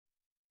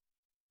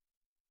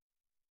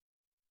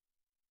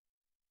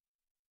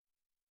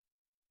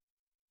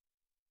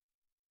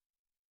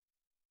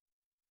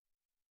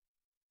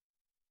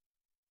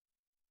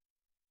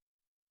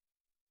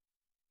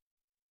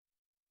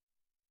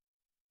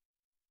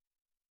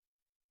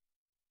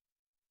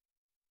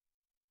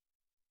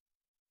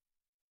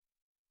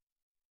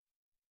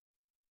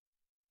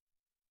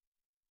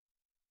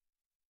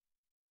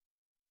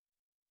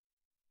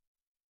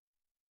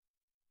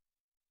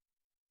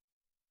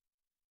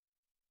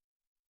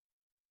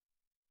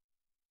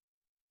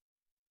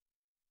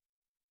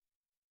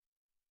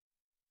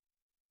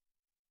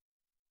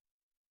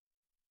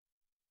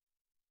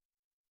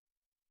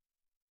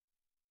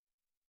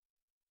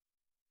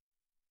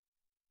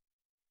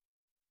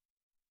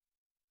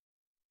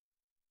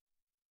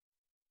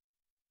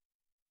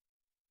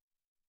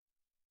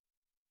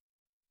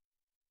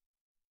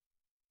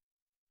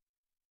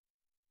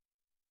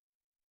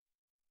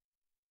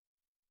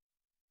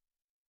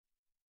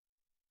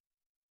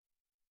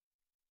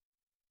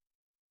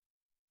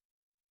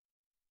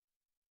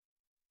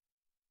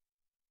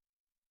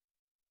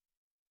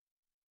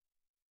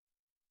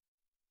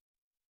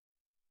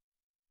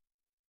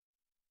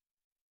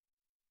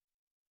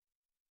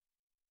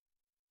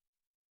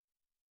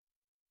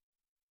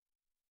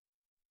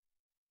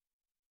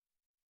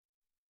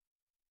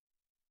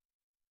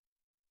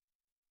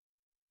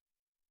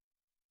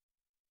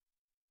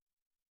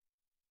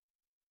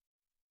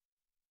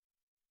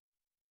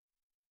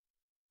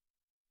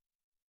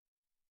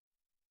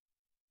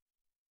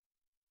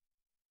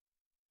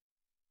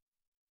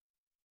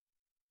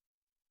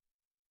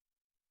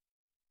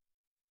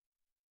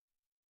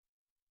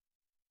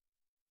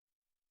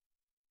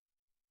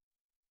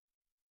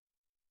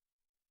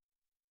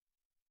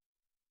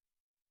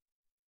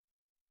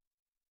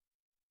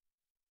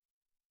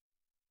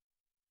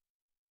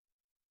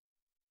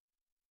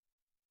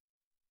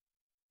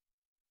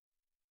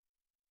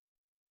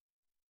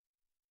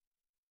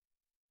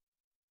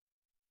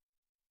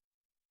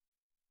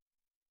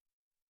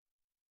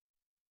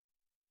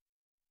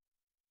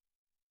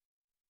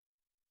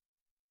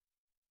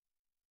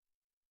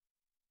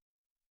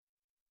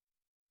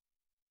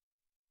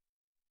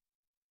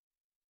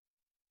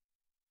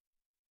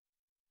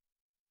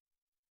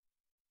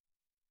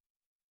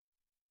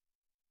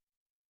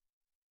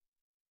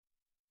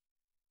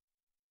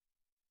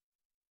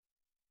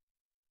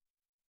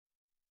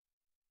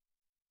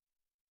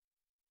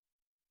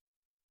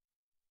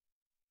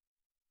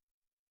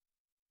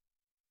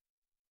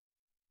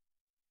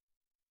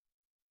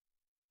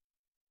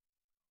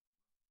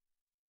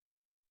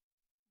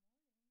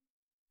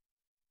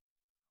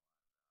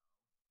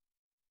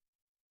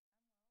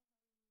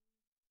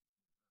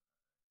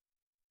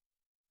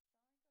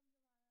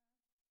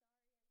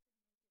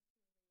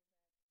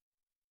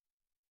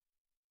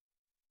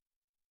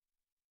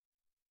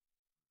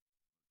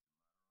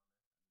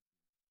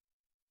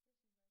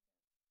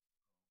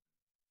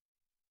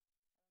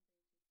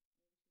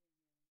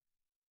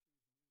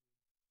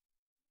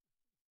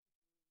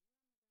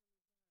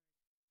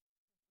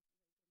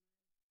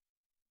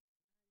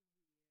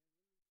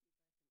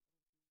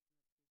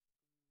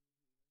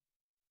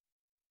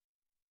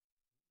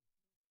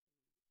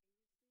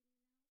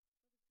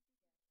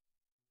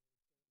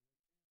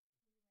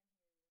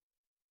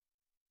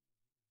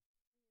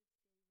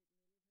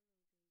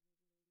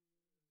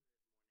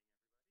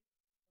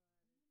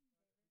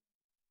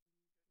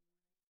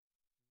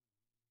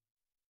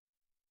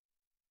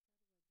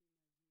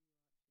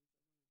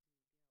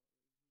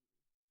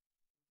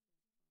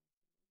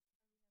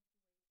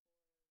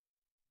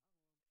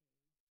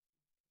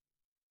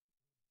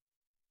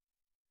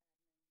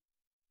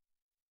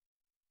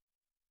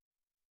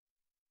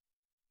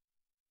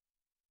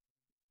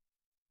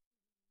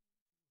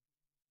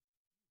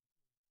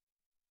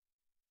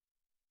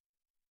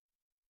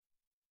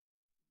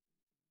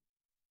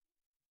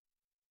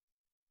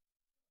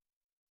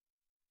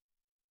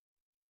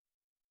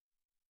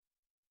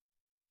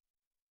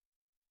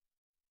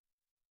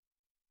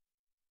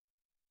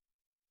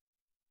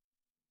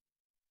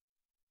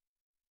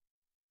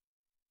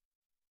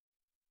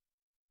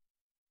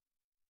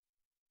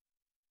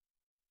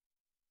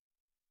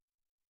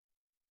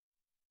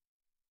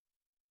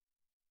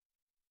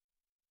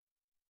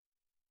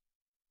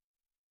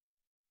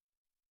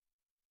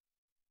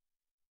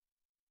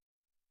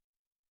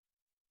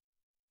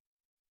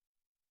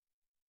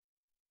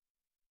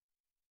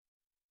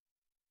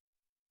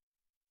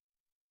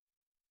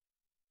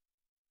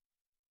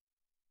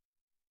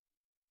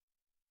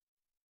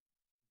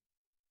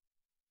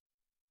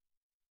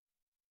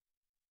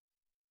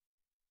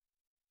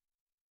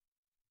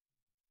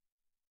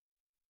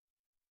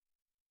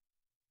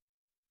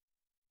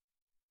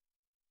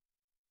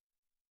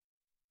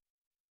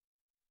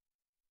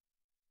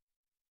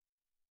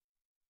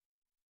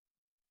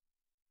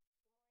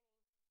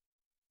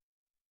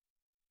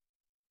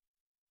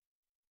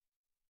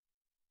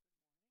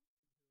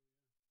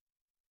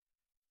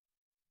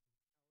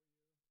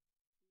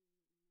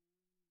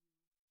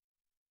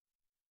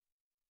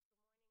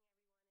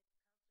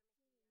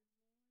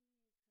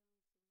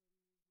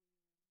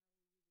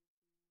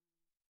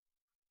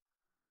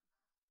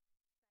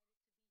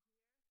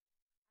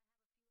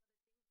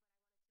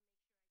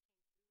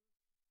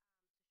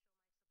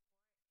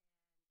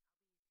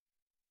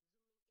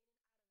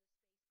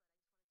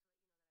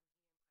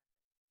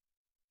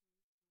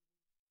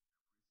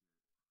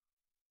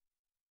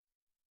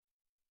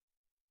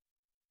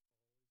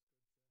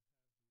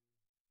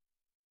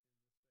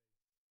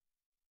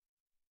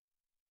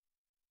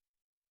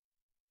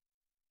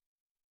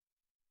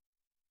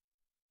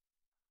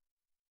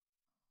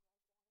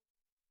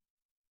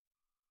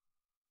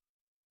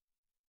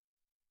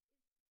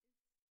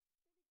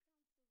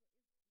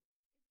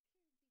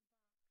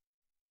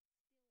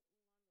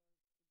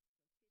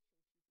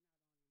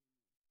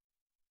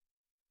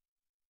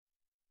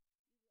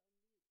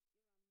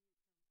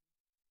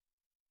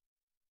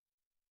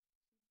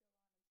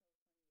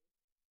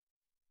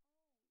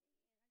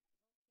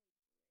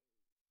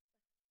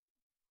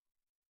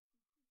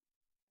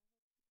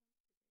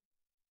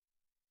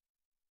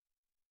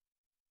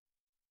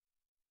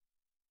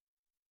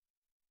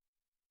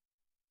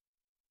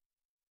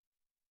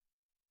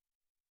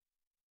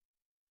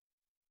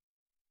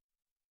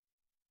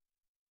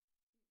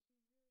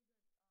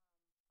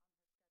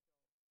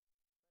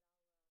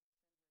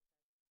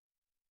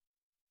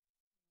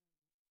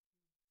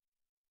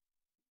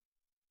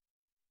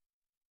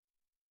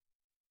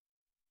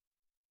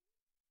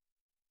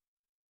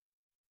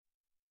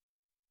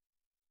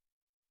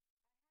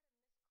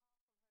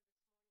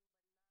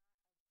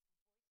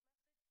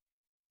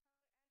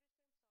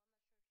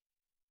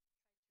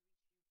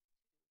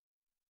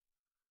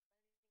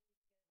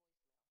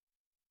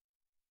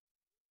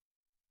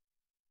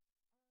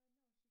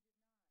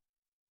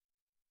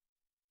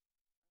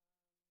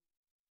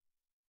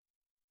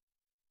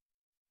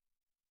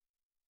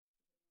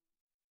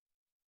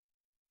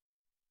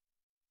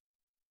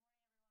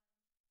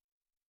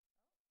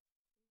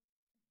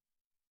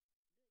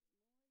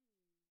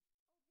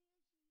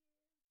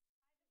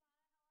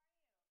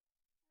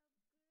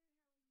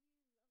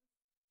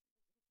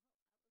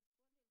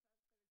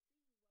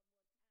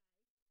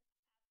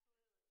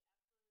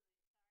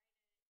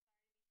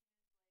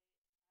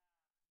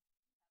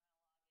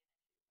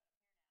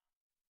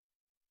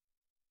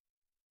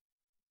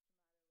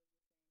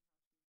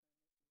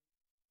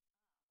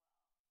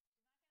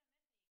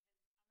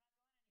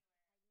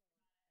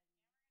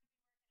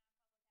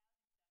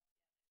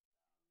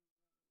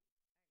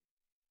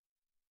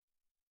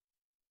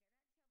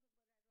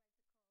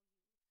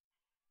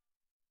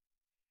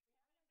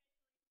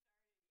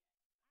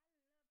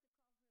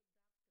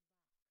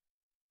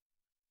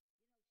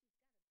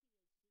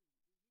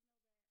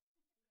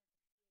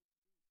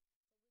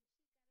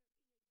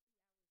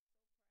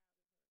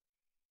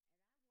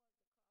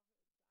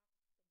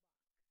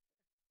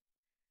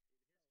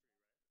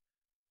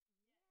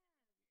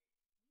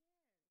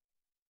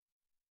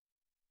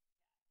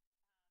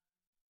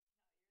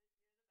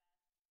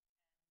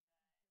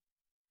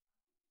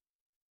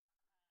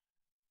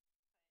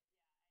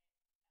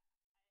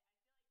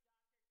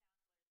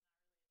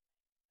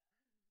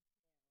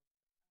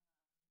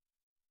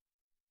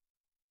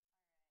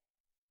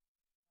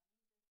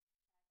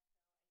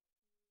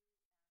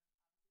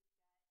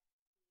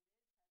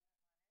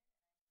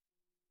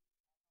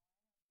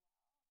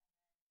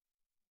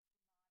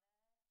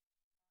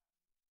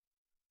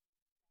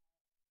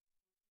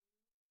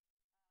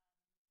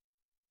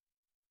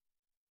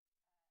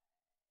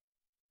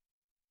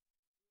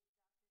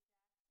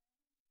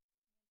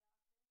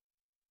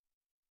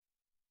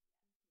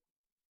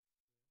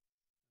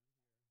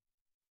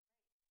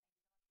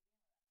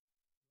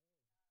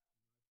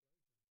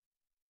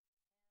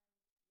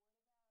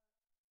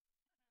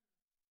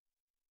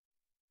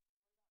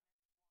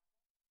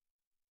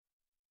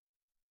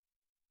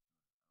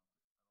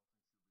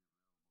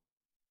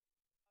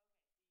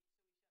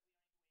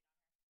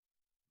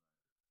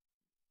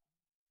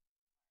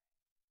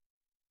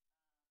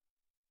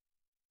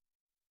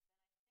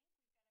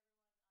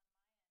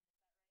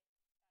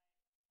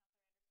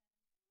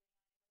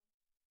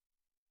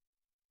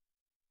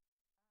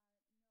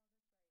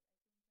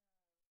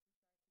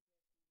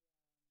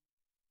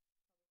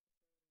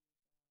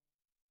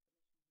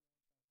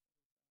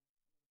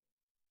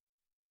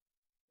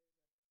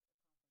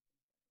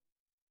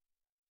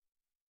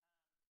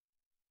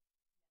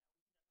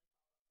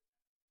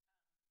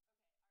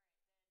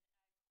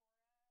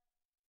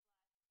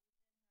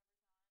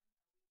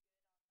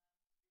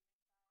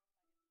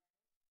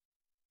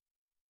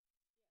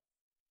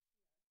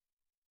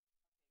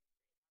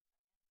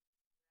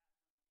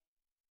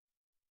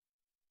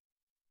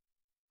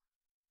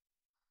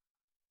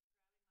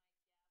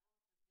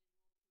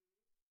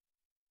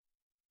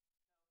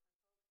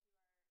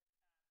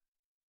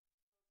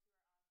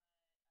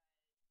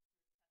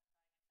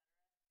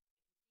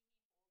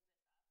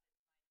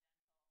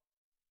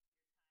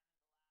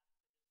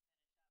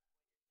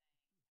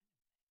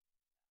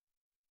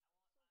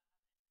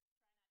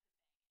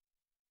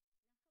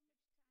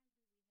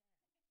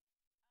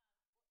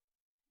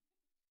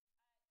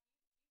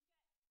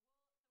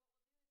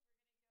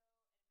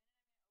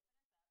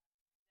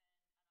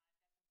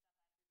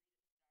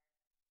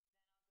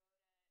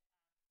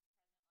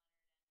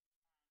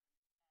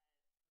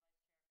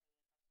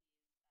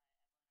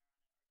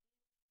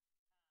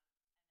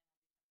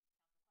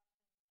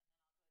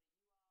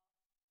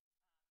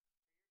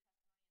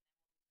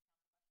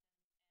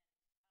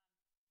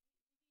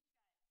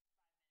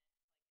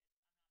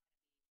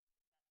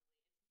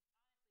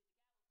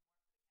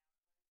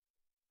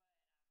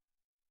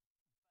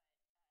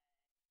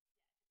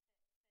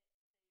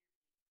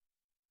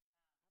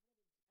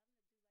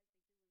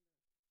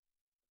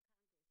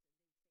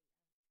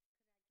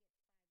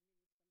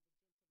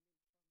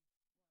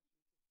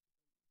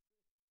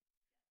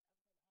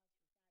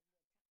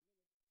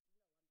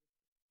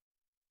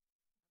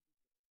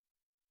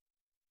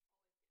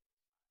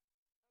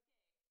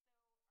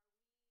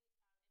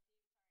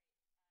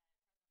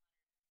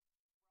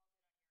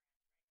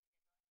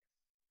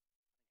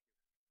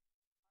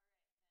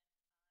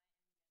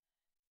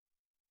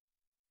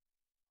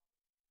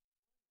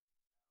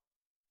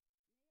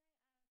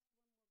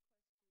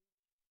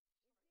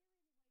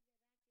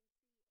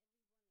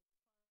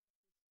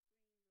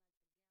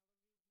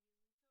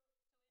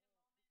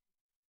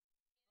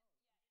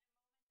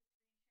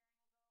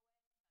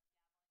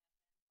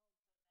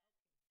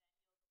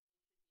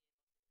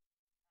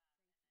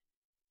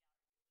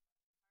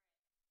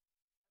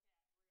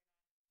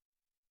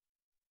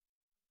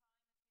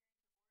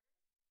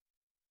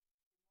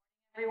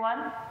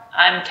Everyone.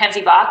 I'm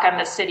Kenzie Bach. I'm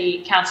the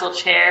City Council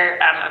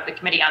Chair of the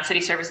Committee on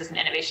City Services and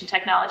Innovation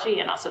Technology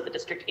and also the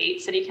District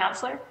 8 City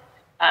Councilor.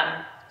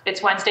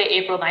 It's Wednesday,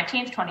 April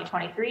 19th,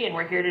 2023, and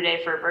we're here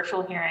today for a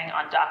virtual hearing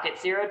on Docket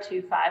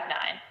 0259,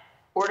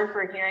 order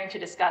for a hearing to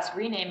discuss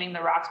renaming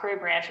the Roxbury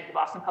branch of the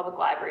Boston Public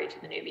Library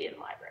to the Nubian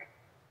Library.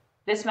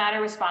 This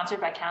matter was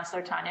sponsored by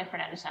Councilor Tanya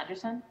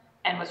Fernandez-Anderson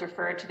and was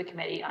referred to the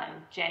committee on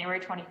January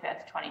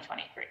 25th,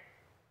 2023.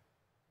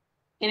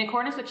 In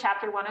accordance with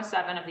Chapter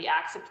 107 of the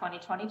Acts of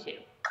 2022,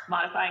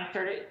 modifying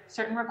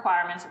certain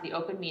requirements of the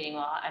open meeting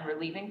law and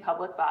relieving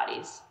public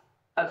bodies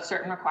of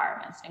certain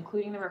requirements,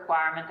 including the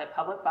requirement that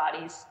public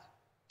bodies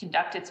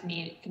conduct their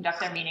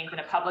meetings in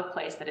a public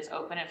place that is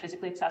open and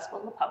physically accessible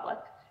to the public.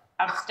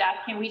 Staff,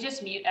 can we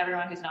just mute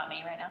everyone who's not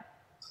me right now?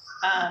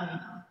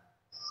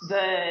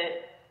 The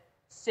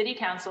City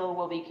Council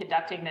will be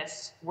conducting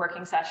this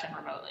working session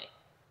remotely.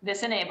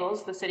 This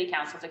enables the City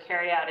Council to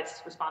carry out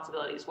its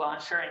responsibilities while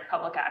ensuring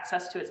public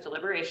access to its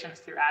deliberations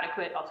through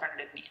adequate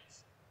alternative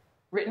means.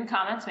 Written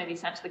comments may be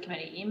sent to the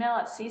committee email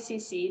at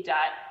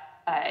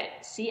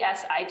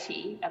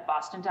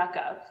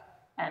ccc.csit@boston.gov,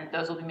 and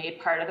those will be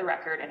made part of the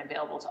record and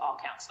available to all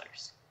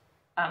councilors.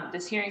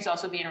 This hearing is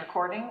also being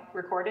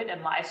recorded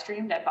and live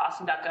streamed at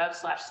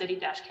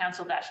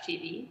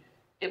boston.gov/city-council-tv.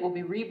 It will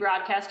be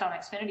rebroadcast on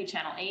Xfinity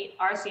Channel 8,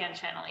 RCN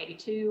Channel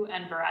 82,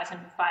 and Verizon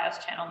Fios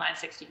Channel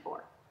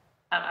 964.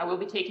 I will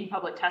be taking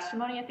public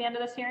testimony at the end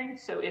of this hearing,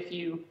 so if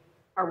you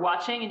are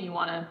watching and you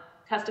want to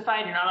testify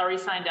and you're not already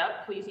signed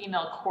up, please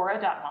email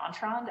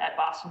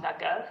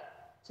cora.montrond@boston.gov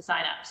to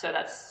sign up. So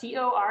that's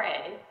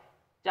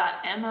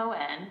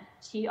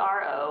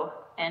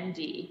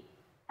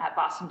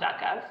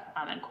cora.montrond@boston.gov,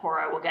 and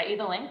Cora will get you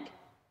the link.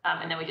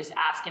 And then we just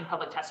ask in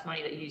public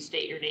testimony that you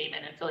state your name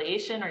and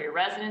affiliation or your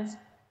residence,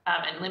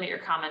 and limit your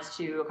comments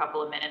to a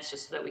couple of minutes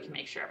just so that we can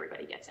make sure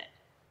everybody gets in.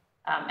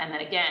 And then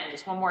again,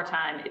 just one more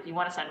time, if you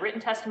want to send written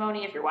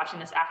testimony, if you're watching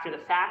this after the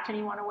fact and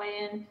you want to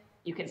weigh in,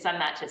 you can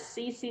send that to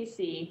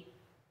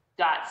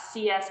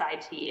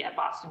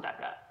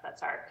ccc.csit@boston.gov.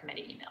 That's our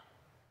committee email.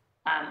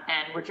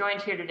 And we're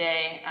joined here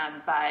today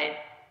by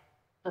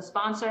the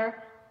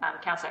sponsor,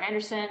 Councilor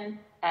Anderson,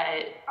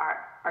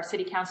 our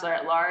City Councilor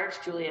at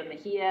Large, Julia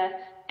Mejia,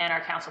 and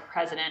our Council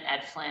President,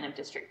 Ed Flynn of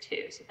District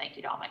 2. So thank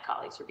you to all my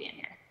colleagues for being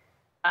here.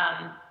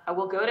 I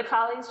will go to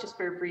colleagues just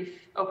for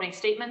brief opening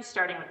statements,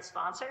 starting with the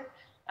sponsor,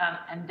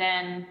 and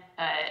then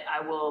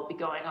I will be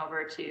going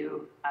over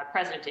to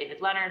President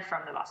David Leonard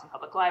from the Boston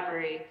Public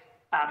Library,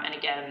 and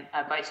again,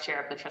 Vice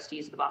Chair of the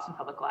Trustees of the Boston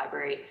Public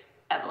Library,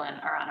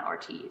 Evelyn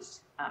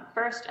Arana-Ortiz,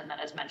 first, and then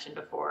as mentioned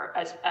before,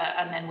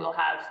 and then we'll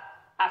have,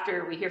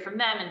 after we hear from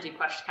them and do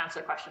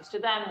councilor questions to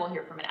them, we'll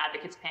hear from an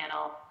advocates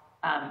panel,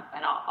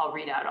 and I'll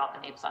read out all the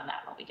names on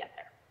that when we get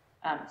there.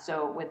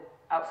 So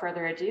without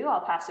further ado,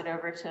 I'll pass it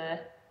over to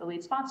the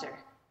lead sponsor,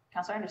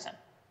 Councilor Anderson.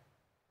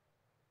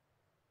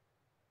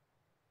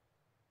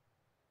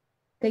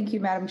 Thank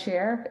you, Madam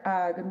Chair.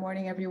 Good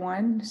morning,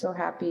 everyone. So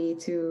happy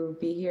to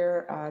be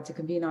here to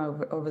convene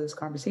over this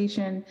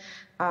conversation.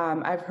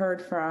 I've heard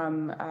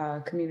from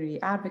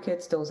community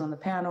advocates, those on the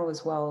panel,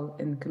 as well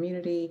in the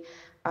community,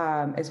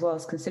 as well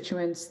as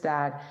constituents,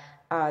 that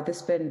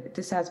this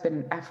has been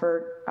an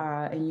effort,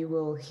 and you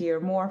will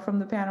hear more from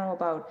the panel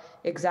about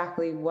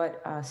exactly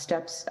what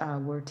steps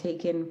were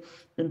taken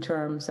in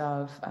terms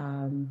of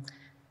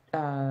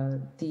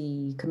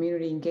the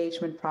community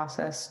engagement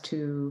process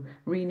to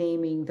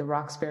renaming the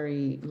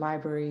Roxbury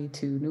Library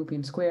to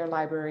Nubian Square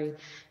Library.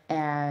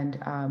 And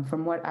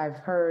from what I've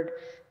heard,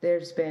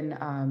 there's been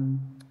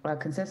a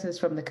consensus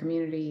from the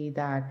community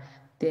that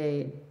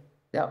the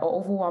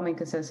overwhelming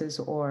consensus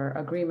or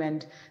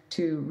agreement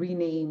to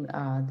rename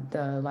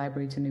the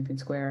library to Nubian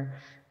Square.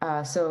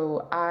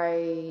 So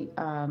I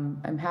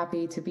am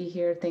happy to be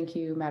here. Thank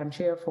you, Madam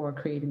Chair, for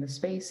creating the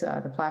space,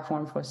 the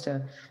platform for us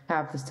to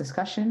have this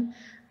discussion.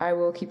 I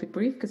will keep it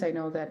brief because I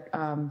know that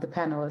the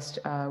panelists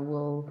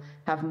will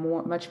have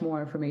much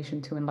more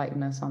information to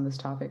enlighten us on this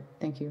topic.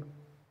 Thank you.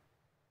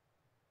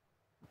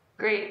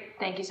 Great.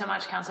 Thank you so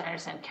much, Councilor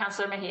Anderson.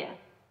 Councilor Mejia.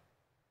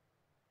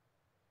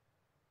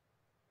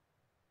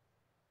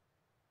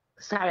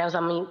 Sorry, I was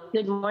on mute.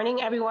 Good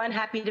morning, everyone.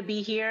 Happy to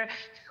be here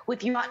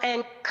with you.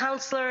 And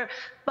Councilor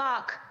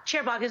Bach,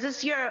 Chair Bach, is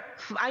this your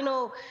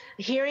final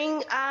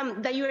hearing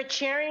that you are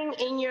chairing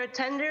in your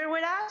tender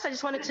with us? I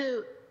just wanted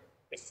to,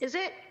 is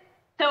it?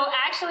 So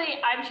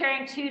actually, I'm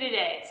chairing 2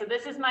 today. So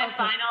this is my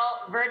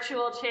final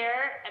virtual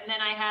chair, and then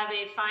I have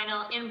a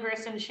final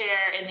in-person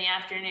chair in the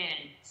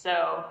afternoon.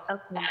 So,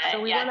 my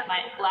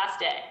last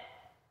day.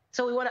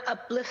 So we want to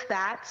uplift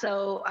that.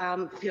 So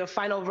your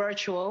final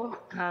virtual.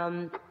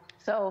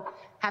 So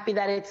happy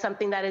that it's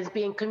something that is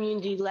being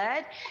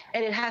community-led,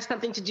 and it has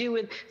something to do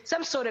with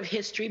some sort of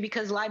history,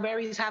 because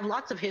libraries have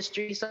lots of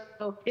history,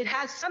 so it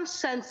has some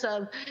sense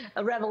of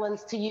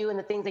relevance to you and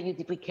the things that you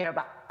deeply care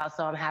about.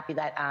 So I'm happy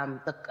that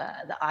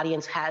the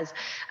audience has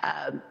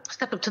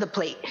stepped up to the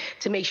plate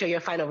to make sure your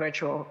final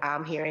virtual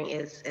hearing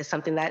is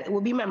something that will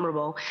be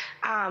memorable.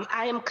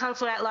 I am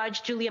Counselor at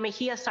Large Julia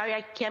Mejia. Sorry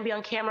I can't be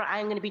on camera. I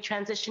am going to be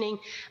transitioning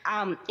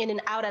in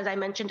and out, as I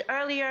mentioned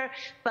earlier,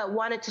 but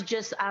wanted to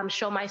just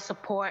show my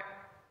support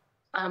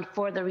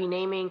for the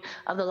renaming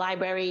of the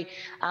library.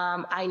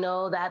 I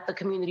know that the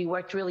community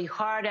worked really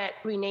hard at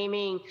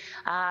renaming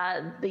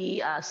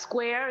the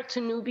square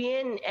to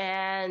Nubian,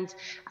 and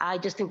I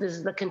just think this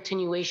is the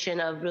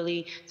continuation of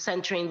really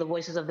centering the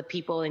voices of the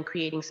people and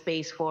creating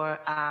space for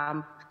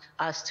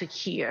us to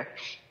hear.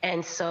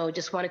 And so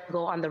just wanted to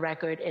go on the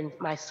record in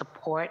my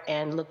support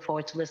and look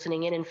forward to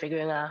listening in and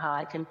figuring out how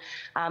I can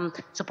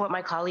support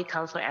my colleague,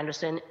 Councilor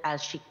Anderson,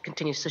 as she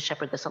continues to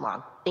shepherd this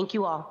along. Thank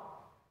you all.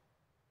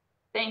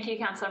 Thank you,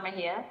 Councilor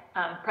Mejia.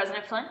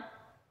 President Flynn.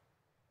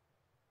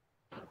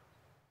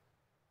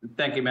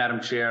 Thank you,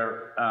 Madam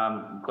Chair.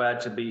 Glad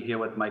to be here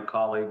with my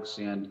colleagues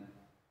and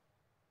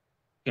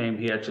came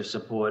here to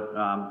support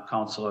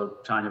Councilor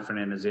Tanya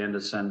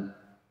Fernandez-Anderson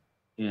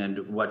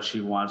and what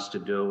she wants to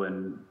do.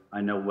 And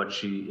I know what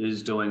she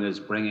is doing is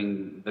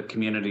bringing the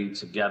community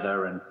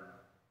together. And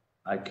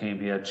I came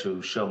here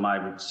to show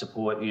my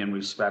support and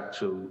respect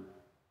to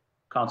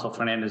Councilor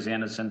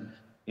Fernandez-Anderson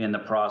in the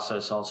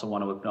process. Also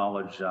want to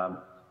acknowledge the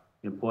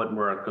important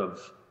work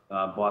of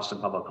Boston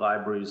Public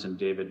Libraries and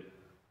David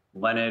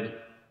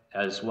Leonard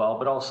as well,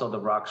 but also the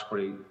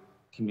Roxbury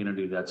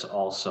community that's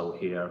also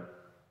here.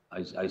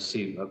 I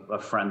see a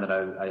friend that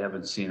I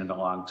haven't seen in a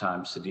long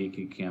time,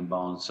 Siddiqui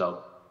Cambone,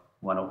 so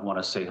want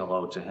to say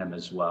hello to him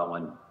as well.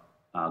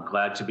 And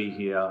glad to be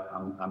here.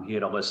 I'm here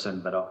to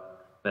listen, but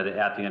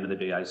at the end of the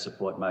day, I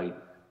support my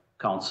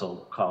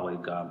council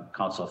colleague,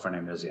 Councilor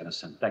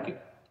Fernandez-Anderson. Thank you.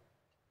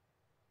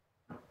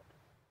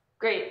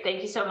 Great,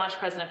 thank you so much,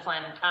 President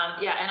Flynn.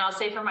 Yeah, and I'll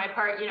say for my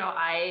part,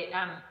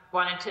 I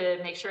wanted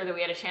to make sure that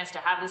we had a chance to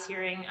have this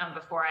hearing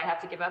before I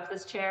have to give up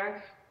this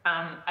chair.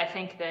 I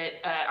think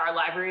that our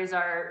libraries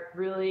are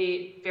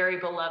really very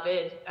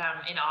beloved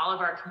in all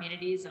of our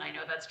communities, and I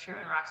know that's true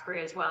in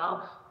Roxbury as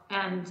well.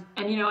 And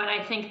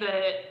I think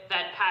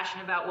that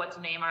passion about what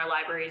to name our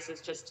libraries is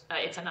just,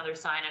 it's another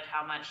sign of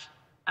how much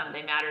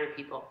they matter to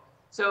people.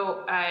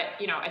 So,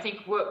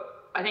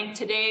 I think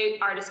today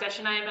our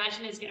discussion, I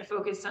imagine, is going to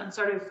focus on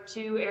sort of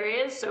two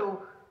areas.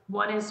 So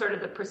one is sort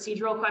of the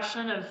procedural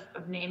question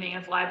of naming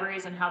of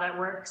libraries and how that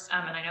works.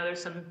 And I know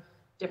there's some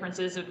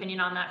differences of opinion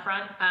on that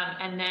front.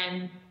 And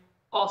then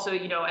also,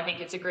 I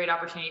think it's a great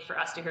opportunity for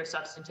us to hear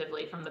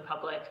substantively from the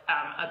public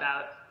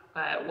about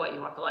what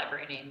you want the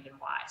library named and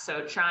why.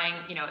 So trying,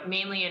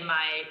 mainly in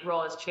my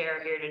role as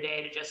chair here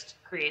today, to just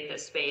create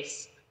this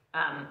space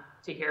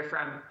to hear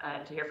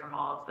from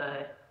all of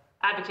the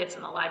advocates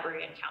in the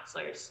library and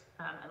counselors,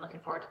 and looking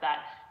forward to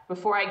that.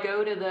 Before I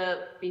go to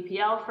the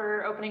BPL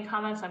for opening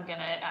comments, I'm going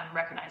to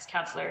recognize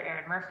Councilor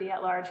Erin Murphy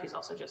at large, who's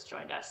also just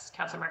joined us.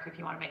 Councilor Murphy, if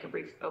you want to make a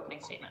brief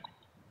opening statement.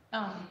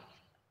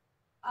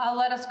 I'll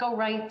let us go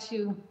right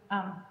to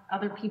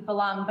other people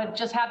on, but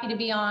just happy to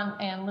be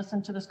on and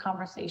listen to this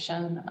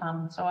conversation.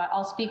 So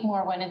I'll speak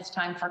more when it's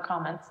time for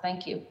comments.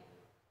 Thank you.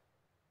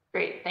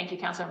 Great. Thank you,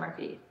 Councilor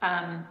Murphy.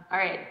 All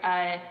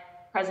right.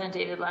 President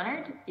David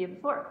Leonard, you have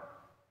the floor.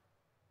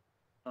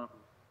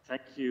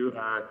 Thank you,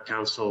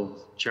 Council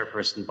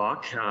Chairperson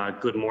Bach.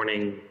 Good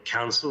morning,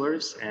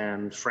 councillors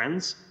and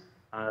friends.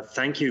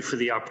 Thank you for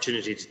the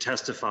opportunity to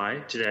testify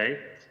today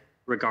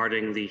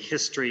regarding the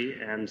history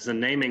and the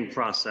naming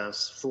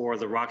process for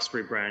the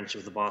Roxbury branch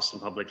of the Boston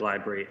Public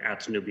Library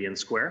at Nubian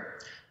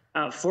Square,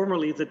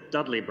 formerly the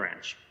Dudley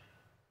branch.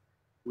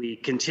 We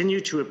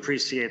continue to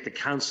appreciate the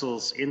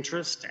Council's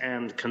interest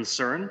and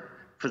concern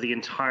for the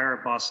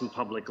entire Boston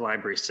Public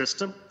Library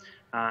system,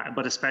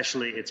 but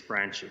especially its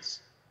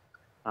branches.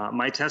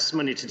 My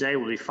testimony today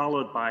will be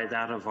followed by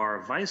that of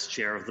our Vice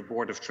Chair of the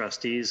Board of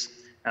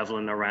Trustees,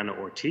 Evelyn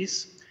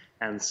Arana-Ortiz,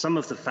 and some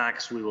of the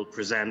facts we will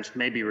present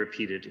may be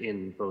repeated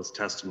in both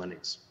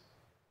testimonies.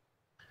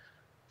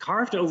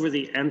 Carved over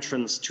the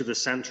entrance to the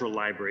Central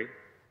Library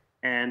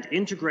and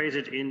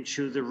integrated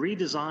into the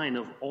redesign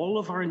of all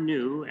of our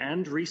new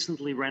and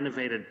recently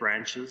renovated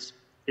branches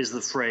is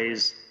the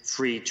phrase,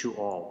 "free to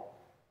all."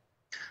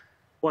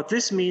 What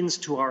this means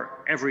to our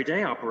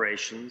everyday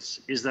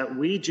operations is that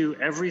we do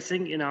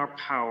everything in our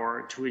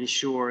power to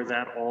ensure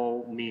that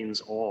all means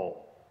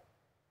all.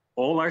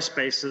 All our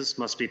spaces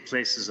must be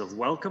places of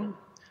welcome,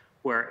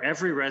 where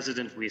every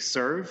resident we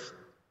serve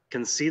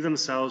can see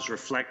themselves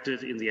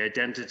reflected in the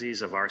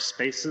identities of our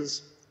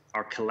spaces,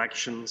 our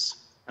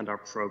collections, and our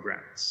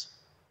programs.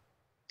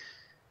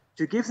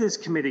 To give this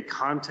committee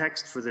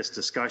context for this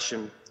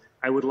discussion,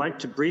 I would like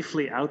to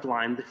briefly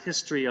outline the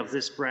history of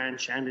this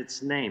branch and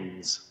its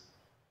names.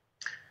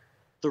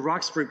 The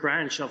Roxbury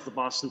branch of the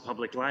Boston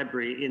Public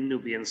Library in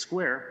Nubian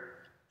Square,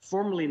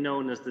 formerly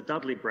known as the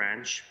Dudley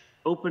branch,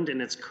 opened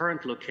in its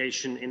current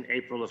location in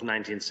April of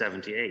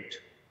 1978.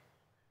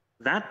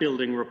 That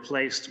building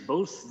replaced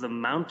both the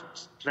Mount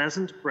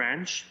Pleasant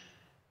branch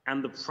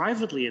and the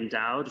privately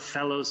endowed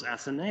Fellows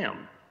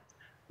Athenaeum,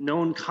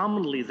 known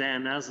commonly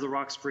then as the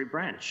Roxbury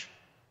branch.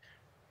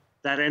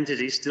 That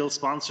entity still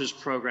sponsors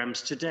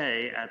programs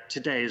today at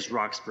today's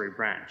Roxbury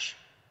branch.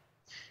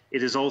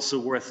 It is also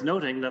worth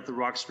noting that the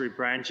Roxbury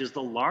branch is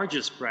the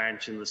largest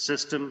branch in the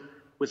system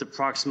with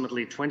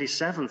approximately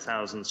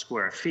 27,000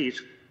 square feet,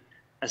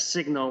 a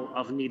signal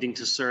of needing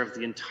to serve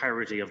the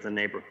entirety of the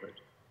neighborhood.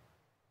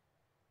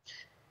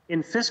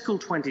 In fiscal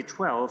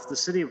 2012, the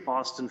City of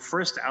Boston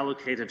first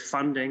allocated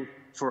funding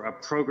for a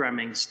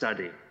programming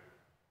study,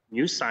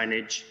 new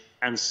signage,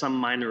 and some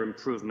minor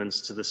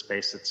improvements to the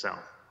space itself.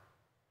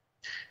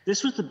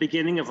 This was the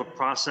beginning of a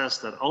process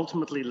that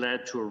ultimately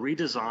led to a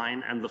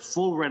redesign and the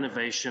full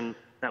renovation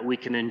that we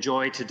can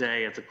enjoy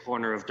today at the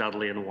corner of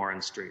Dudley and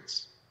Warren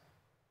Streets.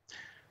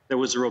 There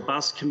was a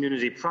robust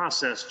community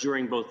process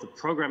during both the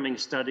programming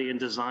study and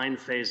design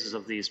phases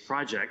of these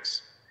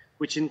projects,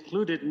 which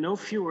included no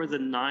fewer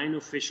than 9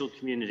 official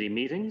community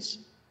meetings,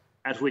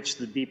 at which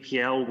the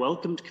BPL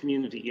welcomed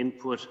community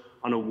input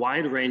on a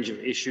wide range of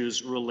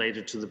issues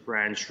related to the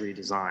branch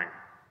redesign.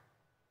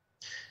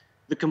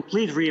 The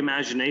complete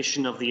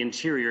reimagination of the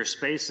interior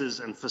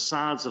spaces and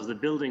facades of the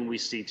building we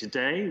see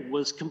today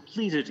was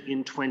completed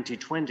in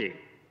 2020.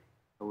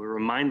 We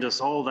remind us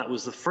all that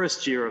was the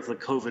first year of the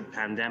COVID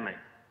pandemic.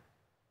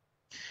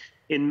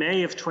 In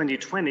May of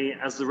 2020,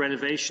 as the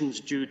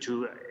renovations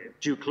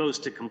drew close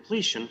to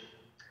completion,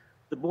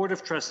 the Board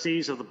of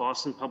Trustees of the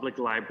Boston Public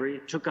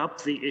Library took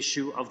up the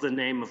issue of the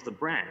name of the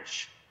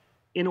branch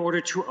in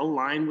order to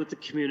align with the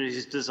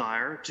community's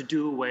desire to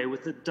do away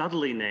with the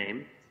Dudley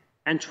name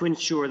and to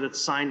ensure that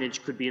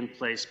signage could be in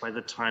place by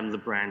the time the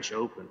branch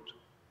opened.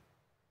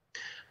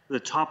 The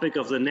topic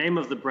of the name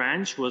of the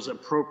branch was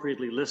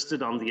appropriately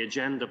listed on the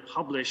agenda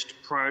published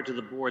prior to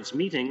the board's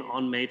meeting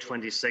on May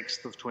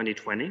 26th of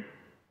 2020.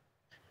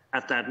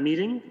 At that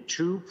meeting,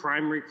 2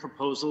 primary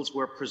proposals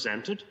were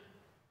presented,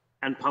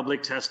 and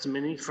public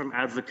testimony from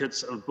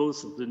advocates of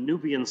both the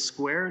Nubian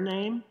Square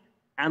name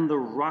and the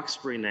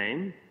Roxbury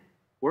name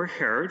were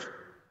heard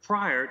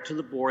prior to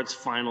the board's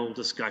final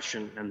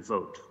discussion and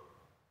vote.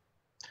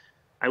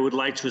 I would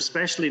like to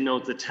especially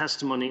note the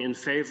testimony in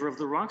favor of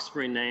the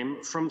Roxbury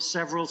name from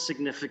several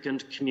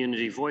significant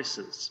community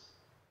voices,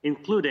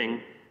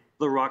 including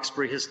the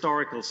Roxbury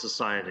Historical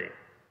Society,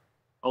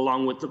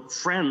 along with the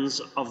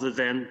Friends of the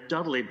then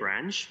Dudley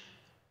branch,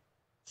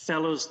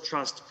 Fellows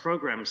Trust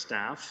program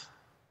staff,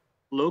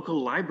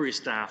 local library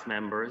staff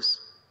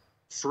members,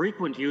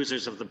 frequent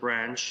users of the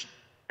branch,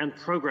 and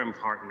program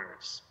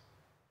partners.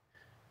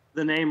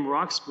 The name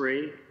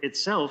Roxbury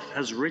itself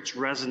has rich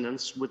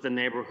resonance with the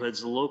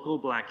neighborhood's local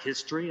Black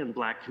history and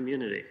Black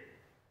community.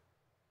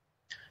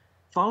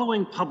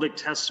 Following public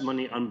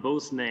testimony on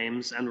both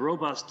names and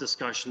robust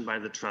discussion by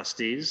the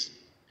trustees,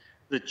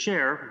 the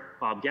chair,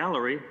 Bob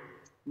Gallery,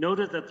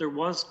 noted that there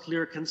was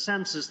clear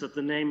consensus that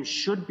the name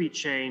should be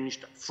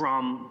changed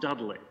from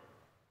Dudley.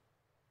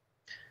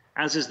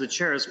 As is the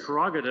chair's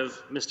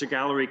prerogative, Mr.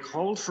 Gallery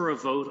called for a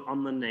vote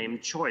on the name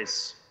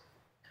choice.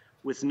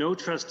 With no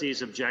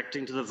trustees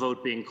objecting to the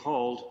vote being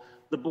called,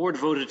 the board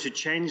voted to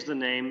change the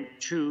name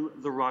to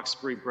the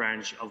Roxbury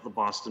branch of the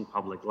Boston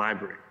Public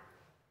Library.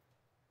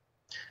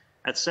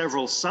 At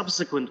several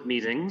subsequent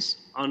meetings,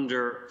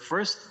 under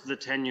first the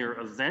tenure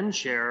of then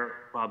chair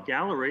Bob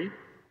Gallery,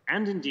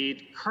 and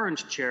indeed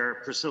current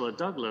chair Priscilla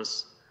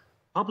Douglas,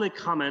 public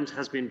comment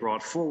has been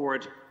brought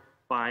forward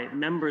by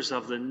members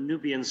of the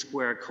Nubian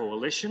Square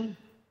Coalition,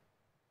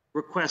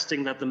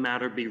 requesting that the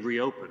matter be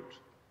reopened.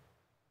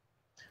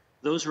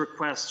 Those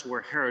requests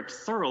were heard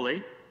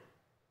thoroughly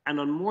and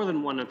on more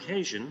than one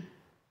occasion,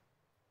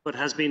 but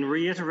has been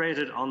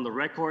reiterated on the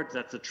record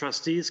that the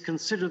trustees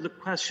consider the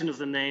question of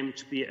the name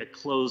to be a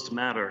closed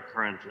matter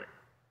currently.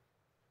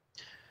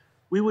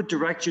 We would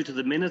direct you to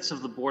the minutes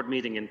of the board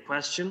meeting in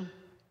question,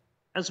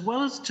 as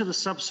well as to the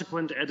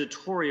subsequent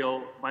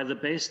editorial by the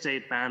Bay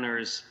State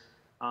Banner's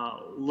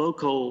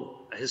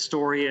local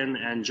historian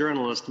and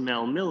journalist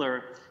Mel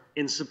Miller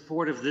in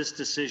support of this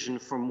decision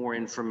for more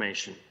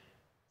information,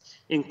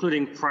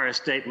 including prior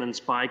statements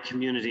by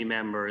community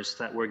members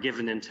that were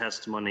given in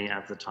testimony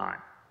at the time.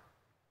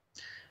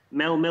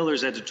 Mel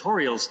Miller's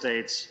editorial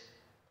states,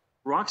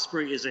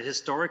 Roxbury is a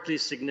historically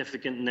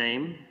significant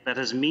name that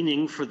has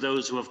meaning for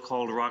those who have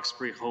called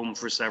Roxbury home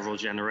for several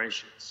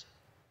generations.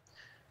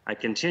 I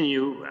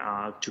continue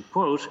to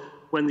quote,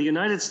 when the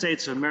United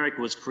States of America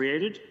was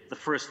created, the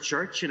first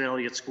church in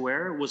Elliott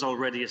Square was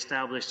already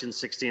established in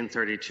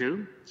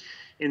 1632.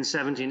 In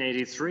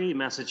 1783,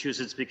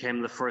 Massachusetts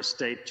became the first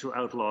state to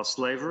outlaw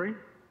slavery.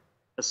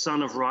 A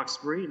son of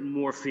Roxbury,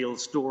 Moorfield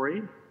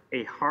Story,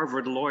 a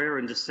Harvard lawyer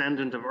and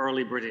descendant of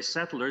early British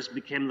settlers,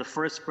 became the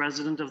first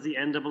president of the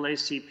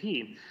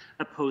NAACP,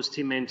 a post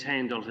he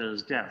maintained until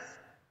his death.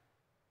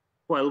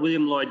 While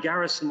William Lloyd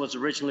Garrison was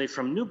originally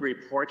from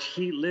Newburyport,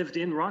 he lived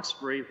in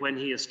Roxbury when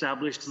he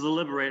established the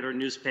Liberator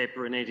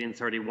newspaper in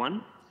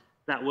 1831.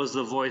 That was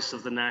the voice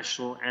of the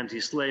national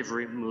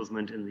anti-slavery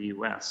movement in the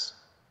US.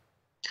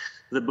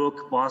 The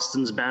book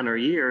Boston's Banner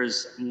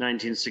Years,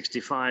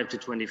 1965 to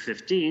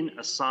 2015,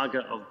 a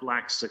saga of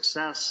Black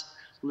success,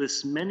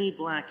 lists many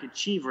Black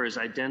achievers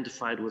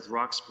identified with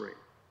Roxbury.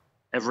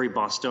 Every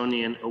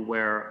Bostonian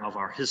aware of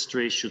our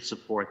history should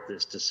support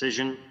this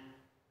decision.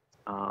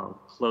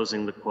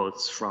 Closing the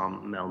quotes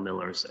from Mel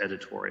Miller's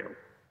editorial.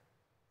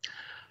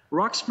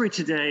 Roxbury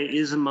today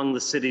is among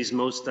the city's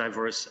most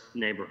diverse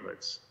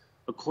neighborhoods.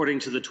 According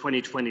to the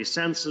 2020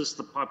 census,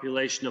 the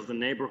population of the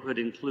neighborhood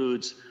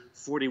includes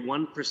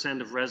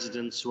 41% of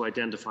residents who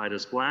identified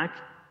as Black,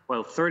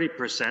 while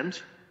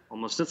 30%,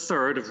 almost a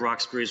third of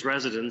Roxbury's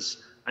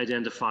residents,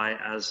 identify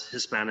as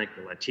Hispanic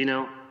or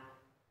Latino,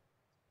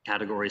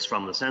 categories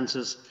from the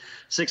census,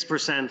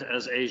 6%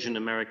 as Asian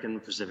American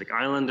Pacific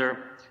Islander,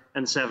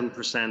 and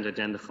 7%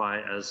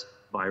 identify as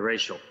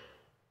biracial.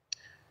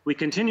 We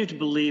continue to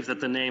believe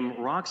that the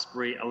name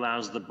Roxbury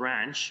allows the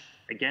branch,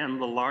 again,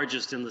 the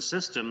largest in the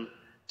system,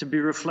 to be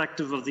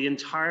reflective of the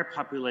entire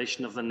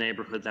population of the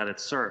neighborhood that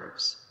it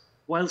serves,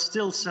 while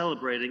still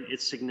celebrating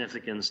its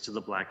significance to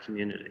the Black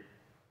community.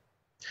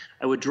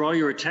 I would draw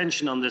your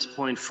attention on this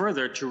point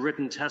further to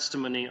written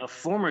testimony of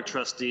former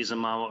trustee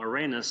Amawa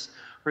Arenas,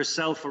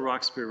 herself a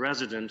Roxbury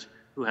resident,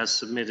 who has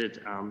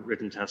submitted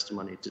written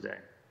testimony today.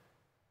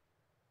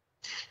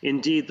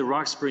 Indeed, the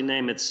Roxbury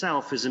name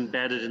itself is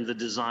embedded in the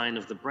design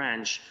of the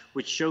branch,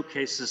 which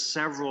showcases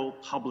several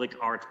public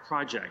art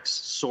projects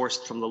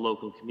sourced from the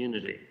local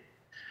community.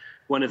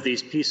 One of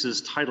these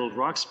pieces, titled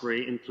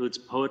Roxbury, includes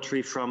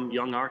poetry from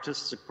young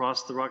artists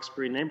across the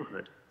Roxbury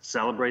neighborhood,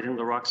 celebrating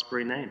the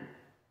Roxbury name.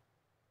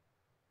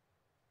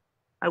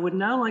 I would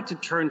now like to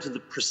turn to the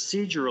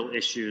procedural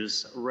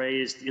issues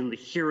raised in the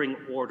hearing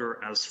order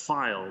as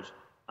filed,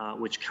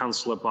 which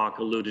Councillor Bach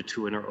alluded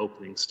to in her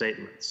opening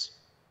statements.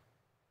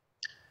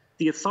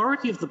 The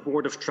authority of the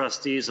Board of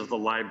Trustees of the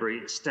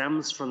Library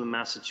stems from the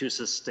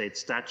Massachusetts State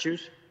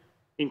Statute,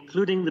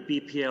 including the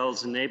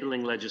BPL's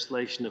enabling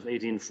legislation of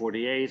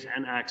 1848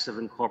 and Acts of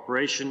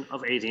Incorporation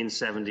of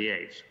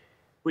 1878,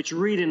 which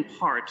read in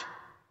part,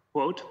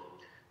 quote,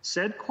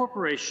 "Said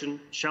corporation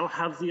shall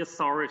have the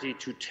authority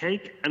to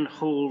take and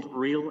hold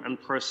real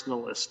and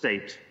personal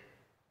estate,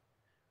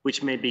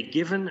 which may be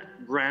given,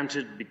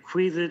 granted,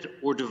 bequeathed,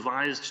 or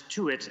devised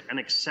to it and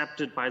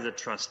accepted by the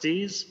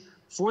trustees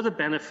for the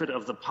benefit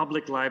of the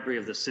public library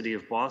of the City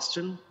of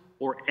Boston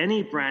or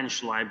any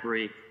branch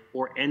library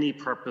or any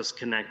purpose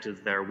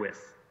connected therewith."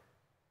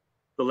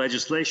 The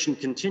legislation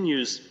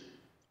continues,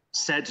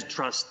 "Said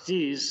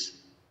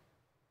trustees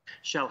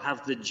shall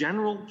have the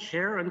general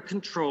care and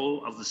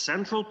control of the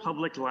central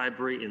public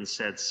library in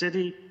said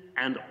city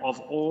and of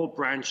all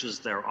branches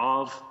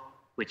thereof,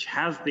 which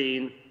have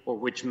been or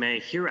which may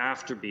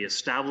hereafter be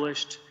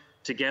established,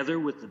 together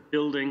with the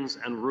buildings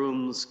and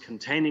rooms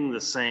containing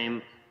the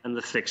same and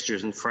the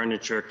fixtures and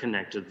furniture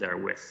connected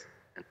therewith."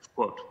 End of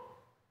quote.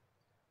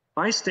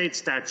 By state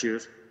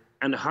statute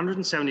and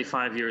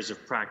 175 years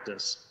of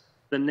practice,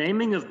 the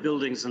naming of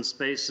buildings and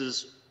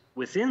spaces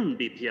within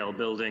BPL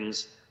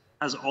buildings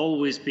has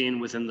always been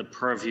within the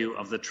purview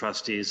of the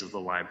trustees of the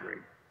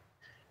library.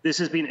 This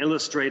has been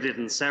illustrated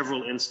in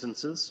several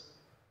instances,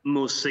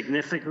 most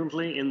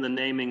significantly in the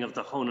naming of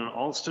the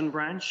Honan-Alston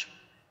branch,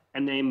 a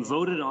name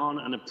voted on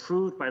and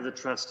approved by the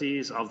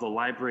trustees of the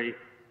library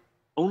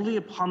only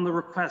upon the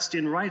request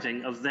in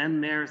writing of then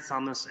Mayor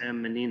Thomas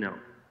M. Menino.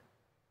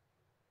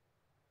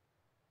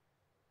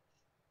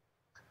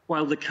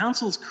 While the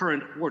Council's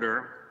current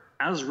order,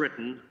 as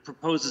written,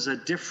 proposes a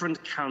different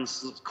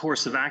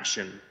course of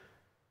action,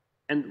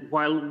 and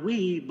while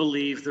we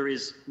believe there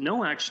is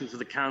no action for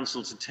the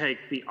Council to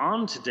take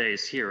beyond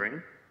today's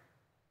hearing,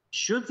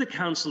 should the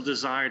Council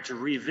desire to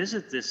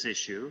revisit this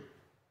issue,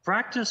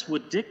 practice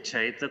would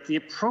dictate that the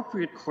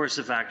appropriate course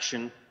of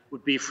action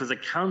would be for the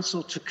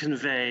Council to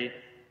convey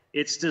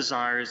its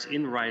desires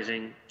in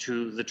writing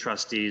to the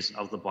trustees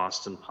of the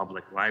Boston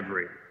Public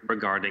Library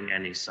regarding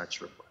any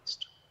such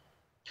request.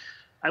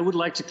 I would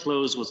like to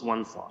close with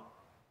one thought.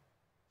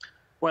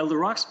 While the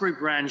Roxbury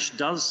branch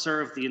does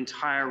serve the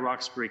entire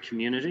Roxbury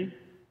community,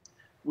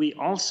 we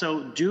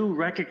also do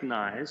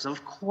recognize,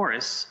 of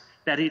course,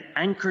 that it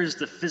anchors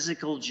the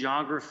physical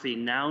geography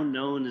now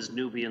known as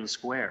Nubian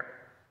Square.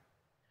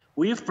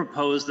 We have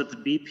proposed that the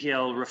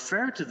BPL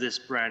refer to this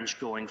branch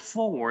going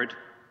forward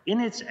in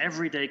its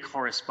everyday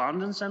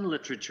correspondence and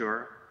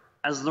literature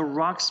as the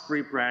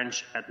Roxbury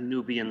branch at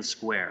Nubian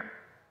Square,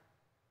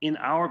 in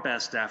our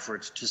best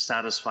effort to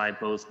satisfy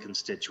both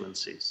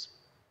constituencies.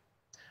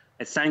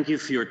 I thank you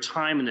for your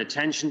time and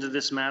attention to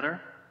this matter,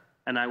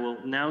 and I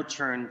will now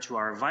turn to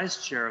our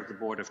Vice Chair of the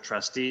Board of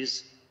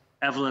Trustees,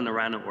 Evelyn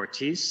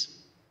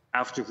Arana-Ortiz,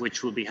 after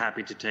which we'll be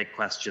happy to take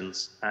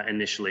questions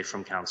initially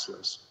from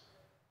councillors.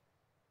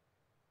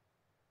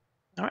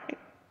 All right.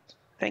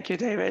 Thank you,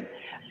 David.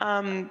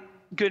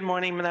 Good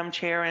morning, Madam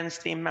Chair and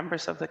esteemed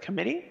members of the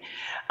committee.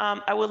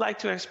 I would like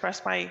to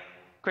express my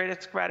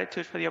greatest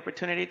gratitude for the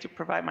opportunity to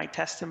provide my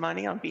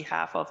testimony on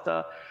behalf of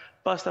the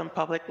Boston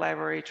Public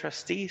Library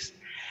trustees.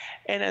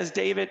 And as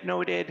David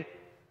noted,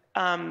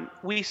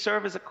 we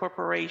serve as a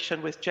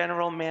corporation with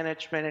general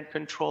management and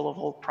control of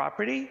all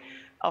property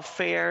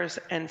affairs,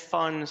 and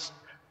funds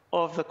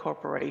of the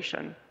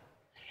corporation.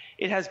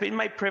 It has been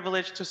my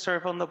privilege to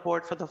serve on the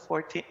board for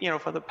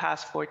the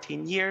past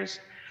 14 years,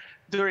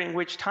 during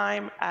which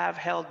time I have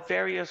held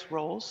various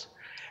roles,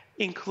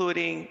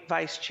 including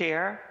vice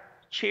chair,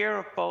 chair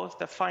of both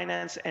the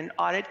Finance and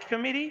Audit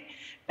Committee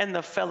and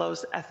the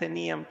Fellows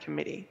Athenaeum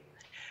Committee.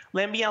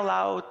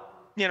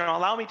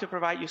 Allow me to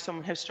provide you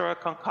some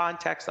historical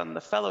context on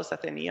the Fellows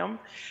Athenaeum,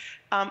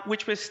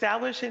 which was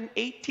established in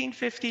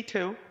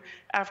 1852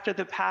 after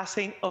the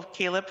passing of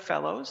Caleb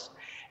Fellows,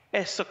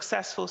 a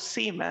successful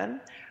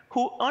seaman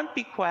who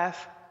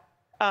bequeathed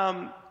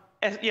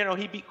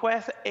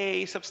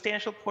a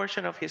substantial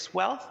portion of his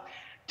wealth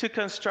to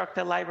construct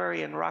a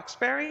library in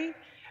Roxbury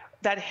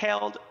that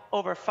held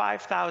over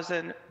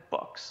 5,000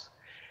 books.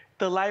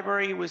 The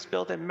library was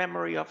built in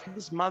memory of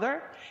his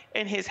mother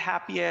and his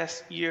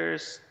happiest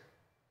years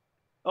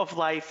of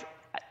life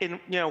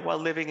while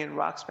living in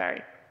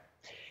Roxbury.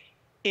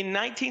 In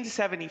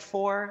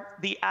 1974,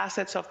 the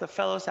assets of the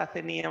Fellows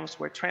Athenaeums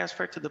were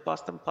transferred to the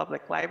Boston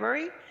Public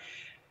Library,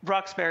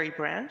 Roxbury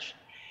branch,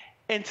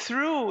 and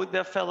through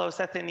the Fellows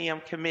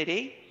Athenaeum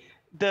Committee,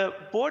 the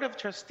Board of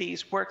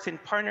Trustees works in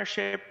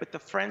partnership with the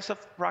Friends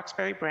of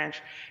Roxbury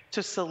branch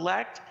to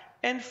select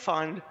and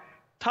fund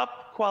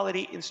top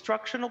quality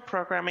instructional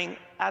programming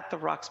at the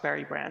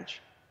Roxbury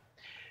branch.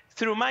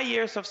 Through my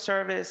years of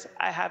service,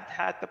 I have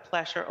had the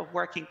pleasure of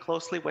working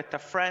closely with the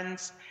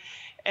Friends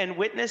and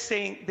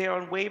witnessing their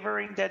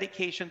unwavering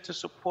dedication to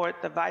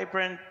support the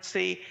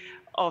vibrancy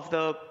of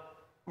the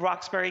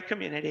Roxbury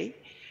community,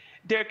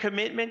 their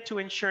commitment to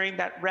ensuring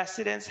that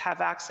residents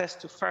have access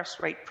to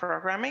first-rate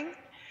programming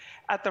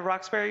at the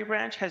Roxbury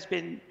branch has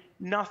been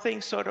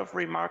nothing sort of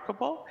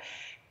remarkable.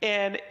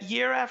 And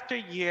year after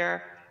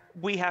year,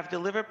 we have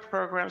delivered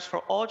programs for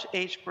all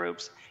age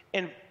groups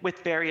and with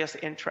various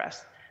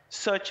interests,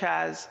 such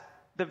as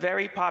the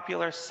very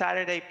popular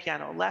Saturday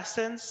piano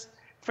lessons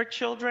for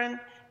children,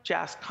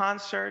 jazz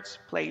concerts,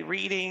 play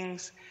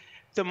readings,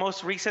 the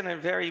most recent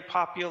and very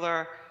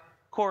popular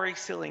Corey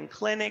Sealing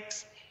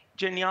clinics,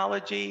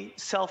 genealogy,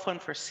 cell phone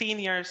for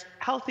seniors,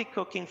 healthy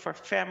cooking for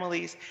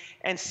families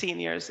and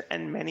seniors,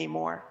 and many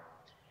more.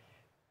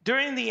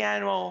 During the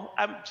annual,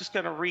 I'm just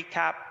going to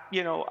recap,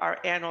 our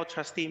annual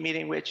trustee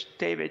meeting, which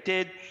David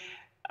did.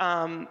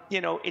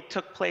 It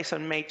took place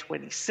on May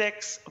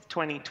 26th of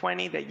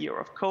 2020, the year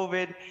of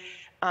COVID.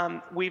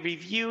 We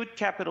reviewed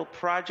capital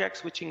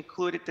projects, which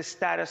included the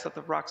status of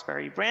the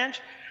Roxbury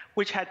branch,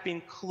 which had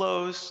been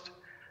closed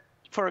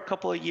for a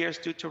couple of years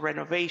due to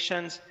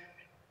renovations,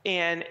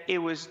 and it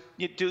was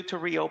due to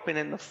reopen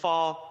in the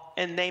fall,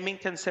 and naming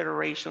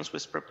considerations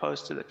was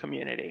proposed to the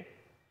community.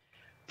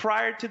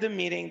 Prior to the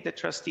meeting, the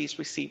trustees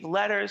received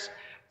letters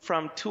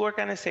from two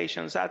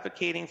organizations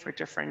advocating for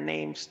different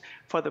names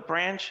for the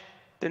branch.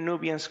 The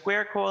Nubian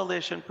Square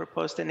Coalition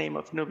proposed the name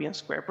of Nubian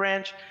Square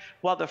Branch,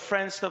 while the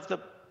Friends of the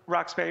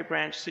Roxbury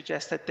branch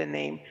suggested the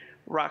name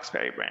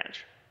Roxbury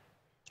Branch.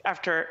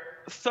 After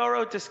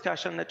thorough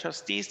discussion, the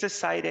trustees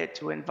decided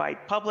to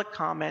invite public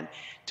comment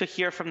to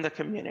hear from the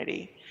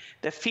community.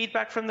 The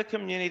feedback from the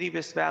community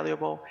was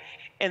valuable,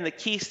 and the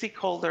key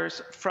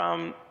stakeholders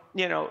from,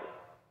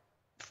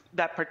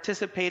 that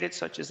participated,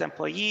 such as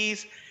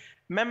employees,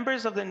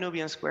 members of the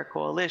Nubian Square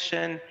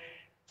Coalition,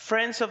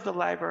 Friends of the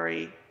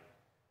Library,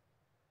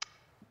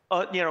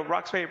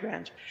 Roxbury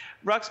branch,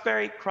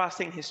 Roxbury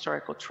Crossing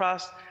Historical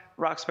Trust,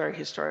 Roxbury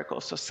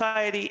Historical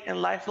Society,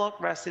 and lifelong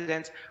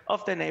residents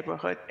of the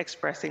neighborhood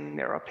expressing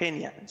their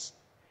opinions.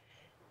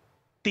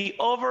 The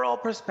overall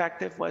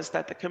perspective was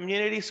that the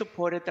community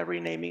supported the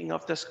renaming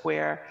of the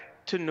square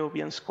to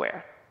Nubian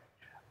Square,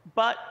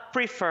 but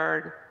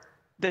preferred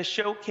the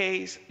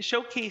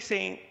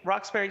showcasing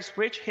Roxbury's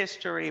rich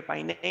history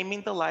by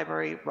naming the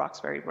library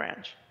Roxbury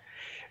Branch.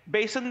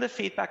 Based on the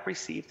feedback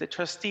received, the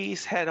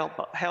trustees held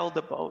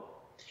a vote,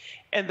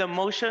 and the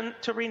motion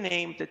to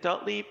rename the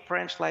Dudley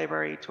Branch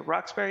Library to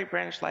Roxbury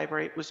Branch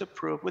Library was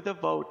approved with a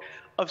vote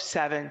of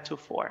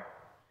 7-4.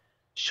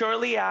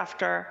 Shortly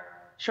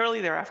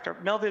thereafter,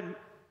 Melvin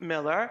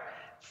Miller,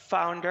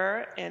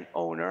 founder and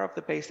owner of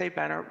the Bay State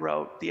Banner,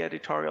 wrote the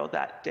editorial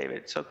that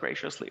David so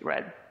graciously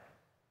read.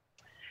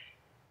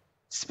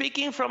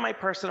 Speaking from my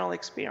personal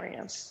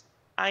experience,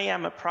 I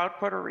am a proud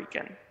Puerto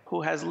Rican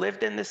who has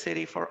lived in the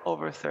city for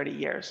over 30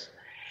 years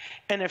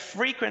and a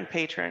frequent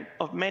patron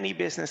of many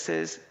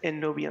businesses in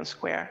Nubian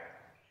Square.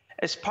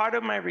 As part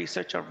of my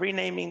research of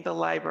renaming the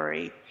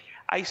library,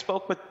 I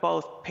spoke with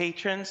both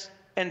patrons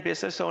and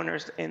business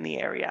owners in the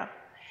area.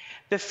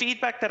 The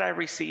feedback that I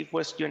received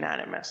was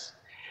unanimous.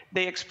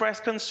 They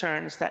expressed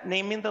concerns that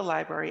naming the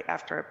library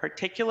after a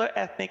particular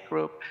ethnic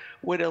group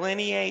would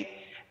alienate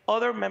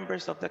other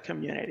members of the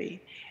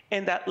community,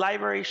 and that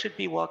library should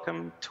be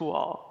welcome to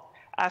all.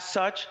 As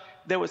such,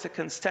 there was a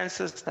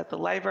consensus that the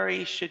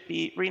library should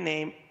be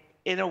renamed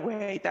in a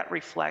way that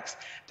reflects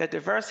the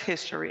diverse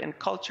history and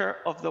culture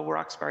of the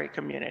Roxbury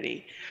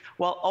community,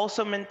 while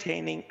also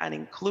maintaining an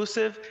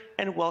inclusive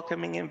and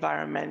welcoming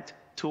environment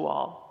to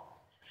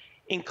all.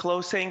 In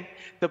closing,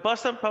 the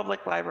Boston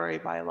Public Library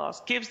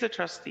bylaws gives the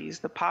trustees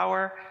the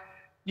power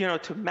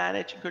to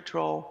manage and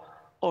control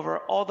over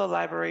all the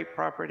library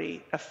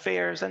property,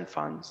 affairs, and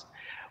funds.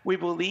 We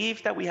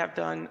believe that we have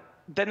done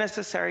the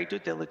necessary due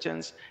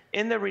diligence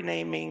in the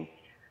renaming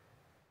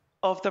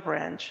of the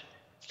branch.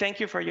 Thank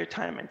you for your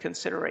time and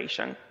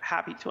consideration.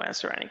 Happy to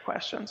answer any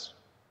questions.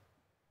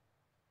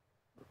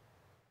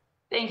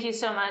 Thank you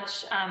so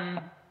much,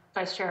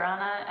 Vice Chair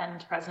Rana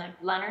and President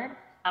Leonard.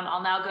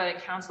 I'll now go to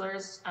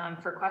councilors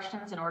for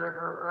questions in order of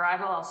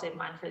arrival. I'll save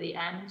mine for the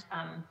end.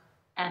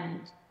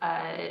 And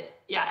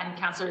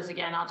councilors,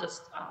 again, I'll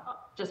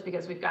just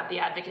because we've got the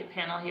advocate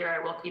panel here, I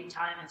will keep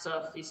time. And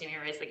so if you see me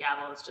raise the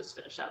gavel, let's just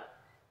finish up.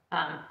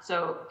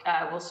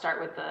 We'll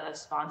start with the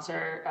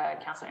sponsor,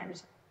 Councilor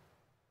Anderson.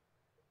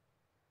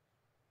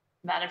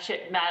 Madam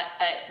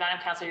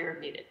Councilor, you're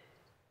muted.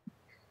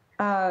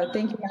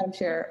 Thank you, Madam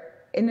Chair.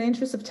 In the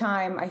interest of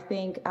time, I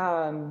think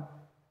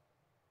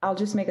I'll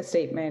just make a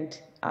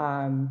statement.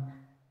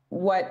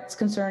 What's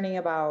concerning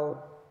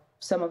about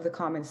some of the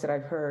comments that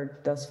I've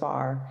heard thus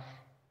far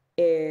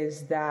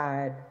is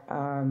that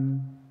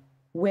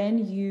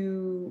when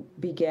you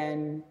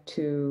begin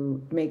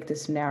to make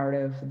this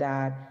narrative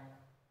that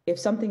if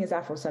something is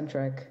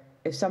Afrocentric,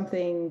 if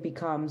something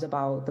becomes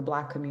about the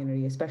Black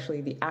community,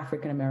 especially the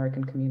African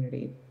American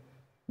community,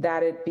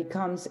 that it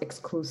becomes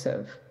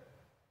exclusive.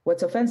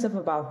 What's offensive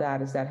about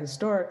that is that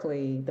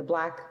historically, the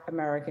Black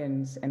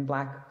Americans and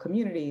Black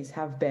communities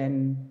have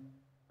been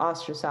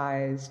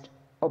ostracized,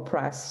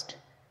 oppressed,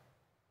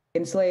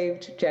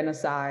 enslaved,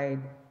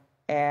 genocide,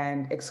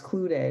 and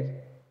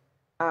excluded,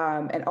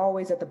 and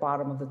always at the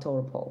bottom of the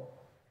totem pole.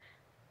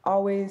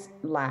 Always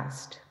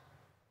last,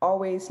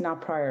 always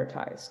not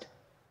prioritized.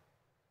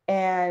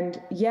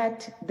 And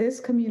yet, this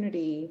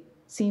community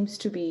seems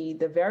to be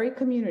the very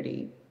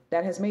community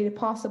that has made it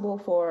possible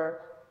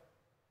for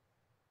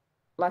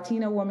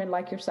Latina women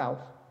like yourself,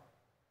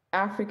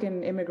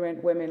 African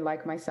immigrant women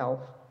like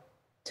myself,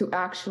 to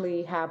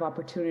actually have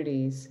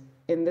opportunities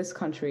in this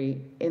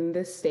country, in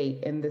this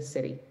state, in this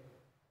city.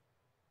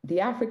 The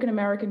African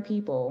American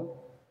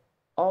people,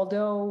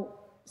 although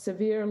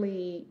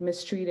severely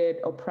mistreated,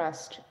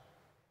 oppressed,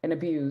 and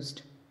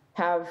abused,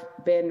 have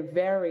been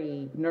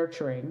very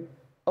nurturing,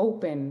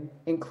 open,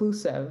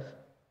 inclusive,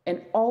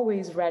 and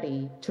always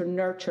ready to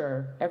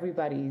nurture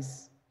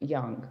everybody's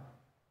young.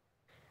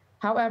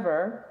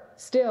 However,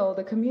 still,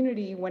 the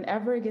community,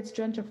 whenever it gets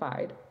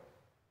gentrified,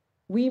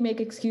 we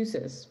make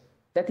excuses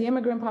that the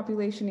immigrant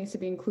population needs to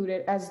be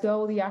included as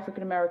though the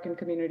African American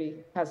community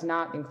has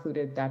not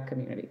included that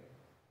community.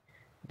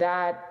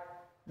 That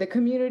the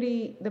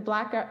community, the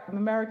Black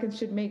Americans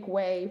should make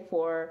way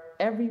for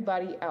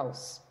everybody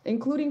else,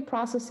 including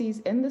processes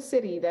in the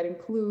city that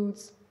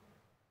includes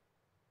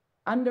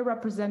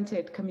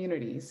underrepresented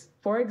communities.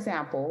 For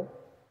example,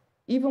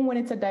 even when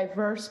it's a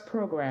diverse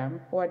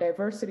program or a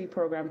diversity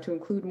program to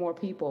include more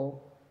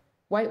people,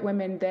 white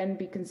women then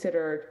be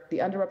considered the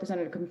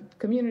underrepresented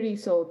community.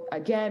 So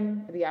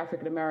again, the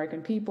African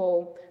American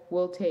people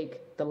will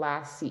take the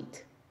last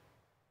seat.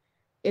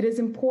 It is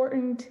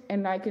important,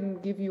 and I can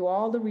give you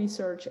all the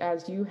research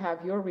as you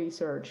have your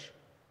research,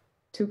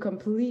 to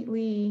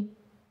completely,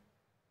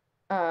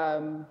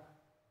 I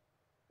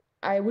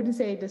wouldn't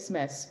say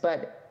dismiss,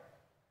 but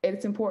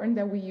it's important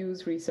that we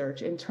use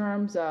research in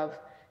terms of,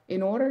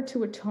 in order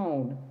to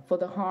atone for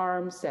the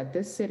harms that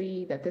this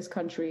city, that this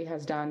country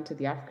has done to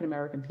the African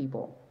American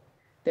people,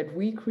 that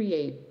we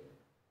create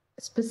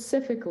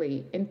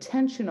specifically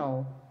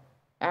intentional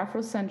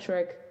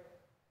Afrocentric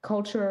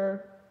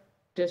culture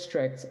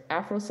districts,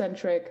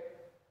 Afrocentric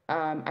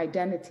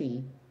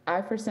identity,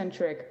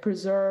 Afrocentric,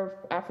 preserve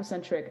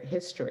Afrocentric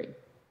history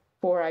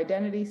for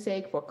identity's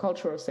sake, for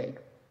cultural sake.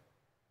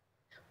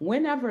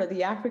 Whenever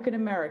the African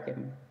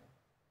American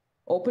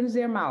opens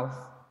their mouth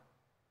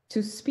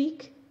to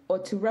speak or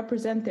to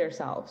represent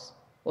themselves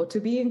or to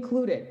be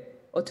included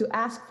or to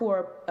ask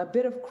for a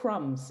bit of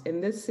crumbs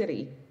in this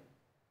city,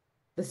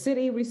 the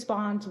city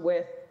responds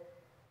with,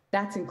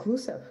 that's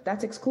inclusive,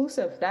 that's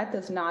exclusive, that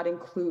does not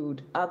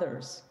include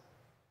others.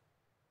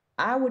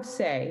 I would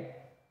say,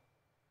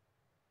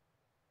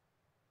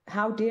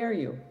 how dare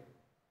you?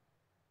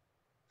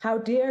 How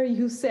dare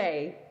you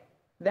say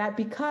that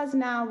because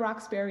now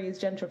Roxbury is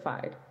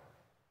gentrified,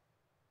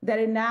 that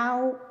it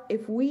now,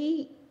 if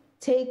we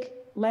take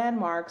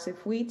landmarks,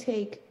 if we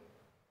take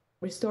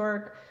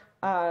historic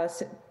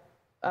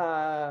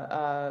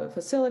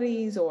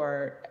facilities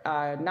or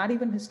not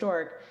even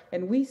historic,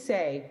 and we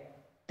say,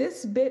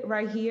 this bit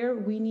right here,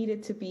 we need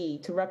it to be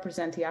to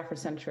represent the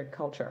Afrocentric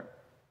culture.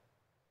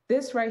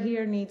 This right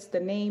here needs, the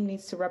name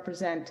needs to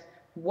represent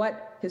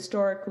what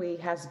historically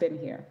has been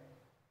here,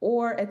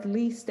 or at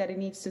least that it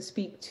needs to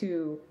speak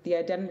to the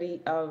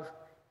identity of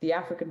the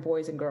African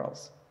boys and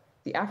girls,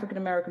 the African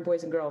American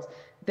boys and girls.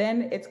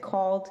 Then it's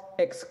called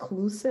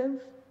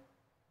exclusive.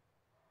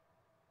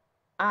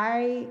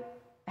 I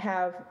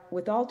have,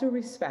 with all due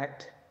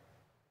respect,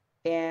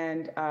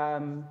 and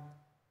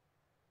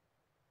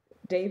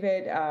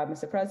David,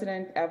 Mr.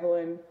 President,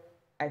 Evelyn,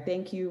 I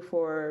thank you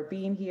for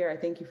being here. I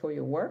thank you for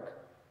your work.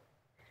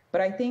 But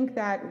I think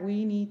that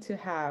we need to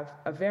have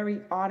a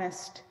very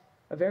honest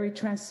a very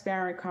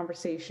transparent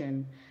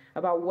conversation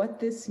about what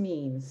this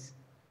means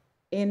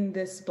in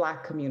this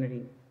Black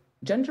community.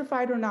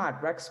 Gentrified or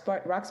not,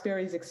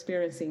 Roxbury is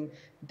experiencing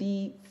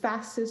the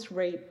fastest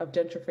rate of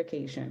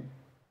gentrification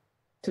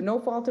to no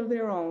fault of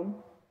their own,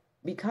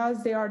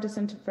 because they are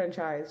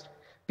disenfranchised,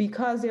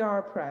 because they are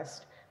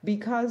oppressed,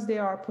 because they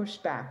are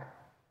pushed back.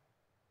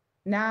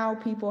 Now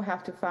people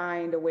have to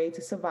find a way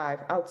to survive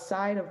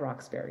outside of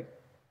Roxbury.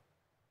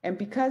 And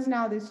because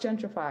now it's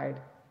gentrified,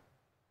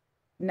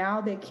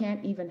 now they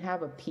can't even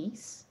have a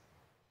peace.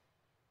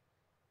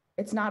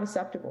 It's not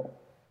acceptable.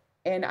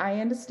 And I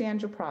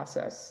understand your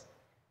process.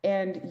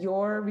 And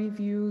your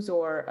reviews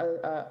or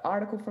an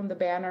article from the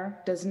Banner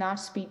does not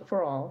speak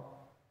for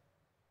all.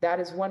 That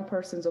is one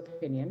person's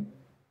opinion.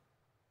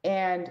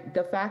 And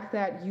the fact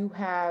that you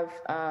have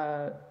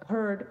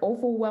heard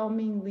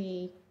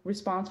overwhelmingly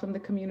response from the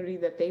community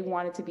that they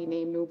wanted to be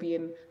named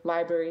Nubian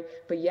Library,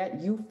 but yet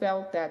you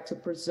felt that to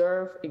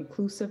preserve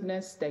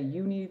inclusiveness that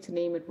you needed to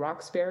name it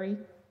Roxbury,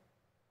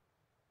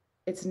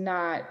 it's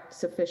not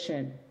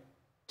sufficient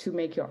to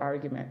make your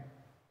argument.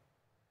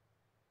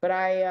 But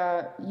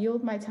I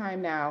yield my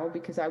time now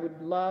because I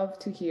would love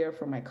to hear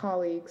from my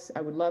colleagues.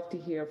 I would love to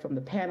hear from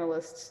the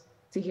panelists,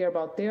 to hear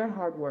about their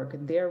hard work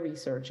and their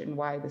research and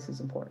why this is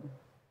important.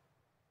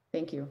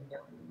 Thank you.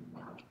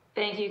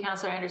 Thank you,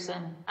 Councillor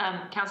Anderson.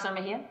 Councillor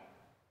Mejia?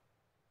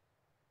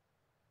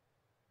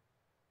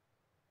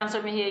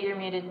 Councillor Mejia, you're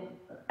muted.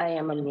 I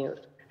am on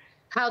mute.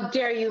 How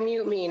dare you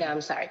mute me? No,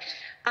 I'm sorry.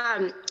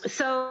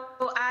 So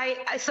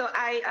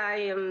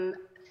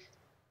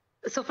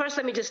first,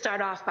 let me just start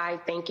off by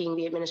thanking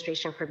the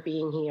administration for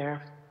being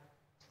here,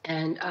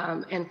 and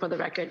for the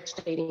record,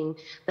 stating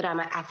that I'm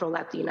an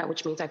Afro-Latina,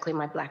 which means I claim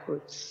my Black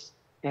roots.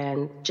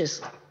 And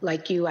just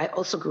like you, I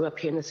also grew up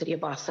here in the city of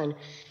Boston.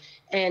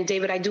 And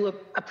David, I do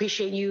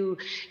appreciate you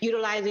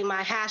utilizing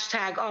my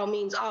hashtag all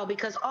means all,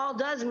 because all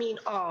does mean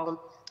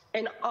all,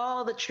 and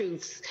all the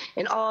truths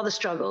and all the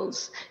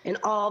struggles and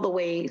all the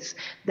ways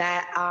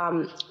that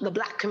the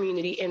Black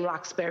community in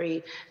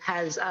Roxbury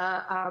has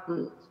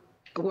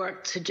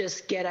work to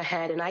just get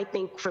ahead. And I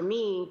think for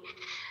me,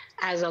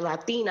 as a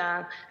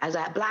Latina, as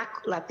a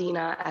Black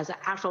Latina, as an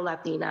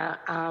Afro-Latina,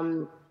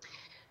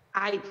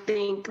 I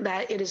think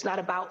that it is not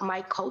about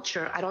my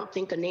culture. I don't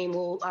think a name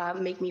will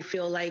make me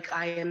feel like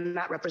I am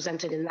not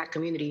represented in that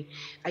community.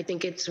 I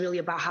think it's really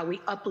about how we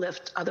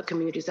uplift other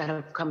communities that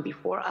have come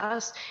before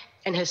us.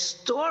 And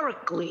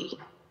historically,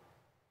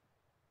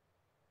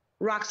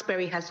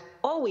 Roxbury has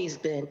always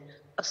been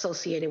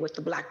associated with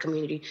the Black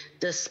community,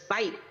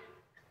 despite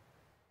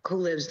who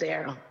lives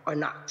there or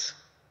not,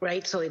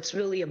 right? So it's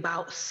really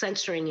about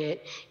censoring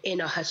it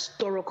in a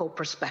historical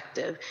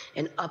perspective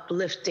and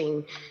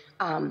uplifting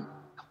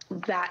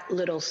that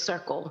little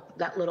circle,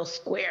 that little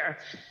square,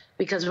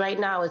 because right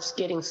now it's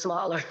getting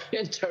smaller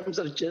in terms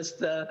of just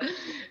the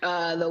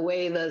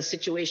way the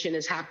situation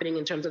is happening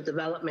in terms of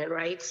development,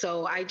 right?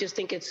 So I just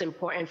think it's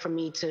important for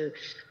me to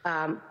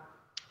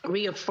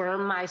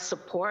reaffirm my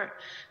support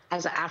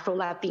as an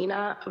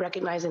Afro-Latina,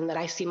 recognizing that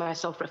I see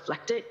myself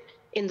reflected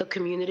in the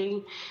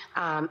community,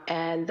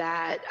 and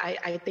that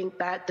I think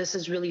that this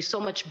is really so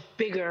much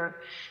bigger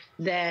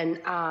than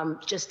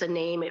just a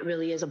name. It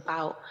really is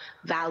about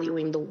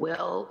valuing the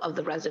will of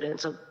the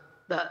residents of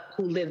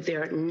who live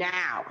there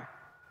now,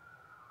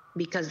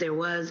 because there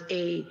was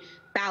a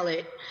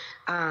ballot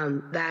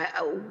that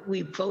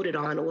we voted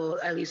on,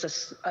 or at least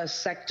a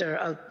sector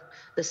of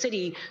the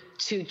city,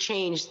 to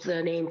change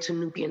the name to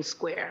Nubian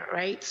Square,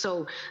 right?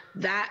 So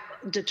that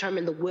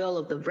determined the will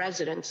of the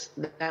residents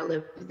that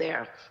live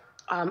there.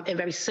 And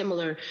very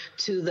similar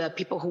to the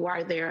people who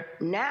are there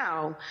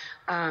now,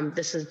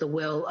 this is the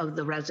will of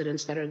the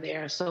residents that are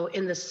there. So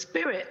in the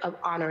spirit of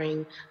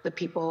honoring the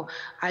people,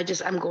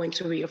 I'm going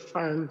to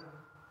reaffirm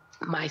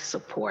my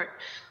support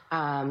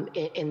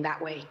in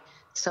that way.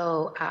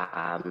 So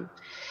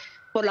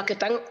por lo que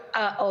están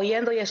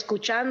oyendo y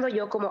escuchando,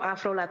 yo como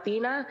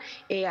Afro-Latina,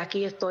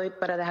 aquí estoy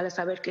para dejarles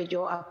saber que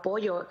yo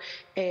apoyo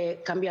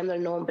cambiando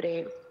el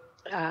nombre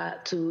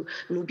to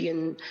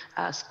Nubian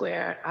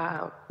Square,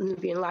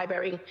 Nubian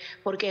Library,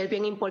 porque es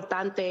bien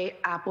importante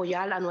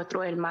apoyar a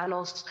nuestros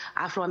hermanos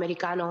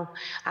afroamericanos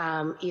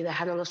y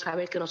dejándolos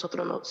saber que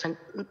nosotros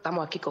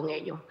estamos aquí con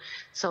ellos.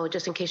 So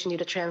just in case you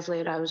need a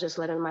translator, I was just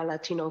letting my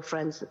Latino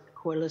friends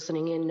who are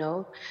listening in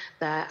know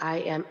that I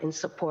am in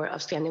support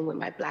of standing with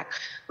my Black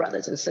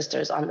brothers and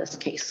sisters on this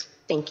case.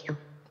 Thank you.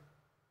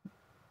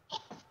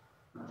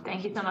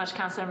 Thank you so much,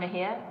 Councillor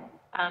Mejia.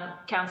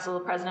 Council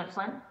President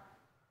Flynn.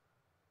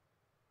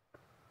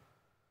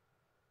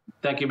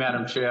 Thank you,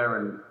 Madam Chair,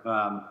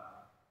 and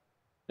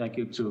thank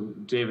you to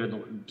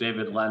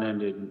David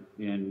Lennon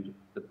and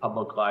the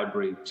Public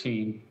Library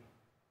team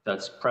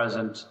that's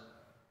present,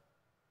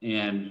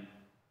 and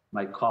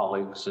my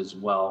colleagues as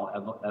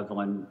well.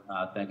 Evelyn,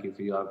 thank you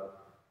for your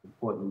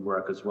important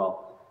work as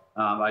well.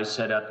 I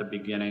said at the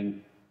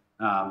beginning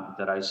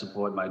that I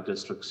support my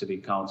district city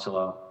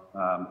councilor,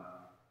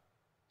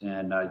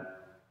 and I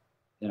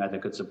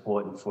think it's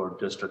important for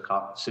district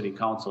city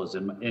councilors,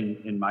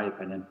 in my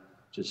opinion,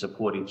 to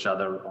support each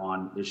other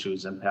on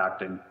issues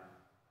impacting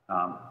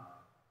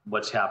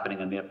what's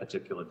happening in their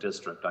particular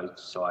district.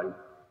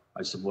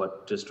 I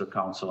support District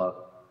Councilor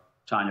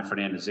Tanya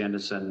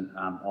Fernandez-Anderson.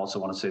 Also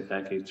want to say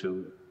thank you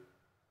to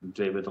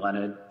David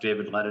Leonard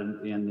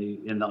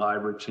in the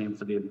library team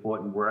for the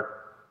important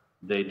work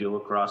they do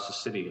across the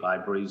city.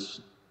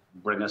 Libraries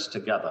bring us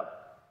together,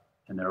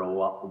 and they're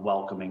a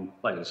welcoming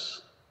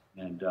place.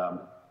 And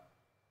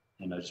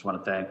I just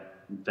want to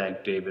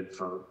thank David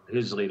for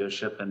his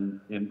leadership,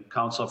 and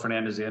Councilor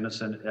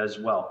Fernandez-Anderson as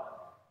well.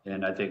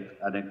 And I think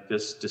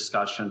this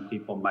discussion,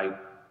 people might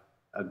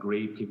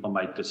agree, people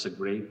might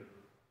disagree,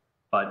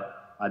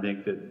 but I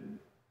think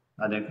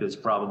there's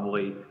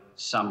probably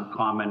some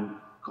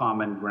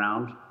common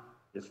ground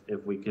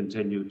if we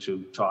continue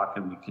to talk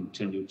and we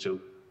continue to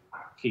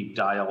keep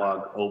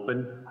dialogue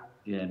open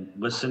and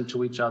listen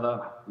to each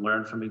other,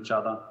 learn from each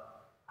other,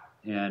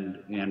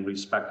 and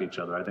respect each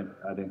other. I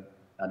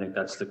think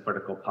that's the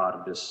critical part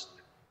of this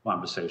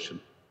conversation.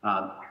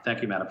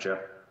 Thank you, Madam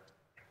Chair.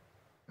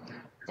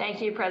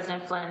 Thank you,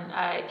 President Flynn.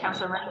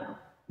 Councilor Murphy.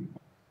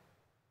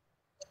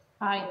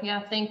 Hi,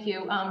 yeah, thank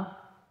you.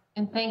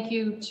 And thank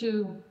you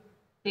to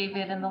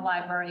David and the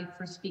library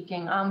for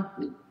speaking. A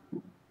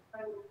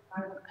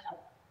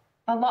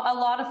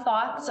lot of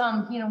thoughts.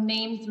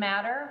 Names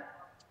matter.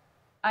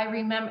 I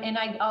remember, and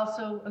I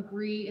also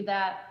agree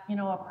that,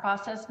 a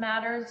process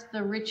matters.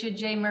 The Richard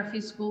J. Murphy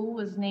School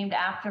was named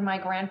after my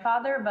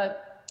grandfather,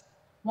 but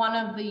one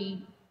of the,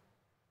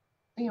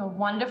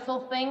 wonderful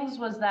things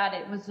was that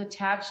it was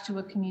attached to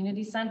a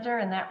community center,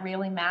 and that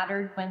really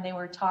mattered when they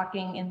were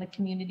talking in the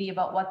community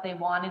about what they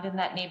wanted in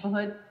that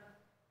neighborhood.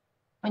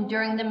 And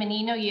during the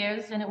Menino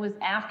years, and it was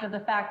after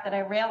the fact that I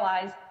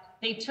realized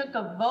they took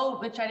a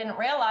vote, which I didn't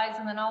realize,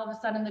 and then all of a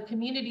sudden the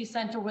community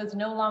center was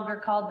no longer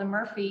called the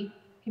Murphy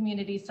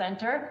Community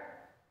Center.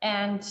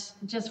 And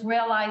just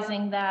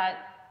realizing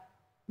that,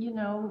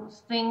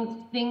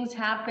 things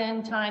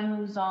happen, time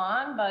moves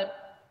on, but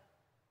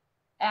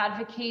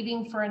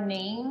advocating for a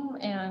name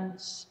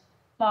and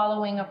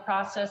following a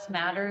process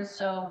matters.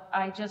 So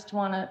I just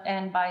want to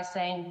end by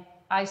saying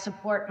I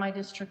support my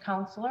district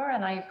councilor,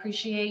 and I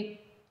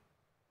appreciate,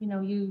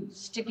 you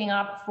sticking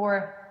up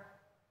for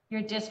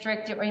your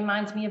district. It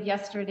reminds me of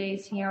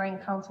yesterday's hearing,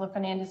 Councilor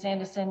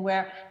Fernandez-Anderson,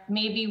 where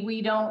maybe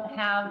we don't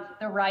have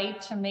the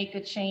right to make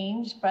a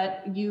change,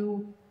 but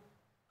you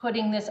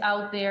putting this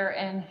out there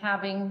and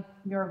having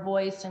your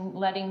voice and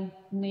letting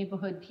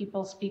neighborhood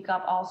people speak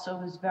up also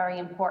is very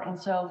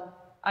important. So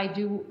I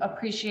do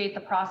appreciate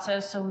the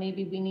process. So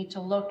maybe we need to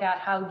look at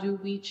how do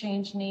we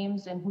change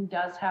names and who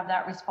does have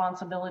that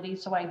responsibility.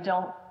 So I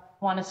don't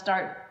want to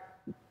start,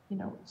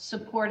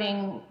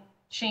 supporting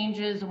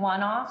changes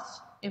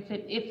one-offs. If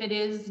it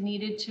is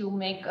needed to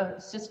make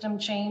a system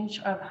change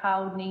of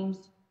how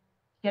names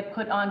get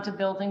put onto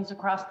buildings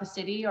across the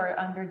city or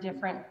under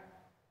different,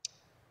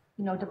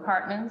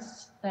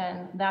 departments,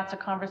 then that's a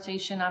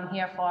conversation I'm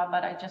here for.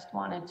 But I just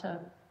wanted to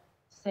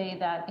say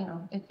that,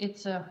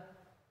 it's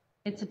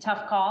a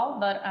tough call,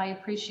 but I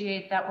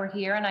appreciate that we're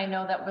here, and I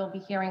know that we'll be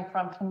hearing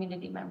from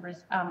community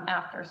members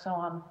after. So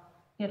I'm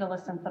here to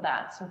listen for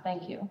that. So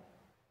thank you.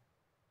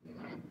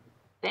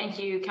 Thank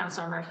you,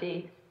 Councilor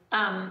Murphy.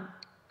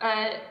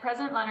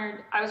 President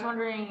Leonard, I was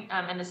wondering,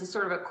 and this is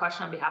sort of a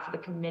question on behalf of the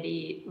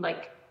committee,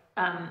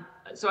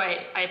 so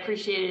I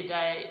appreciated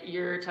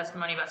your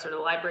testimony about sort of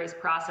the library's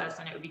process,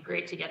 and it would be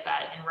great to get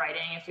that in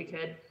writing if we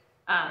could,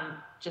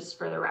 just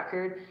for the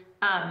record.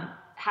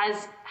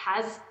 Has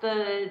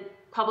the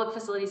Public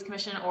Facilities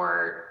Commission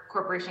or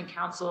Corporation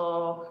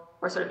Council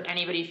or sort of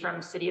anybody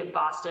from City of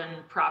Boston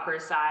proper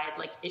side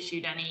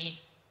issued any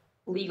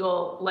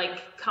legal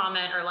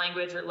comment or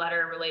language or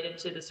letter related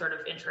to the sort of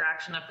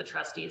interaction of the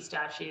trustees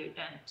statute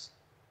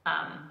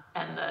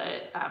and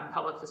the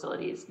public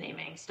facilities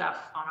naming stuff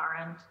on our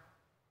end?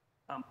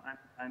 I'm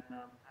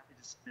happy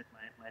to submit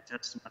my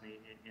testimony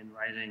in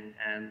writing,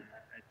 and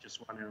I just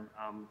want to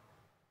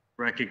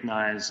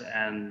recognize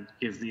and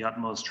give the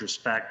utmost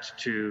respect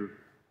to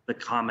the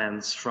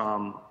comments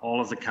from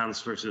all of the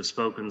councillors who have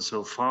spoken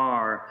so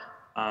far,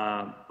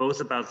 both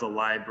about the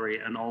library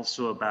and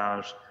also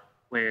about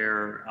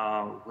where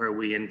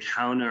we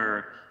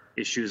encounter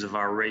issues of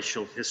our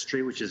racial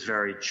history, which is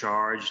very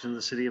charged in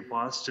the city of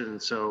Boston.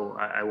 And so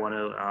I want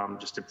to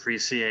just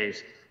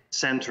appreciate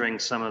centering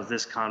some of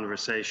this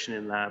conversation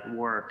in that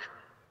work.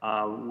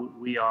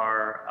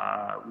 The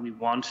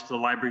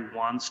library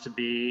wants to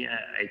be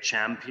a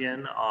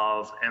champion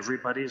of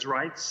everybody's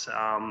rights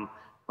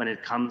when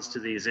it comes to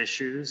these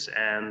issues.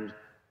 And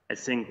I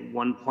think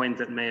one point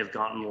that may have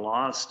gotten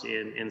lost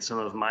in some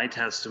of my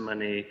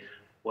testimony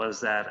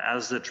was that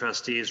as the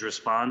trustees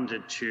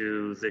responded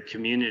to the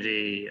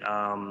community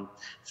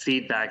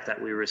feedback that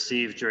we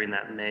received during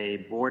that May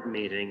board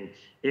meeting,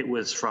 it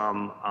was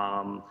from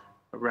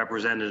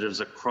representatives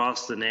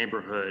across the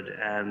neighborhood.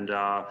 And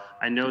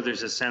I know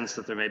there's a sense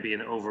that there may be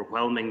an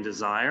overwhelming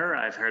desire.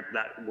 I've heard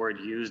that word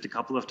used a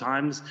couple of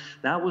times.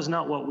 That was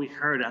not what we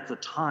heard at the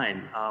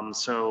time.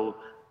 So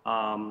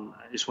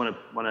I just want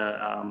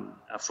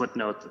to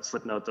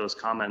footnote those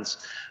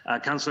comments.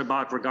 Councillor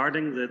Bach,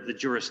 regarding the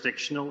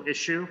jurisdictional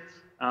issue,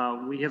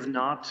 we have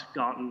not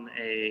gotten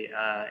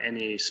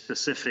any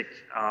specific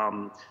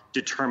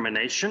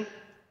determination,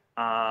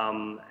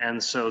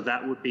 and so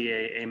that would be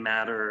a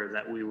matter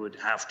that we would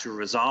have to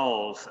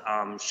resolve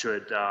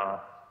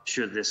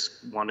should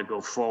this want to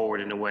go forward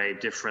in a way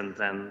different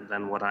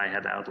than what I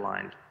had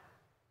outlined.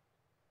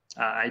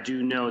 I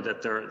do know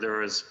that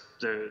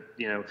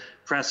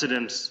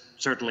precedence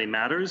certainly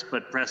matters,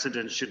 but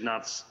precedence should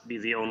not be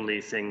the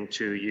only thing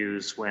to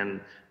use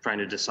when trying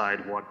to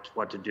decide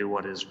what to do,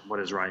 what is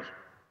right.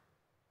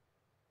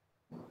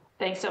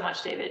 Thanks so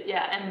much, David.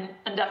 Yeah,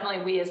 and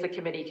definitely we as the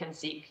committee can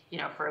seek,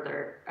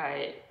 further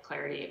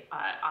clarity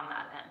on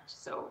that end.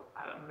 So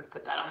I'm going to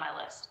put that on my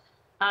list.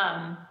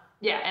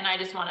 Yeah, and I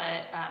just want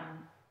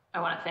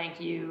to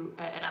thank you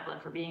and Evelyn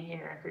for being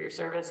here and for your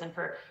service and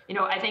for,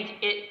 I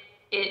think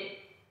it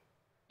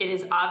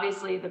is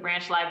obviously the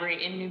branch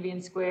library in Nubian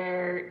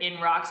Square,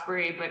 in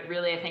Roxbury, but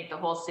really I think the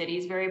whole city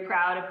is very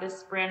proud of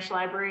this branch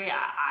library.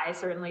 I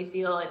certainly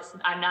feel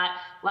I'm not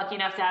lucky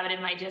enough to have it in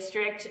my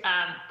district,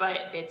 but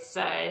it's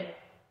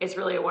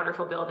really a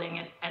wonderful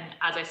building. And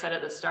as I said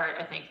at the start,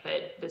 I think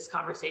that this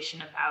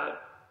conversation about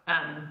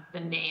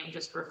the name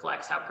just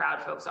reflects how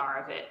proud folks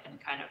are of it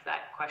and kind of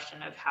that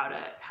question of how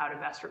to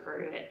best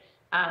refer to it.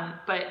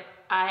 But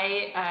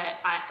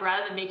I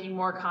rather than making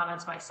more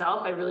comments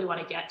myself, I really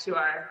want to get to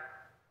our,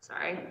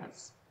 sorry,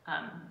 that's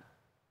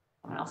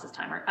someone else's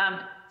timer.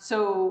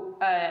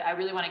 I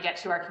really want to get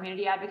to our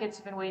community advocates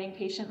who've been waiting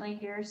patiently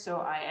here. So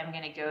I am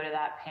going to go to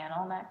that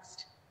panel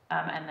next.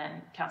 And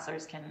then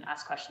councillors can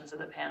ask questions of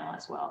the panel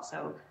as well.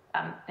 So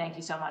thank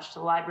you so much to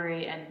the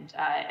library. And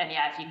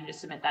yeah, if you can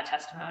just submit that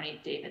testimony,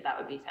 David, that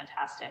would be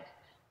fantastic.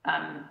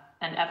 And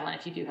Evelyn,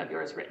 if you do have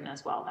yours written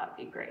as well, that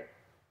would be great.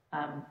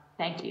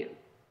 Thank you.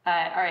 All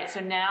right,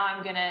 so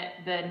now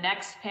the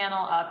next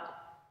panel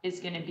up is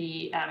gonna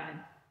be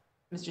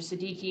Mr.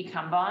 Siddiqui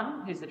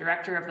Kambon, who's the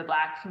director of the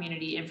Black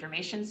Community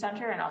Information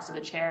Center and also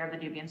the chair of the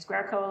Nubian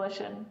Square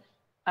Coalition.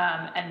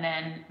 And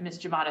then Ms.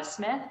 Jamada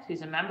Smith,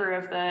 who's a member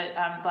of the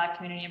Black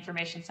Community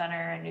Information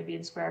Center and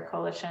Nubian Square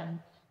Coalition,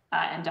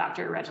 and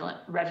Dr.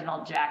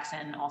 Reginald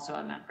Jackson, also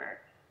a member.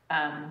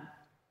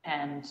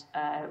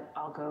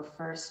 I'll go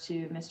first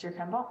to Mr.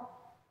 Kambon.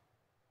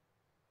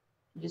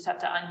 You just have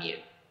to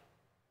unmute.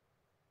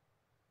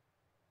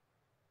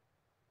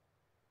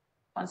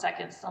 1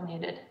 second, still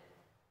muted.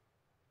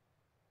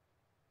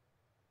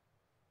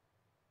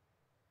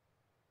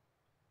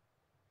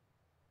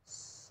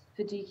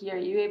 Siddiqui, are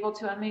you able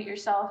to unmute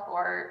yourself,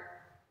 or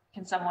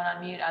can someone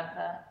unmute at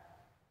the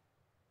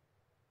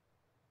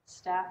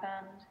staff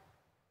end?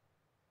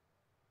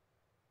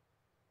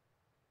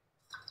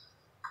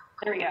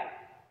 There we go.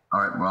 All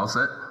right, we're all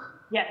set?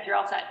 Yes, you're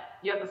all set.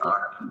 You have the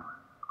floor.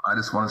 I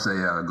just want to say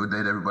good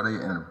day to everybody,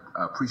 and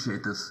I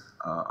appreciate this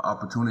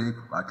opportunity.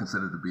 I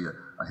consider it to be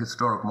a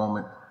historic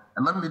moment.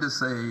 And let me just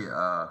say,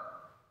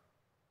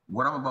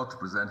 what I'm about to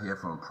present here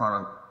from a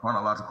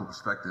chronological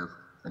perspective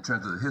in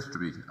terms of the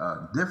history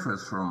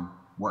differs from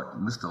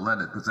what Mr.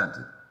 Leonard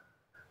presented.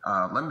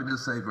 Let me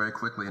just say very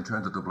quickly in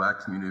terms of the Black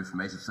Community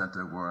Information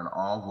Center, we're an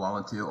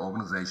all-volunteer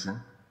organization.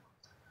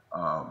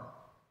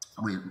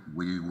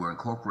 We were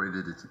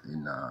incorporated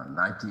in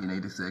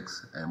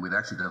 1986, and we'd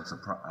actually done some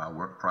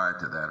work prior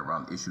to that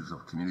around issues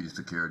of community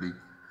security.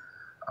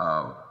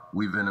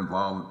 We've been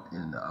involved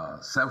in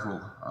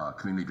several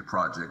community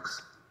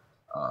projects.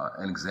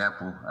 An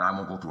example, and I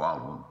won't go through all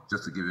of them,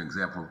 just to give you an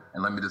example,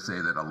 and let me just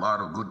say that a lot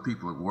of good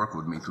people have worked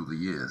with me through the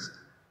years.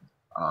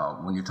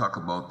 When you talk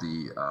about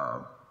the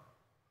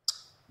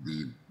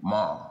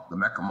mall, the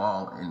Mecca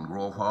Mall in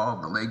Grove Hall,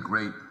 the late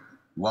great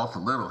Walter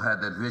Little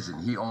had that vision.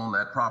 He owned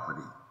that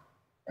property,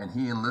 and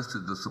he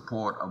enlisted the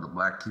support of the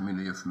Black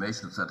Community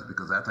Information Center,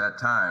 because at that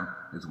time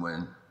is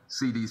when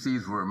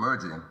CDCs were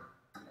emerging,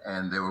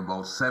 and there were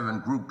about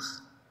 7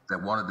 groups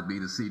that wanted to be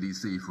the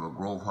CDC for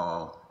Grove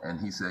Hall, and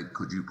he said,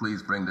 could you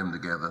please bring them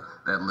together?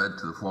 That led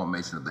to the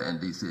formation of the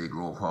NDCA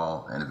Grove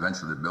Hall and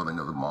eventually the building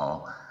of the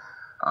mall.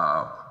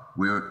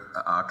 We were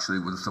actually,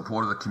 with the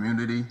support of the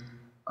community,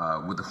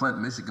 with the Flint,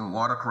 Michigan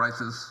water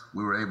crisis,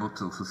 we were able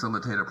to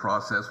facilitate a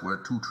process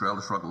where 2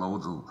 trailer truck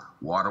loads of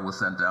water was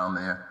sent down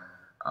there.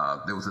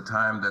 There was a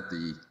time that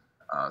the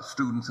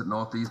students at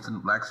Northeastern,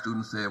 Black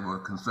students there, were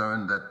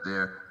concerned that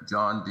their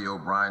John D.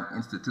 O'Brien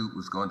Institute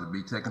was going to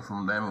be taken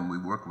from them, and we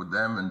worked with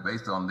them, and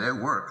based on their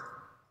work,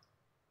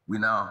 we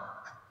now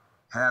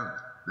have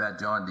that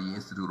John D.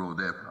 Institute over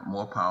there,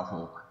 more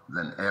powerful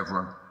than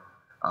ever.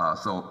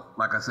 So,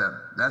 like I said,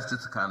 that's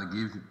just to kind of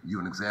give you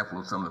an example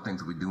of some of the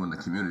things that we do in the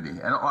community.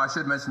 And I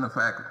should mention the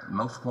fact,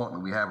 most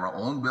importantly, we have our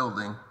own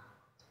building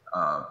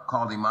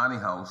called Imani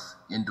House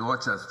in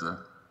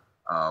Dorchester,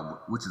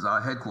 which is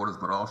our headquarters,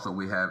 but also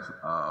we have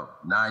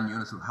 9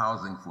 units of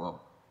housing for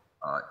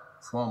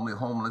formerly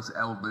homeless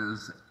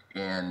elders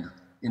and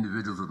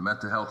individuals with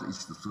mental health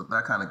issues. So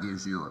that kind of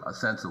gives you a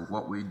sense of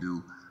what we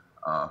do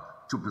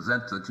to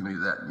present to the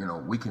community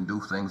that, we can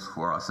do things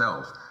for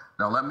ourselves.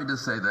 Now, let me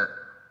just say that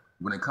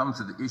when it comes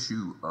to the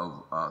issue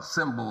of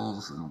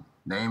symbols and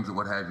names and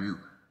what have you,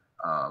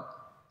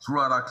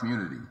 throughout our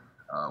community,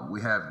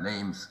 we have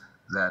names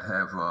that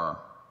have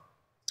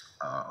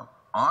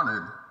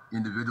honored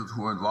individuals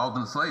who were involved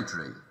in the slave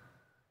trade.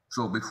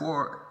 So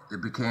before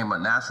it became a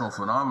national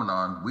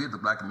phenomenon, we at the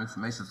Black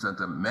Information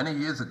Center many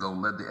years ago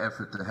led the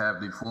effort to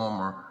have the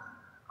former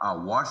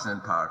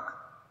Washington Park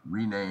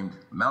renamed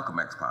Malcolm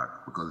X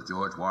Park because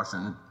George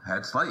Washington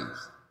had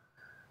slaves.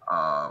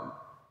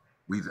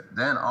 We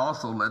then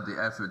also led the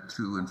effort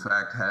to, in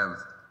fact, have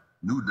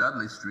New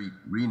Dudley Street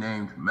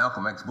renamed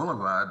Malcolm X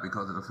Boulevard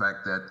because of the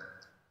fact that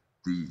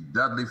the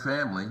Dudley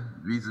family,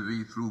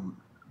 vis-a-vis through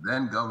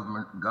then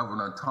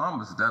Governor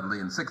Thomas Dudley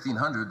in the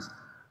 1600s,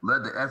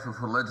 led the effort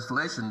for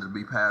legislation to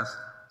be passed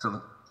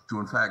to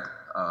in fact,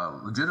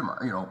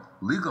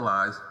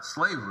 legalize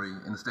slavery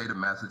in the state of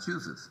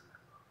Massachusetts.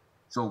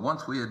 So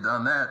once we had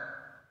done that,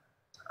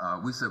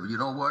 we said, well, you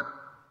know what?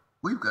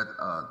 We've got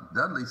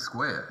Dudley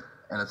Square,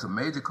 and it's a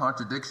major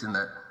contradiction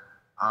that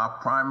our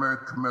primary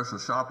commercial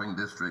shopping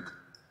district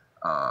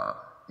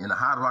in the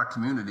heart of our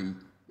community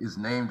is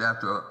named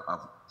after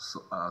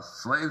a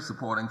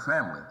slave-supporting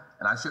family.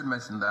 And I should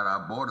mention that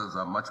our borders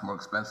are much more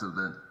expansive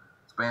than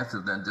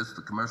just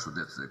the commercial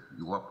district.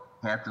 You walk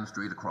Hampton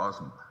Street across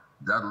from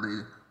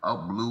Dudley,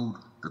 up Blue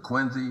to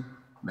Quincy,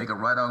 make a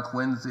right on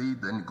Quincy,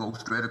 then go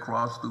straight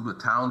across through the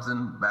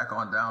Townsend, back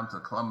on down to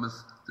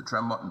Columbus, to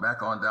Tremont, and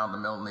back on down to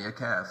Melania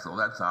Cass. So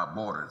that's our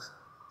borders.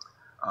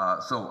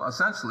 So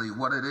essentially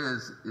what it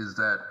is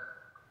that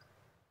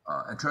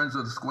in terms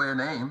of the square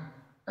name,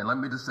 and let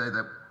me just say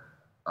that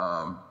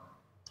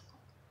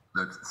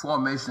the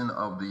formation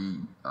of the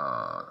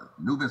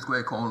Nubian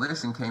Square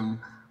Coalition came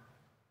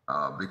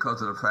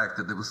because of the fact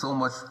that there was so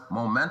much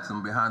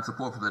momentum behind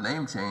support for the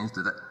name change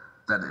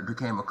that it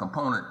became a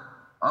component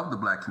of the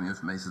Black Community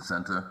Information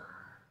Center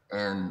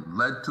and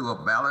led to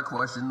a ballot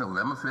question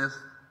November 5th,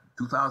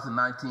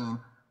 2019,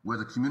 where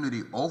the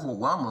community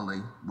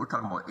overwhelmingly, we're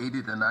talking about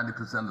 80 to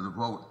 90% of the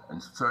vote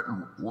in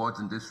certain wards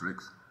and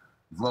districts,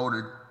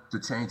 voted to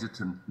change it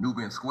to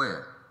Nubian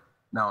Square.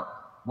 Now,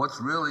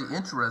 what's really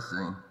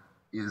interesting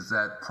is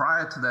that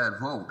prior to that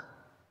vote,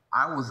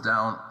 I was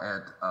down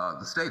at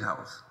the State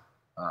House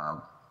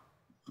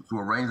through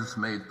arrangements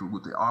made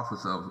with the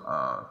office of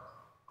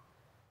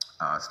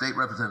State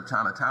Representative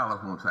China Tyler,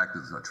 who in fact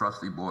is a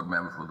trustee board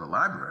member for the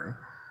library.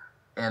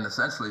 And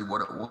essentially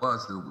what it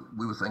was,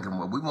 we were thinking,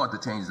 well, we want to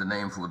change the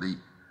name for the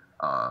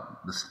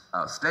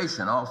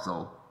station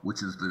also,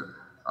 which is the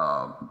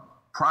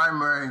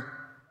primary,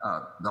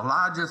 the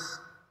largest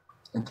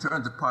in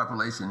terms of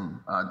population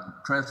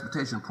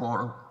transportation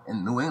portal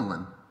in New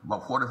England.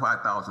 About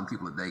 45,000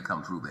 people a day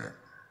come through there.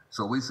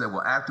 So we said,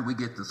 well, after we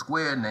get the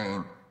square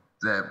name,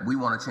 that we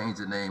want to change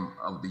the name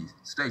of the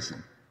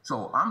station.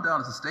 So I'm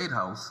down at the State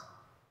House,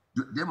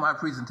 did my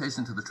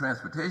presentation to the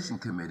Transportation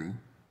Committee,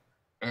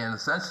 and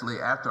essentially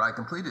after I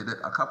completed it,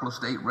 a couple of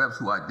state reps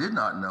who I did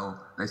not know,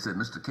 they said,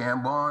 Mr.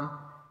 Cambon,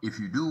 if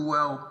you do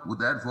well with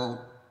that vote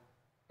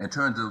in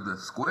terms of the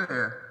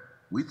square,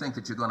 we think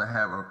that you're going to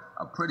have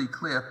a pretty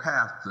clear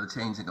path to the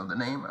changing of the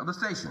name of the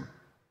station.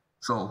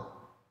 So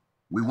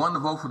we won the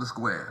vote for the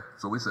square.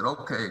 So we said,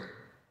 okay,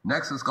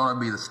 next is going to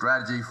be the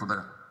strategy for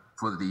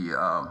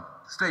the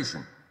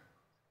station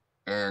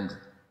and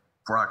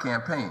for our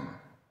campaign.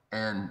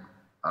 And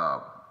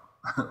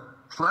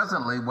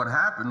pleasantly, what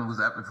happened was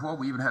that before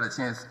we even had a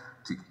chance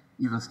to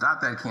even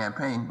start that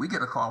campaign, we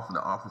get a call from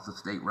the Office of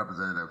State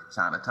Representative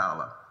China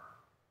Tyler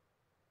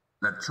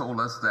that told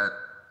us that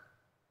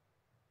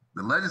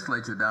the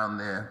legislature down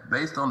there,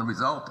 based on the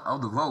result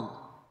of the vote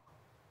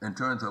in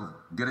terms of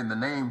getting the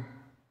name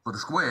for the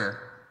square,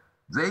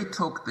 they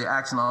took the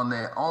action on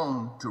their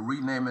own to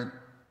rename it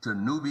to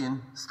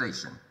Nubian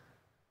Station.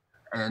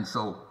 And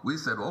so we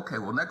said, okay,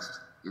 well, next,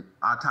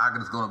 our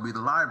target is going to be the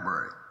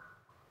library.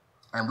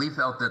 And we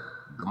felt that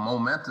the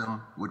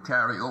momentum would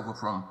carry over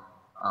from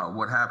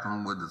what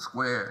happened with the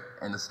square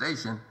and the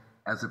station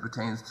as it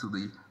pertains to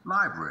the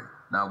library.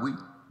 Now,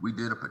 we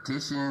did a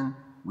petition,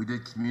 we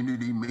did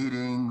community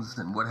meetings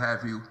and what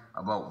have you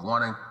about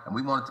wanting, and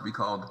we wanted it to be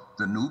called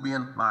the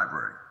Nubian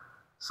Library.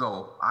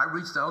 So I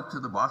reached out to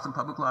the Boston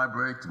Public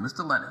Library, to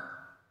Mr. Leonard,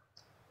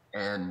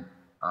 and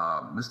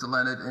Mr.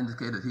 Leonard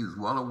indicated he was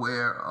well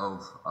aware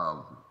of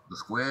the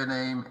square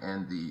name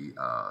and the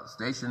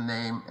station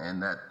name,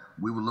 and that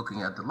we were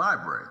looking at the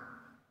library.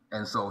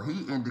 And so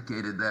he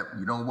indicated that,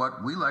 you know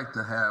what, we like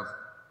to have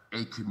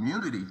a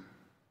community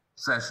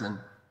session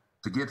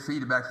to get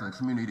feedback from the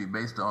community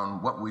based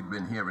on what we've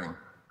been hearing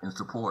in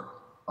support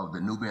of the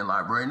Nubian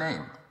Library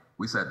name.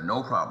 We said,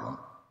 no problem.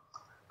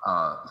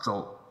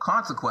 So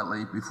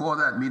consequently, before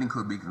that meeting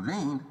could be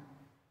convened,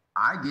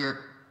 I get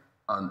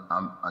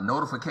a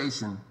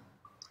notification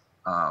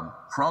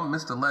from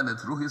Mr. Leonard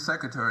through his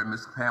secretary,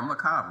 Ms. Pamela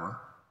Carver,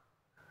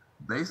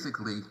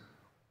 basically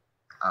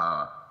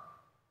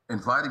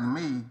inviting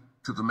me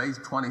to the May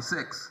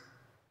 26th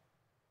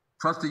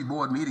trustee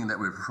board meeting that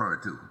we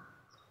referred to.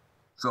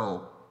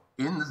 So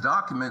in this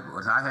document,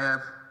 which I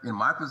have in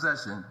my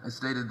possession, it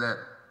stated that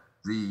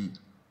the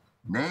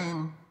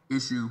name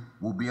issue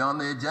will be on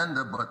the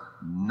agenda, but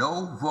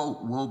no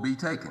vote will be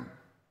taken.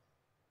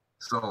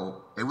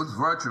 So it was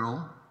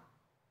virtual.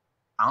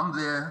 I'm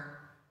there.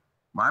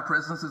 My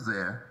presence is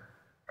there.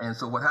 And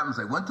so what happens,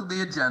 they went to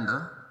the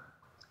agenda,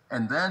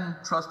 and then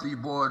trustee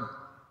board,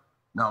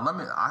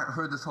 I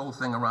heard this whole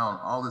thing around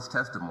all this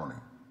testimony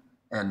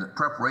and the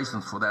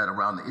preparations for that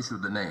around the issue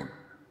of the name.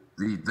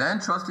 The then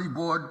trustee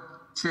board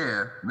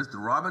chair, Mr.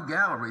 Robert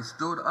Gallery,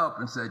 stood up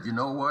and said, you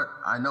know what,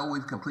 I know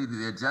we've completed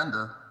the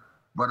agenda,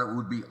 but it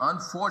would be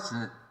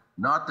unfortunate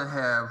not to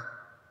have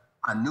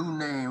a new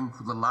name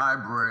for the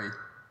library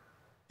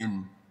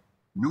in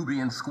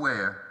Nubian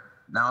Square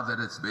now that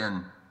it's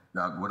been,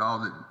 with all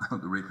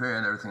the repair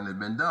and everything that's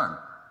been done.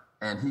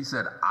 And he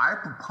said, I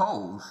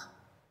propose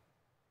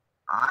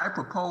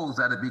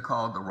that it be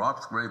called the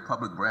Roxbury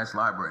Public Branch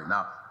Library.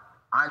 Now,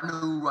 I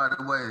knew right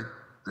away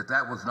that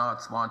that was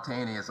not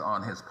spontaneous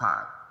on his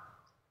part.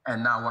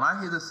 And now when I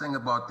hear this thing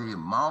about the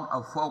amount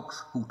of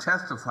folks who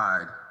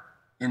testified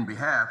in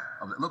behalf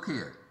of it, look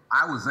here,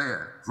 I was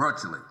there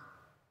virtually.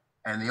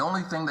 And the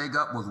only thing they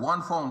got was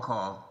one phone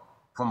call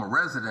from a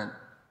resident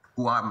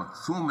who I'm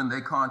assuming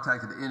they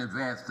contacted in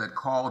advance that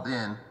called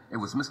in. It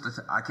was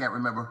I can't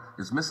remember,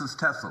 it's Mrs.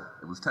 Tessel.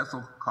 It was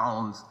Tessel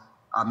Collins,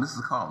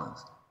 Mrs.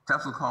 Collins,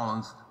 Tessel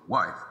Collins'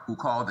 wife who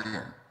called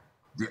in.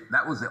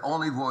 That was the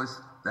only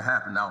voice that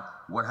happened. Now,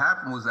 what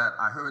happened was that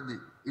I heard the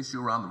issue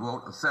around the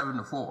vote of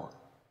 7-4.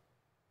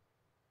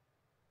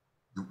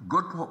 The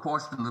good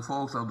portion of the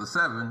folks of the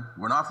 7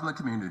 were not from the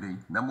community,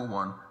 number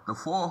one. The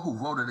 4 who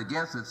voted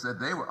against it said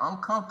they were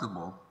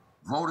uncomfortable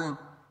voting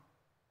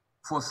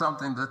for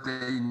something that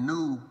they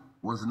knew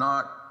was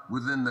not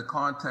within the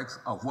context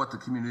of what the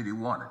community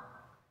wanted.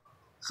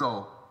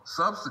 So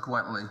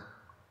subsequently,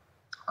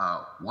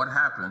 what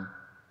happened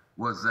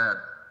was that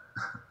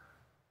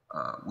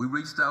we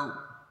reached out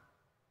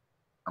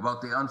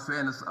about the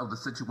unfairness of the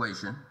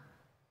situation.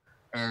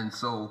 And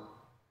so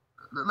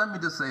let me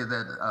just say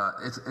that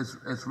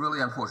it's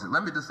really unfortunate.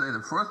 Let me just say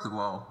that, first of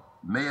all,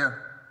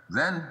 Mayor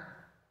then,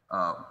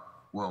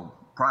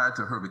 prior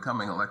to her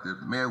becoming elected,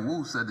 Mayor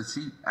Wu said that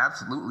she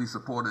absolutely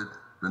supported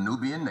the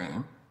Nubian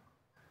name,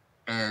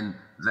 and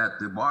that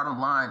the bottom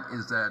line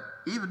is that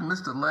even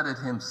Mr. Leonard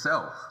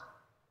himself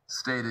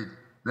stated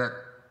that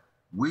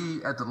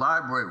we at the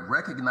library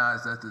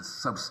recognize that there's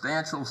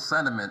substantial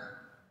sentiment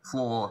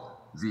for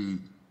the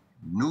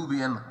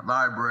Nubian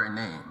library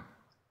name.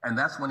 And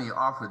that's when he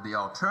offered the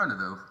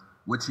alternative,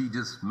 which he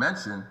just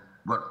mentioned.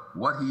 But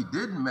what he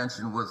didn't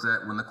mention was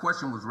that when the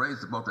question was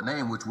raised about the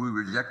name, which we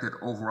rejected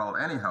overall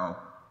anyhow,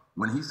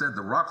 when he said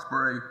the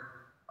Roxbury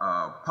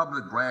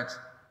Public Branch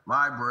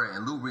Library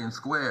in Nubian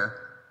Square,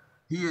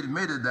 he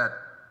admitted that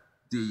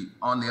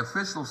on the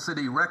official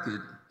city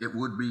record, it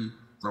would be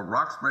the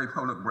Roxbury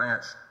Public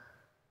Branch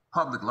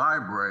Public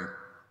Library,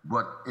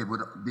 but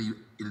the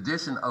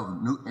addition of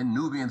in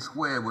Nubian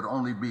Square would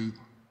only be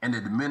an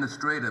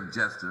administrative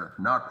gesture,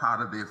 not part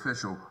of the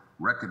official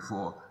record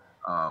for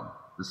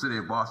the city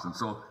of Boston.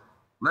 So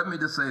let me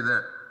just say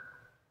that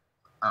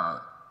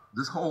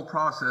this whole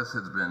process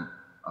has been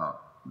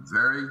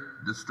very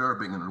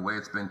disturbing in the way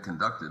it's been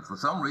conducted. For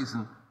some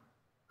reason,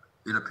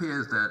 it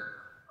appears that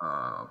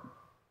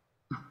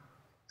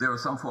there are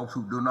some folks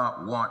who do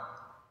not want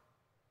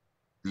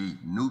the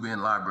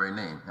Nubian Library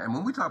name. And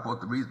when we talk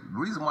about the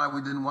reason why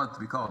we didn't want it to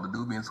be called the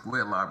Nubian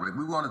Square Library,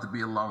 we want it to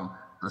be along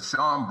the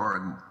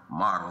Schaumburg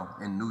model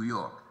in New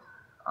York.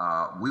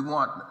 We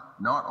want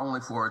not only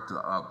for it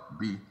to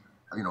be,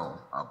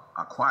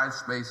 a quiet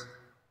space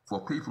for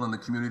people in the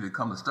community to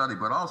come to study,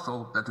 but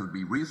also that there would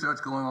be research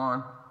going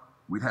on.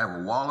 We'd have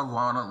a wall of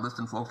honor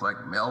listing folks like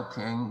Mel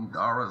King,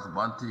 Doris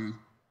Bunty,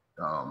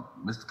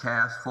 Mr.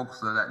 Cass,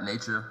 folks of that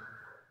nature.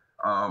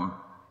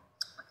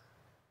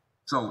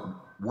 So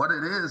what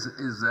it is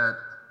that,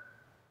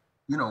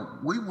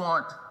 we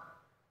want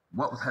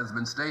what has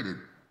been stated.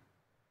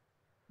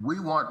 We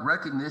want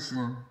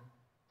recognition,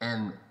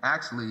 and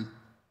actually,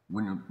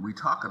 when we're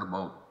talking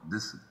about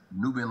this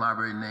Nubian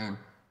Library name,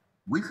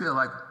 we feel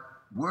like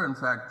we're in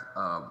fact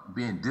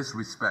being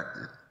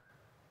disrespected,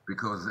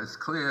 because it's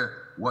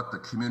clear what the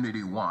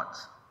community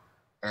wants.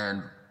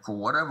 And for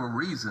whatever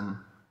reason,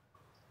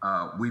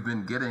 we've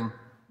been getting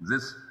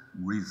this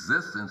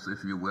resistance,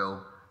 if you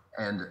will.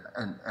 And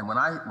when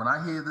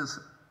I hear this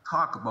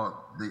talk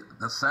about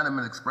the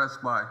sentiment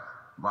expressed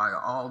by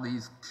all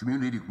these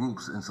community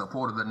groups in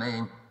support of the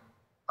name,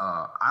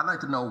 I'd like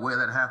to know where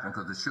that happened,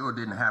 because it sure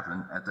didn't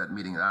happen at that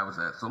meeting that I was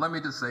at. So let me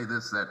just say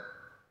this, that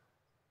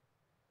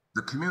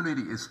the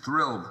community is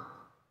thrilled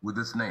with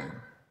this name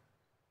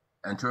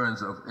in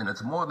terms of, and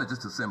it's more than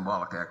just a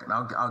symbolic act. And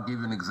I'll give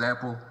you an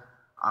example.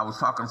 I was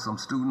talking to some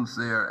students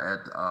there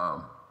at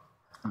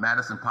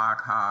Madison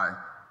Park High,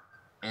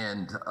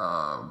 and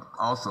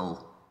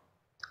also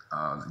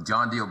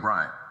John D.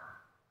 O'Brien.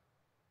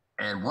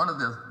 And one of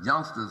the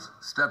youngsters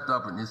stepped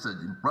up and he said,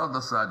 Brother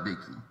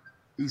Sadiki,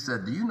 he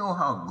said, do you know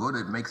how good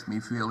it makes me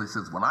feel? He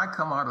says, when I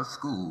come out of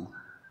school,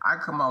 I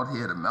come out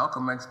here to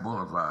Malcolm X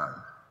Boulevard.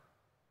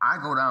 I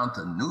go down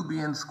to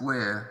Nubian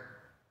Square,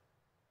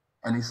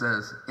 and he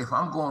says, if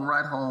I'm going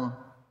right home,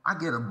 I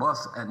get a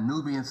bus at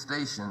Nubian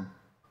Station,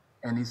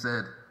 and he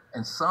said,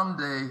 and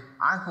someday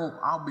I hope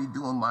I'll be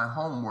doing my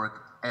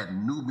homework at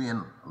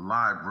Nubian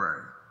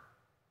Library.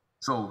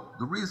 So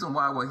the reason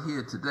why we're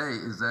here today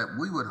is that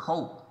we would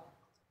hope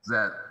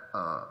that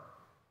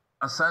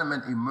a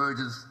sentiment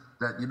emerges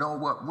that, you know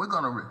what, we're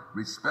going to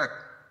respect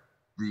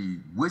the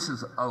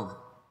wishes of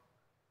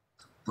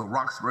the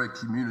Roxbury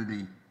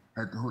community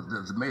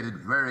has made it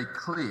very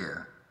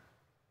clear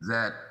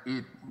that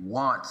it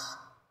wants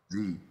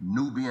the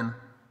Nubian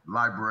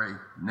Library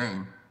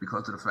name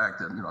because of the fact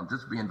that, I'm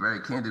just being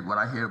very candid, when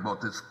I hear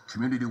about this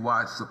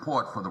community-wide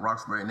support for the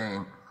Roxbury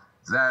name,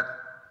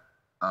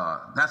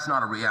 that's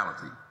not a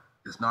reality.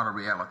 It's not a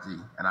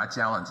reality, and I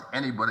challenge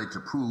anybody to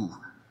prove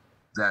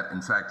that,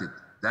 in fact,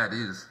 that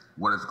is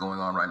what is going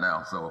on right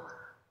now. So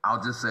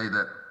I'll just say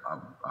that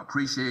I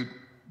appreciate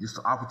this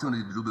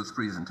opportunity to do this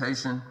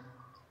presentation.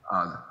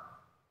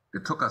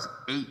 It took us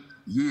 8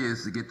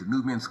 years to get the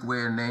Nubian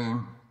Square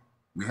name.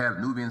 We have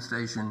Nubian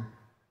Station.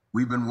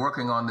 We've been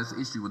working on this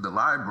issue with the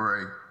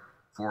library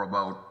for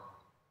about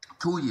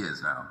 2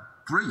 years now,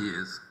 3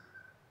 years.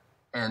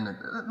 And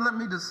let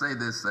me just say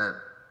this, that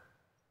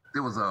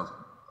there was a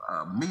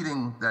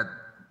meeting that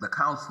the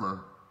councilor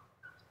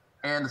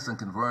Anderson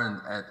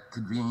convened at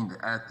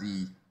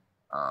the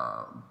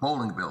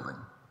bowling building.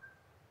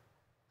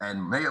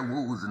 And Mayor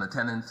Wu was in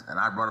attendance, and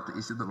I brought up the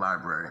issue of the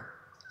library.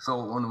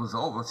 So when it was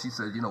over, she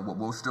said,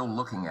 we're still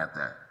looking at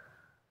that.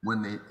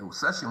 When the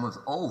session was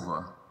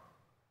over,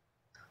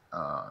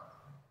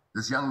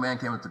 this young man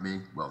came up to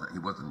me. Well, he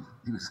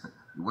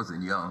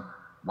wasn't young,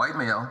 white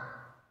male,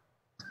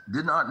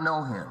 did not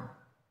know him.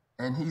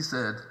 And he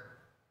said,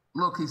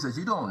 look, he says,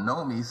 you don't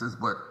know me. He says,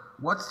 but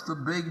what's the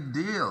big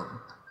deal?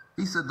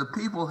 He said, the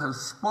people have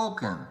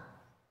spoken,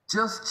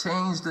 just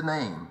change the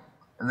name.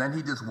 And then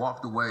he just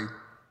walked away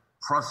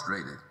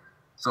frustrated.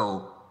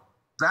 So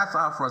that's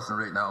our frustration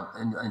right now.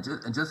 And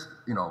just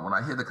when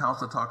I hear the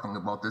council talking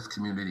about this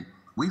community,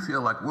 we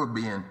feel like we're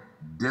being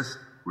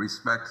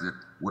disrespected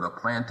with a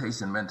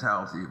plantation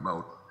mentality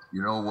about,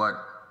 you know what,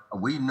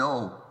 we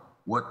know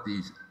what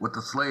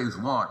the slaves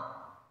want,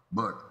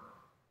 but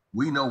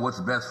we know what's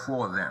best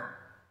for them.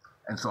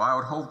 And so I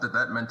would hope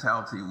that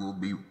mentality will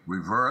be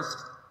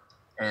reversed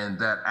and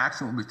that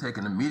action will be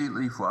taken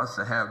immediately for us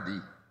to have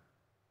the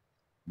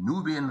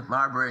Nubian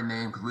Library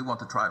name, because we want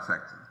the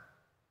trifecta.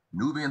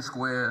 Nubian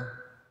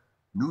Square,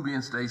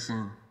 Nubian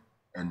Station,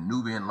 and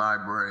Nubian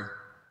Library.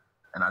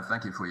 And I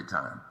thank you for your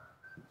time.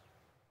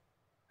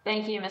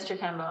 Thank you, Mr.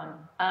 Cambone.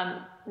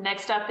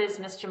 Next up is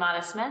Ms.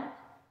 Jamada Smith.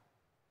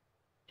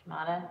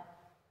 Jamada,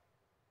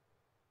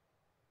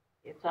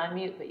 you have to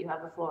unmute, but you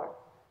have the floor.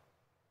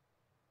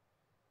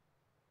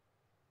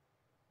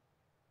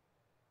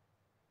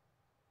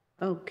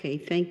 Okay,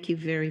 thank you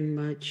very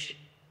much.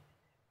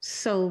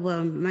 So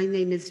my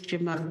name is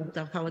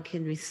Jamada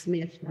Henry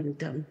Smith,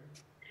 and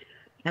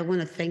I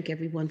want to thank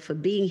everyone for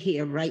being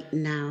here right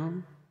now.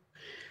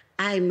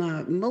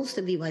 Most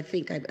of you, I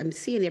think, I'm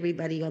seeing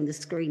everybody on the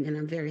screen, and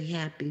I'm very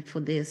happy for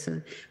this.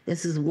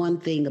 This is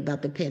one thing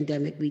about the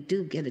pandemic. We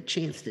do get a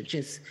chance to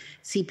just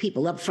see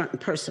people up front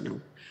and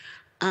personal.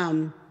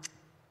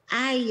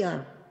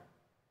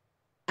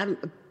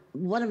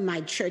 One of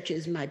my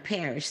churches, my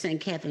parish, St.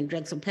 Catherine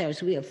Drexel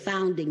Parish, we are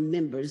founding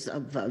members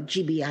of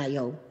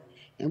GBIO.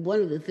 And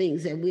one of the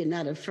things that we're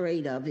not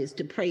afraid of is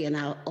to pray in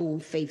our own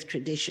faith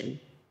tradition.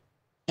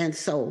 And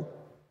so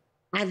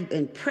I've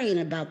been praying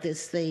about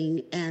this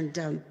thing, and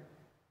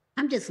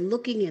I'm just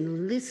looking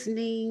and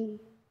listening.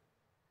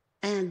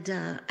 And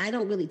I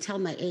don't really tell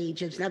my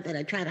age. It's not that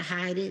I try to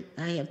hide it.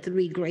 I have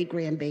 3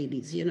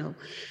 great-grandbabies,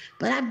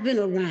 But I've been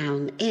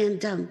around,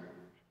 and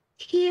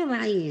here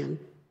I am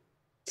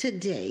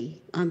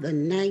today on the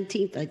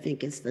 19th, I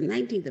think it's the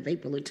 19th of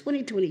April of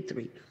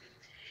 2023.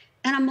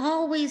 And I'm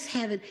always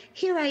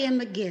here I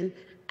am again.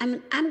 I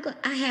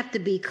have to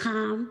be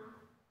calm,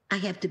 I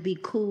have to be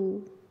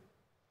cool,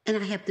 and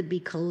I have to be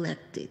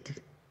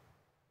collected.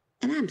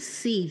 And I'm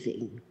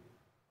seething,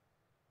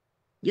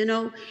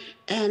 and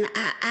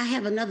I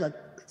have another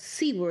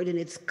C word, and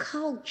it's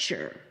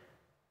culture.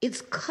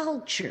 It's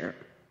culture.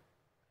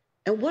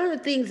 And one of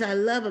the things I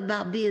love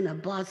about being a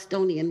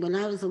Bostonian, when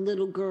I was a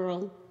little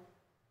girl,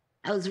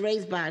 I was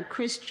raised by a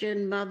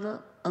Christian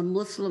mother, a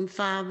Muslim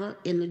father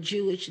in a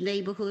Jewish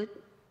neighborhood.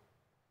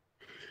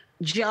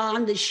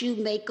 John, the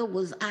shoemaker,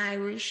 was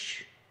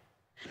Irish.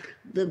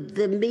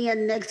 The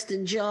man next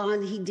to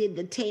John, he did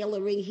the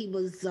tailoring. He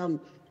was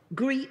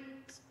Greek.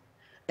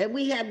 And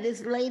we had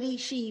this lady,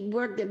 she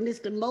worked at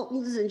Mr.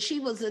 Moulton's, and she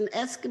was an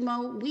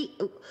Eskimo.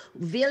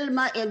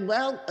 Vilma and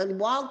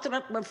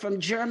Walter were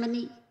from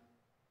Germany.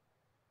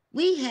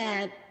 We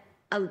had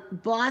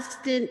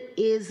Boston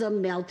is a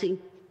melting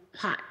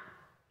pot.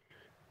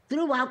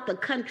 Throughout the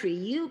country,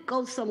 you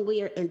go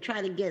somewhere and try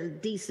to get a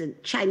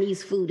decent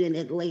Chinese food in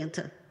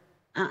Atlanta.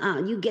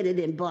 You get it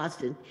in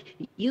Boston.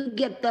 You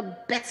get the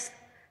best,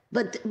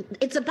 but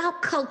it's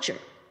about culture.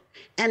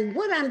 And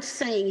what I'm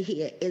saying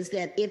here is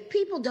that if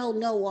people don't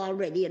know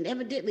already, and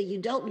evidently you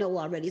don't know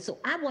already, so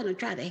I want to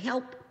try to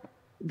help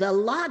the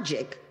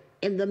logic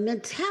in the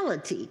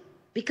mentality,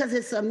 because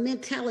it's a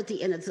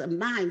mentality and it's a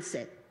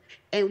mindset.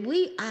 And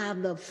we are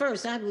the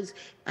first.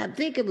 I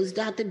think it was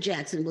Dr.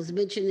 Jackson was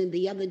mentioning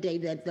the other day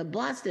that the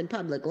Boston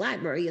Public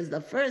Library is the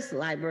first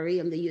library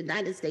in the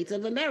United States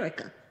of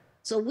America.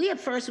 So we are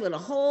first with a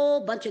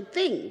whole bunch of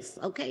things,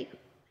 okay?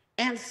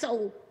 And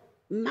so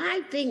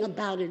my thing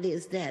about it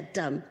is that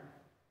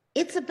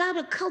it's about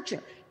a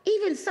culture.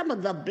 Even some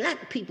of the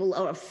Black people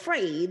are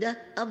afraid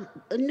of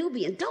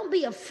Nubian. Don't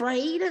be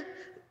afraid.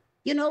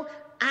 You know,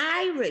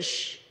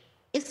 Irish,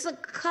 it's a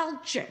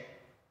culture.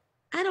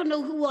 I don't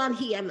know who on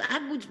here,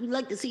 I would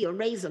like to see a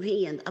raise of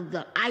hand of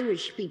the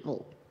Irish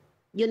people,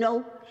 you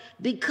know,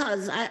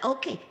 because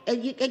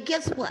and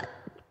guess what?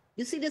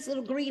 You see this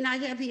little green I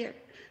have here?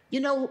 You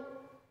know,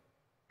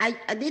 I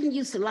didn't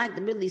used to like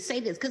to really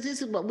say this because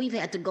this is what we've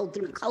had to go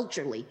through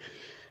culturally.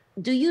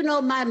 Do you know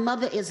my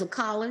mother is a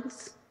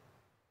Collins?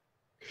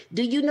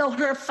 Do you know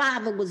her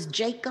father was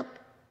Jacob?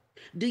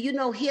 Do you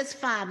know his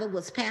father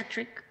was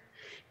Patrick?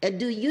 And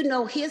do you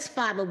know his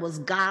father was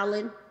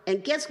Garland?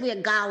 And guess where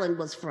Garland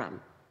was from?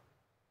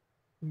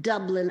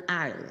 Dublin,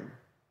 Ireland.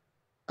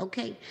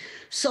 Okay?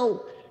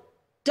 So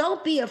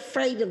don't be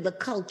afraid of the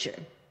culture.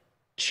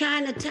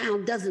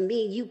 Chinatown doesn't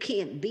mean you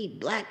can't be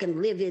Black and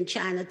live in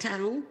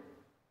Chinatown.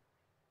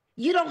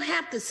 You don't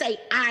have to say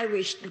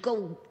Irish to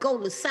go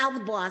to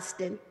South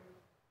Boston,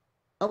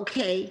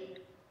 okay,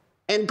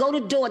 and go to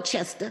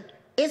Dorchester.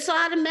 It's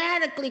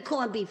automatically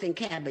corned beef and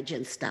cabbage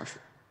and stuff.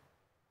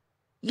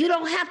 You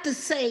don't have to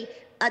say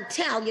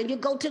Italian, you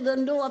go to the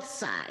north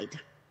side,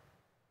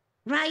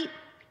 right?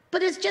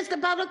 But it's just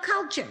about a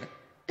culture.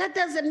 That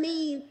doesn't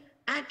mean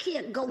I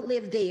can't go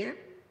live there.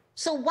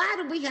 So why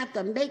do we have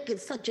to make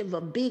it such of a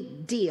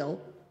big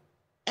deal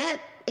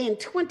in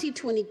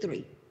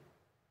 2023?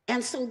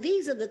 And so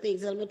these are the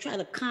things that I'm gonna try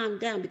to calm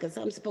down because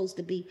I'm supposed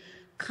to be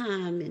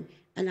calm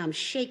and I'm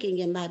shaking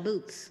in my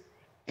boots.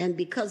 And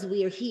because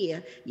we are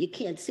here, you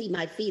can't see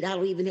my feet. I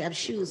don't even have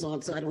shoes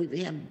on, so I don't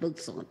even have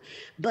boots on.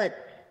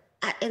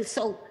 And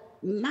so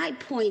my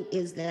point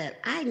is that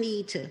I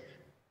need to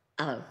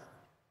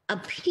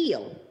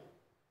appeal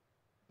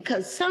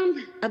because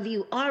some of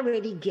you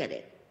already get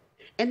it.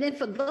 And then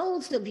for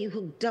those of you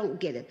who don't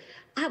get it,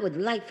 I would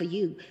like for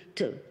you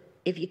to,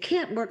 if you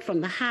can't work from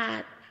the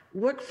heart,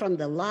 work from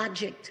the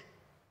logic.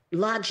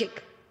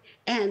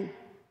 And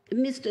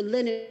Mr.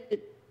 Leonard,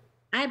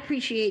 I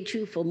appreciate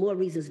you for more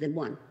reasons than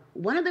one.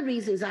 One of the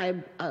reasons I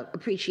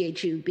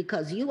appreciate you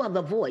because you are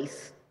the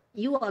voice.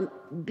 You are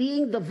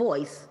being the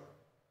voice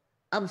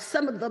of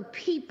some of the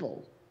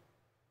people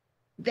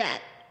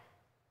that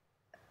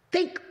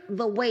think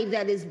the way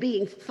that is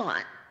being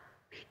thought.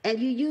 And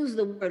you use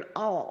the word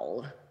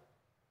all.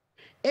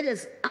 It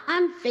is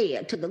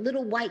unfair to the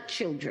little white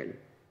children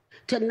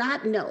to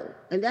not know.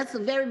 And that's the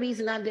very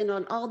reason I've been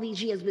on all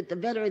these years with the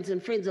Veterans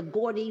and Friends of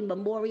Gordine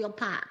Memorial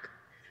Park.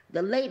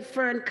 The late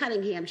Fern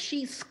Cunningham,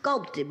 she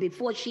sculpted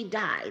before she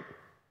died.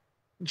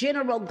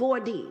 General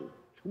Gordine.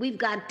 We've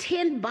got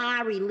 10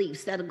 bas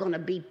reliefs that are going to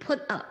be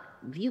put up.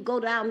 If you go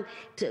down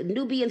to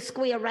Nubian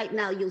Square right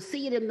now, you'll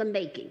see it in the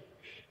making.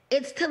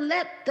 It's to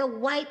let the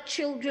white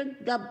children,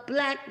 the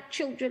Black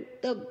children,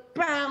 the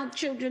brown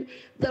children,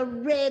 the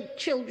red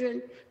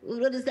children,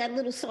 what is that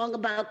little song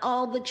about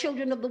all the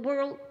children of the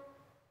world?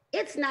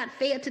 It's not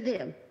fair to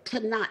them to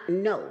not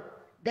know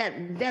that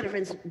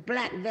veterans,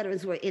 Black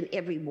veterans were in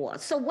every war.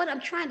 So what I'm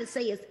trying to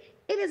say is,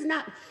 it is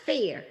not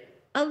fair.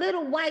 A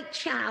little white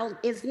child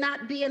is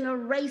not being a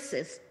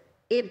racist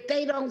if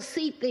they don't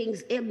see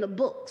things in the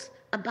books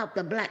about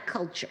the Black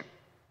culture.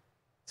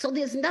 So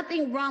there's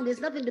nothing wrong, there's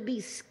nothing to be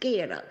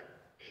scared of.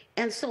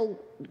 And so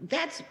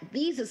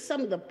these are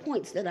some of the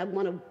points that I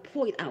want to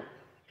point out.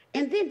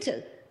 And then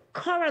to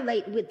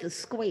correlate with the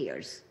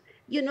squares.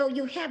 You know,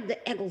 you have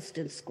the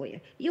Eggleston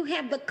Square, you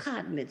have the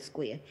Codman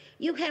Square,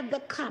 you have the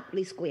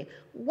Copley Square.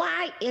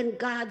 Why in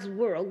God's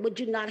world would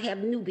you not have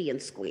Nubian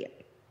Square?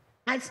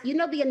 You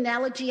know the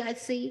analogy I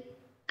see?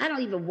 I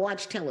don't even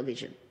watch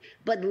television.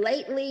 But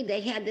lately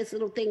they had this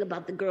little thing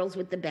about the girls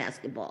with the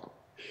basketball.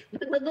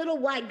 When the little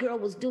white girl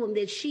was doing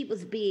this, she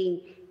was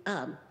being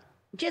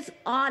just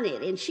on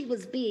it, and she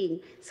was being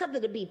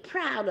something to be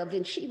proud of,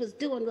 and she was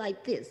doing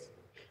like this.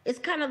 It's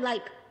kind of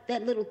like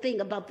that little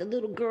thing about the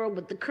little girl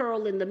with the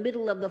curl in the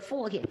middle of the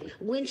forehead.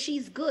 When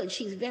she's good,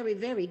 she's very,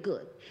 very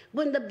good.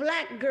 When the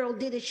Black girl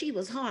did it, she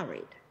was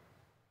horrid.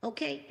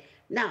 Okay?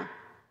 Now,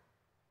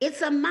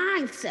 it's a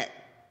mindset,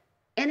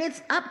 and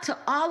it's up to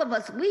all of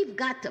us. We've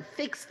got to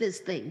fix this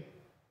thing.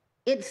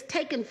 It's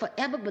taken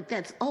forever, but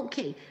that's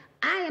okay.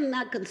 I am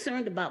not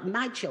concerned about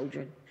my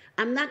children.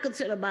 I'm not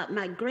concerned about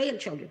my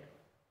grandchildren,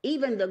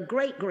 even the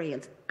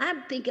great-grands.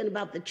 I'm thinking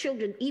about the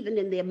children even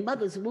in their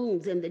mother's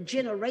wombs and the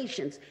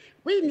generations.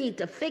 We need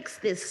to fix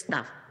this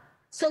stuff.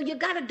 So you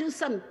got to do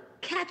some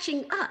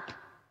catching up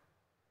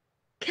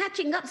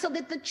so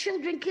that the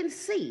children can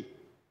see.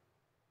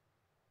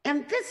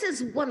 And this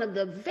is one of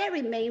the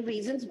very main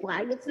reasons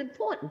why it's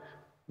important.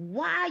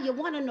 Why? You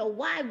want to know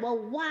why? Well,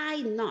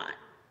 why not?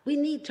 We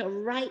need to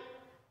right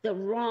the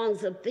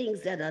wrongs of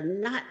things that are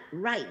not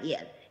right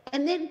yet.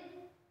 And then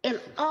in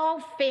all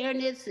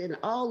fairness and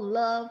all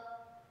love,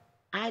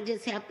 I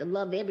just have to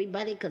love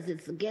everybody because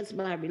it's against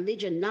my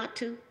religion not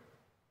to.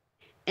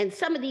 And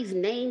some of these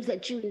names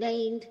that you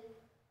named,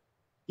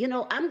 you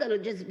know, I'm going to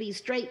just be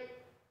straight.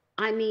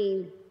 I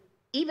mean,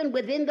 even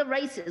within the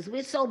races,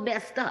 we're so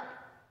messed up.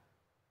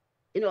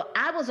 You know,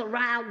 I was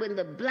around when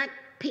the Black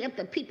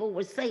Panther people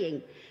were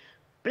saying,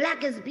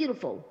 black is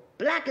beautiful,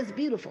 black is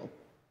beautiful.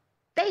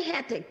 They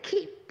had to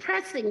keep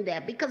pressing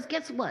that because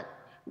guess what?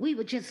 We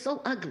were just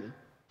so ugly.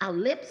 Our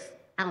lips,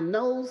 our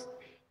nose.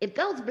 If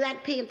those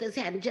Black Panthers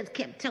hadn't just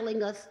kept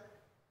telling us,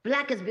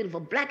 black is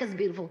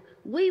beautiful,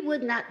 we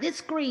would not, this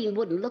screen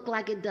wouldn't look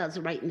like it does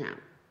right now.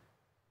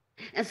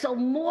 And so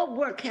more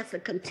work has to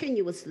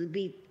continuously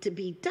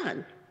be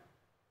done.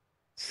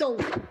 So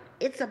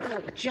it's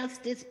about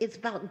justice. It's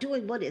about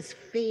doing what is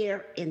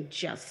fair and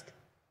just.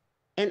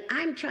 And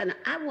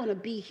I want to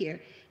be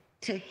here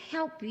to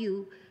help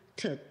you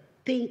to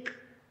think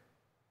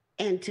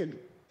and to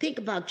think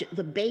about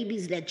the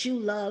babies that you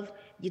love.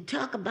 You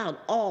talk about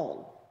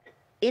all.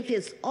 If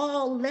it's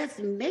all, let's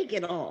make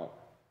it all.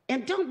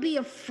 And don't be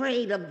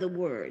afraid of the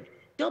word.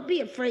 Don't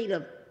be afraid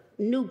of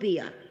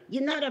Nubia.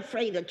 You're not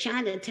afraid of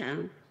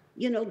Chinatown.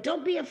 You know,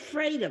 don't be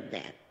afraid of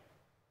that.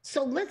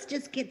 So let's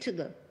just get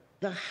to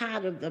the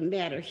heart of the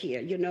matter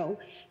here, you know.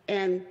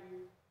 And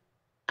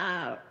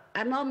I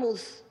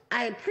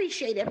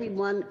appreciate every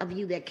one of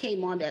you that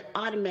came on that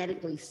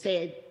automatically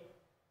said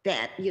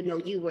that, you know,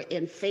 you were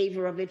in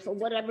favor of it for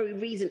whatever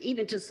reason,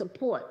 even to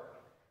support.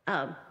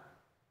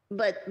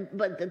 But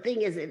the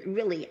thing is, it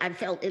really, I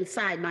felt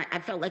inside I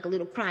felt like a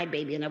little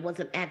crybaby, and I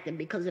wasn't acting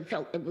because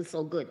it was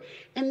so good.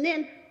 And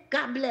then,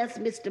 God bless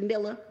Mr.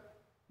 Miller.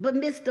 But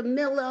Mr.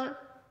 Miller,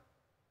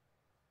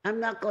 I'm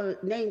not going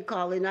to name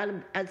call it.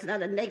 It's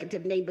not a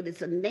negative name, but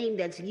it's a name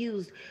that's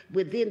used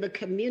within the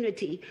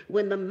community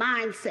when the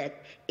mindset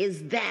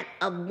is that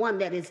of one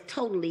that is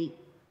totally,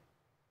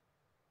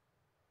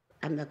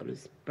 I'm not going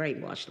to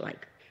brainwash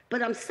like,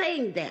 but I'm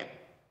saying that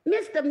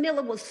Mr.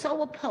 Miller was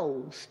so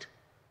opposed.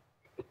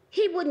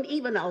 He wouldn't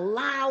even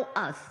allow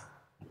us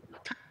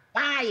to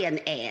buy an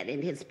ad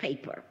in his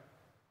paper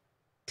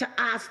to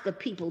ask the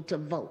people to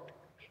vote.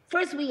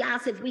 First, we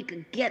asked if we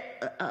could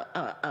get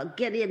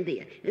in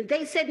there, and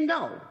they said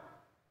no.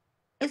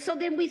 And so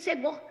then we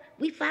said, well,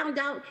 we found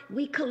out,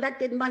 we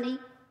collected money,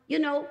 you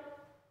know,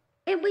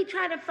 and we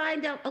tried to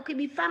find out, okay,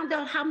 we found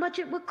out how much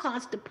it would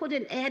cost to put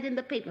an ad in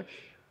the paper.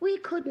 We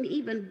couldn't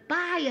even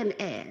buy an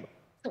ad.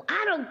 So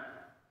I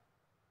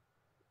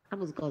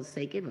was going to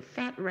say, give a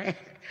fat rat.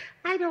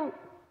 I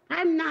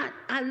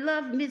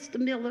love Mr.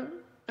 Miller.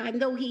 I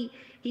know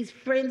he's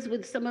friends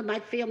with some of my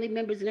family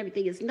members and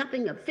everything. It's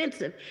nothing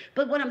offensive.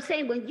 But what I'm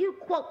saying, when you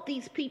quote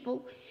these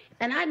people,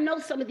 and I know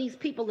some of these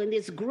people in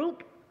this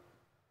group,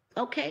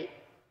 okay?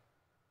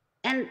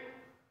 And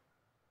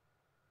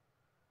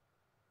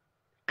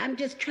I'm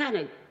just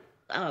trying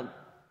to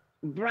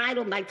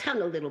bridle my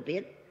tongue a little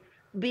bit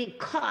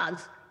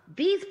because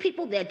these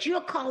people that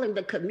you're calling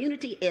the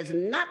community is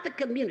not the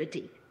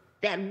community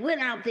that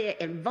went out there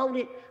and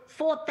voted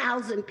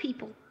 4,000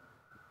 people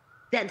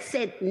that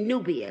said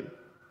Nubian,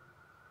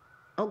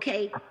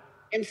 okay?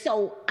 And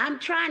so I'm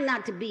trying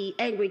not to be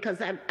angry because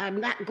I'm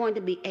not going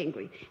to be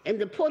angry. And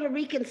the Puerto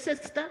Rican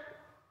sister,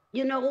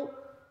 you know,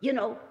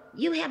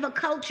 you have a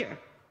culture,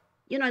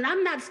 you know, and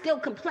I'm not still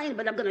complaining,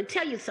 but I'm going to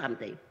tell you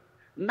something.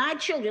 My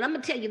children, I'm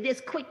going to tell you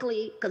this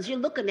quickly because you're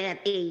looking at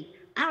I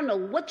don't know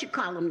what you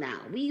call them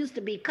now. We used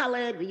to be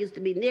colored, we used to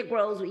be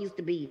Negroes, we used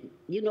to be,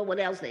 you know what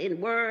else, the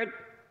N-word.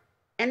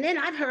 And then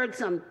I've heard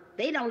some,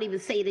 they don't even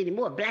say it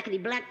anymore,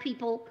 blackity black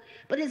people,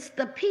 but it's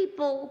the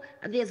people,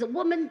 there's a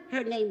woman,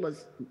 her name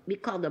was, we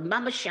called her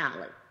Mama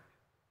Charlotte.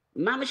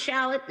 Mama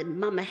Charlotte and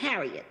Mama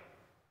Harriet.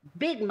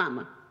 Big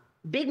Mama.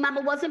 Big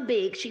Mama wasn't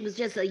big, she was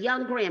just a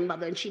young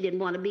grandmother and she didn't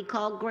want to be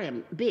called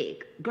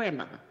big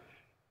grandmother.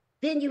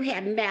 Then you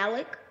had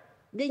Malik,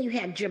 then you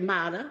had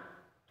Jamada,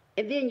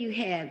 and then you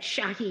have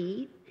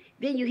Shahid,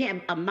 then you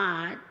have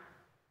Ahmad,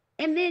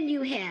 and then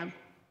you have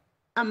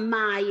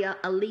Amaya,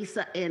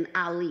 Alisa, and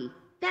Ali.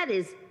 That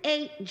is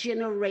 8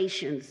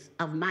 generations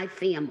of my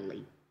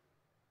family.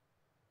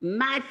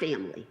 My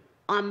family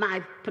on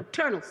my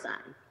paternal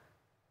side.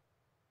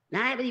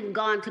 Now I haven't even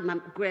gone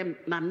to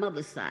my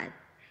mother's side.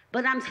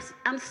 But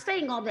I'm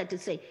saying all that to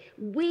say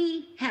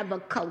we have a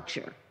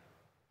culture.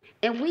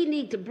 And we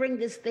need to bring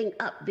this thing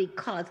up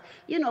because,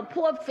 you know,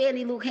 poor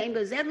Fannie Lou Hamer,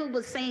 is that who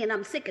was saying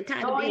I'm sick and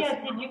tired of being... Oh,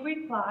 yeah, did you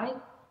reply?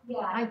 Yeah,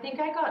 I think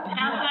I got...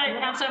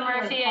 Councilor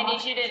Murphy, I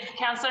need you to...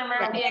 Councilor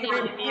Murphy, I need you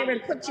to mute. Aaron,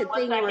 put your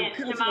thing on.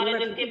 Jamada,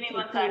 just give me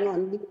 1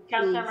 second.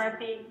 Councilor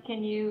Murphy,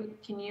 can you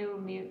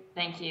mute?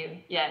 Thank you.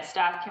 Yeah,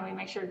 staff, can we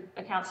make sure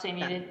accounts stay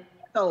muted?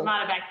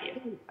 Jamada, back to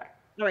you. Sorry.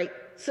 All right.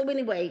 So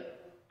anyway,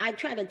 I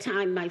try to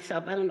time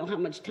myself. I don't know how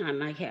much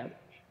time I have.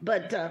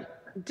 But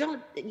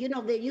don't, you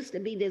know, there used to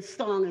be this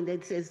song and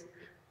it says,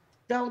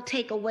 don't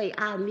take away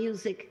our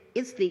music.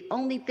 It's the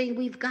only thing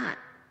we've got.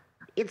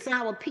 It's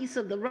our piece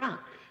of the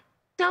rock.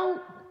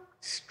 Don't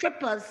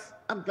strip us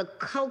of the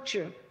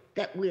culture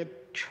that we're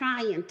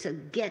trying to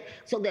get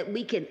so that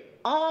we can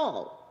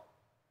all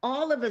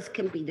All of us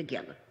can be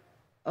together.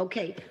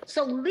 Okay,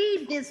 so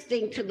leave this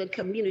thing to the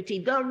community,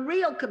 the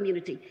real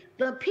community,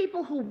 the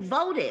people who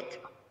voted.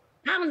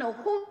 I don't know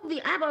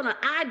I'm on an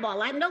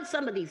eyeball. I know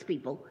some of these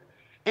people.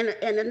 And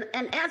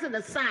as an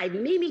aside,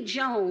 Mimi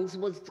Jones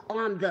was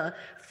on the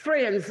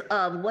Friends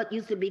of what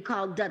used to be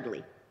called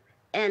Dudley.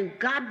 And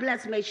God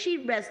bless, may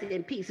she rest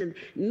in peace. And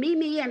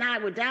Mimi and I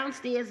were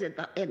downstairs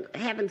and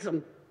having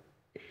some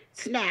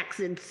snacks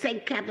in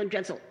St. Catherine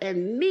Drexel.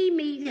 And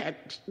Mimi,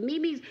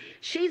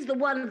 she's the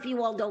one, if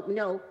you all don't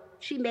know,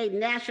 she made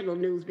national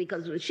news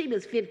because when she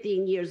was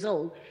 15 years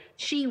old,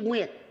 she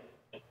went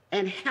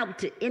and helped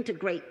to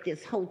integrate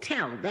this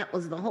hotel. That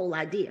was the whole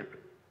idea.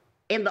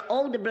 And the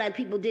older Black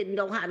people didn't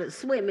know how to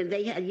swim, and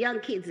they had young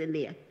kids in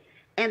there.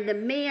 And the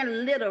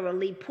man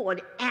literally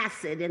poured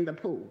acid in the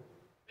pool.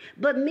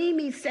 But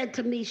Mimi said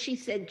to me, she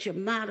said,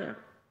 Jamada,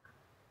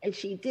 and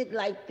she did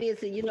like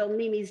this, and you know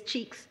Mimi's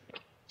cheeks.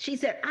 She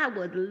said, I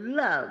would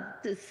love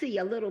to see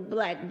a little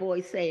Black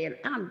boy saying,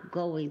 I'm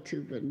going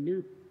to the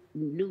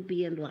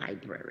Nubian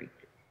library.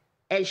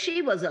 And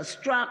she was a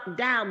struck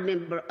down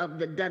member of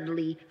the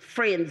Dudley,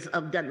 Friends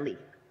of Dudley,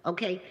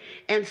 okay?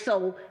 And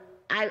so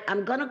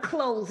I'm gonna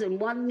close in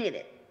 1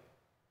 minute.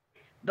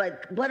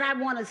 But what I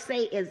wanna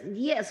say is,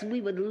 yes,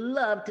 we would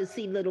love to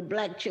see little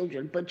Black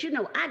children, but you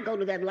know, I go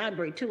to that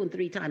library 2 and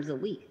 3 times a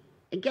week.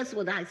 And guess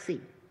what I see?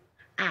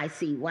 I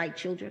see white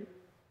children,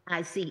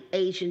 I see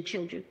Asian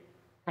children,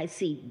 I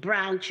see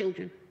brown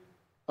children,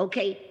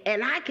 okay?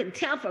 And I can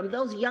tell from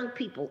those young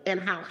people and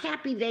how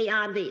happy they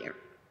are there.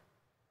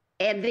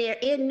 And they're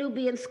in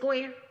Nubian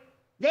Square,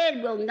 they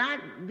will not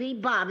be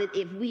bothered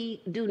if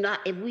we do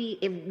not,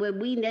 when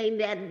we name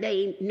that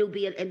name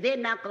Nubian, and they're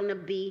not gonna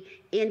be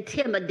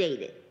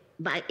intimidated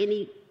by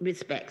any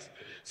respects.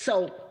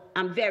 So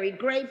I'm very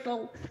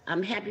grateful.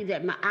 I'm happy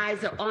that my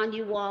eyes are on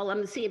you all. I'm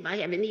gonna see if I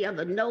have any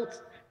other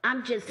notes.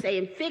 I'm just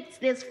saying, fix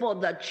this for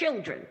the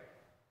children.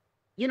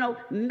 You know,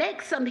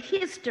 make some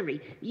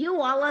history.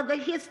 You all are the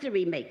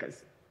history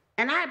makers.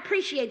 And I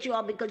appreciate you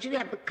all because you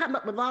have to come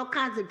up with all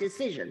kinds of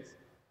decisions.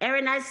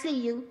 Erin, I see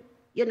you.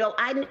 You know,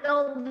 I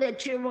know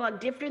that you're on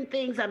different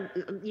things.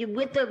 You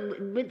with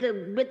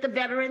the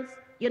veterans,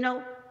 you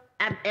know,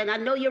 and I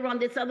know you're on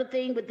this other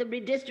thing with the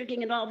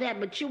redistricting and all that,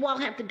 but you all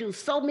have to do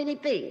so many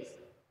things.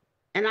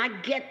 And I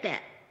get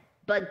that.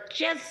 But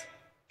just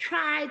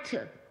try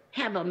to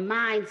have a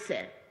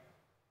mindset.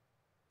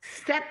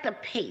 Set the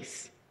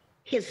pace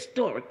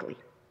historically.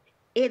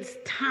 It's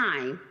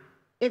time.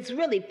 It's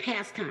really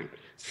past time.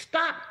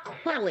 Stop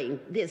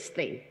quelling this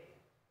thing,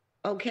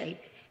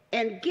 okay?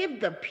 And give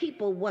the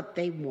people what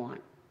they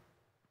want.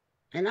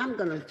 And I'm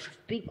gonna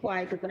be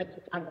quiet because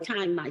I've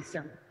timed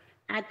myself.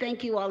 I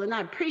thank you all, and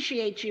I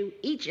appreciate you,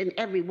 each and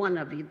every one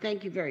of you.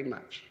 Thank you very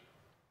much.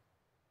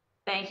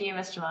 Thank you,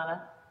 Ms.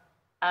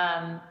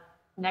 Jamada.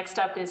 Next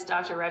up is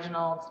Dr.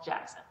 Reginald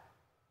Jackson.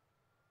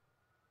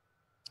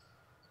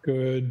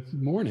 Good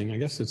morning. I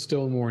guess it's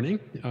still morning.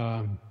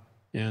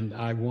 And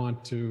I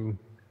want to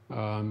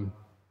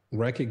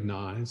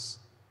recognize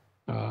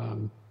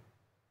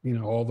you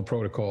know, all the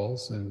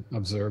protocols and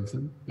observe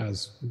them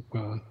as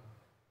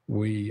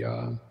we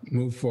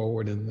move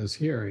forward in this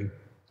hearing.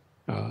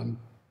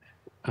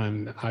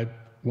 And I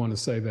want to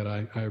say that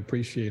I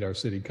appreciate our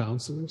city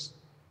councilors,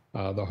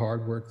 the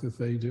hard work that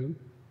they do,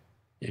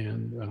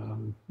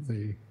 and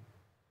the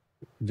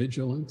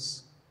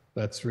vigilance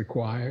that's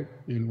required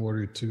in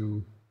order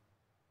to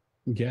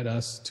get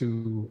us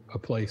to a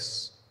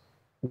place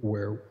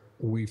where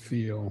we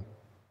feel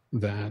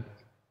that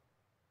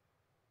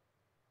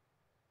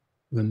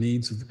the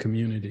needs of the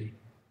community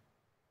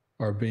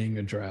are being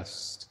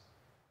addressed,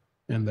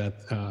 and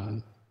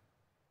that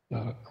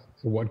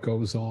what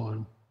goes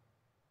on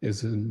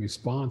is in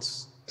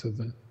response to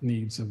the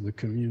needs of the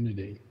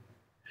community.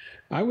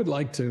 I would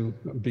like to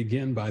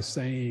begin by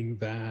saying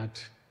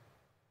that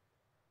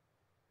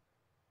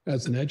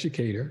as an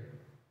educator,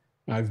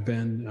 I've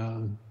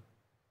been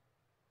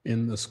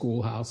in the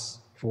schoolhouse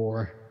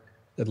for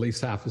at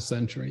least half a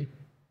century,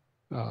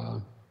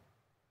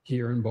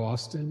 here in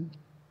Boston,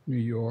 New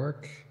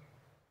York,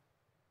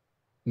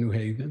 New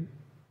Haven,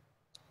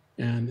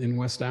 and in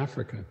West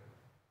Africa.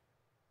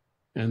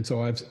 And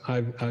so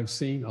I've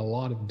seen a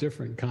lot of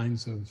different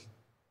kinds of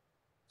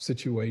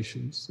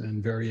situations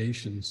and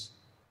variations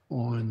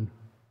on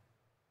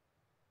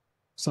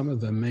some of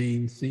the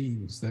main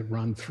themes that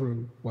run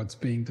through what's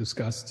being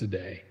discussed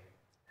today.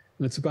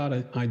 And it's about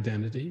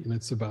identity, and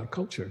it's about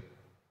culture.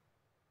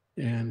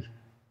 And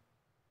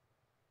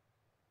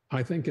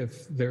I think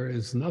if there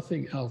is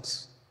nothing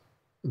else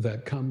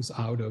that comes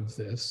out of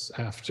this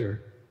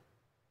after,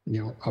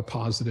 you know, a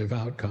positive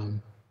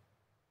outcome,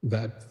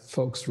 that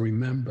folks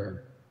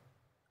remember,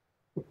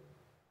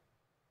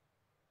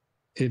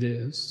 it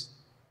is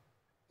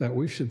that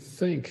we should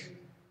think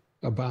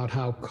about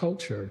how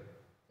culture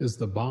is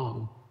the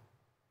balm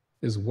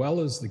as well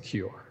as the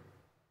cure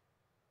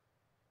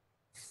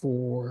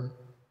for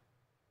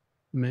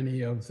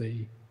many of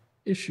the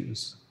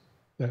issues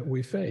that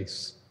we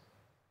face.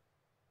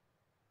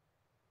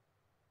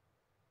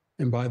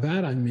 And by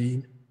that I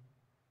mean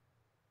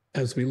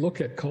as we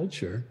look at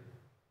culture,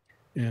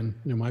 and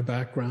my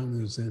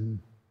background is in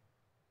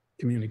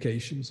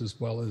communications as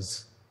well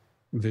as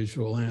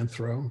visual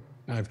anthro.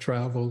 I've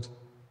traveled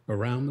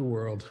around the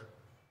world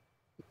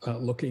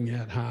looking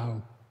at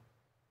how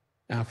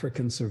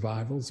African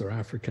survivals or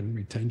African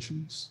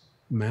retentions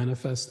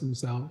manifest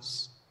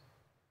themselves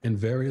in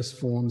various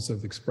forms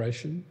of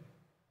expression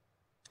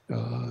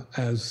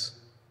as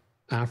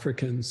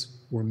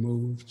Africans were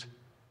moved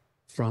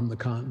from the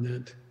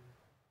continent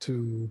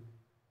to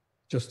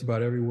just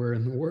about everywhere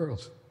in the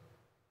world.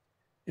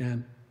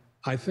 And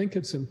I think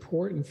it's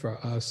important for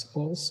us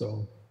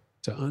also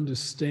to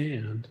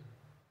understand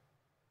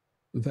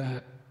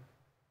that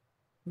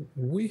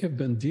we have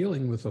been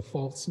dealing with a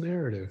false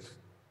narrative.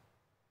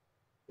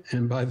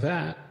 And by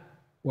that,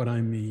 what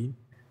I mean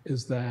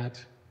is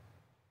that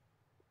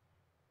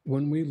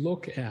when we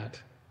look at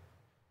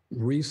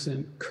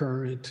recent,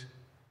 current,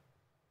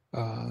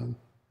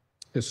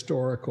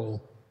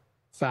 historical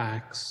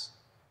facts,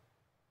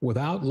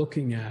 without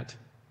looking at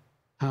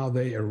how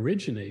they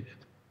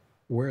originated,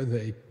 where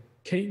they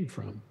came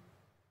from,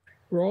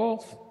 we're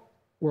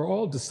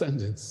all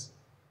descendants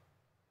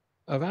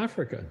of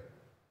Africa.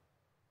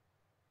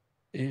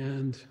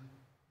 And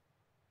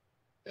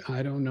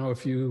I don't know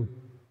if you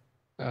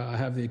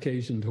have the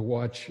occasion to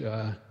watch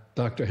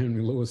Dr.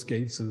 Henry Louis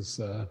Gates's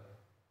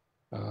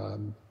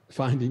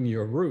Finding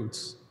Your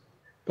Roots,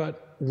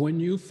 but when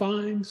you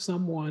find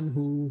someone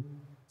who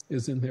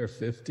is in their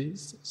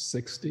 50s,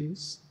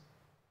 60s,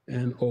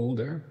 and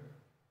older,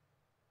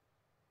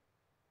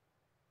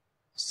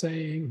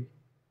 saying,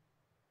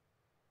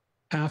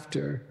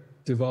 after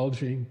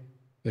divulging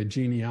the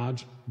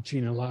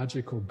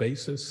genealogical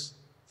basis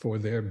for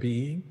their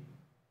being,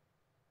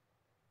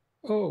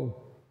 oh,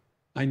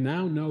 I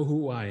now know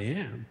who I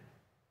am.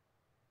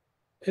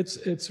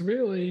 It's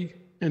really,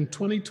 in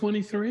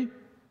 2023,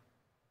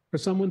 for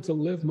someone to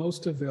live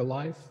most of their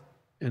life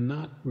and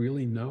not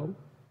really know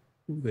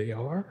who they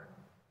are,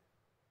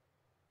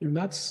 and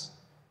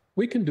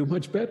we can do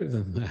much better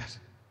than that.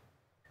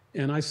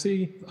 And I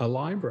see a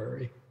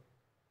library,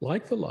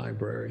 like the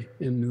library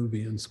in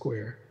Nubian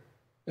Square,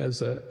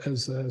 as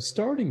a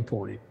starting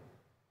point.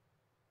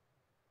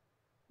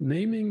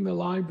 Naming the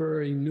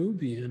library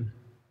Nubian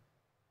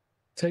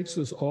takes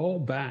us all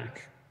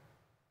back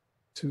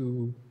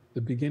to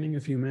the beginning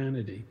of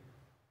humanity,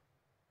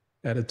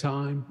 at a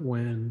time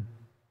when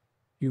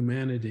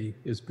humanity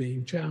is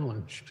being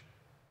challenged.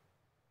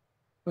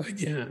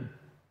 Again,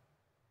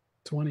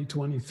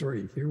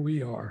 2023, here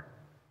we are,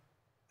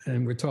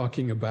 and we're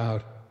talking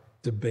about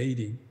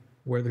debating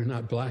whether or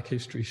not Black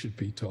history should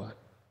be taught,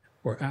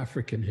 or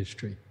African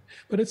history.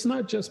 But it's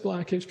not just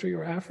Black history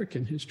or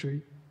African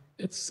history,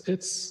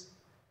 it's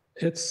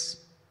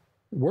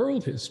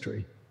world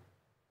history.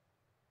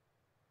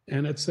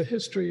 And it's the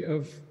history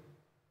of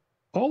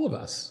all of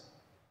us.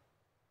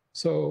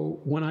 So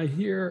when I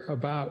hear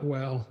about,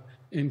 well,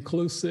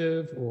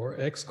 inclusive or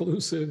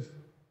exclusive,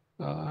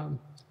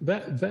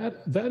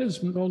 that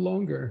is no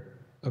longer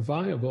a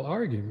viable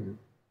argument.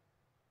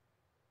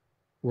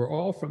 We're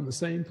all from the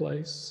same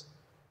place,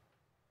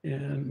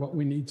 and what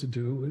we need to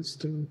do is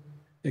to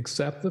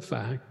accept the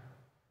fact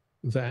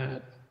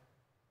that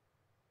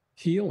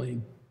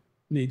healing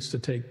needs to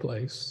take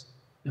place,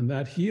 and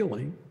that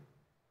healing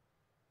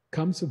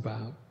comes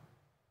about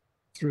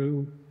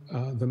through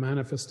the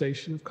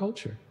manifestation of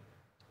culture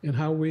and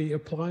how we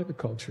apply the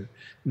culture.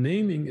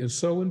 Naming is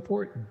so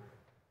important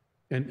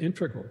and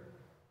integral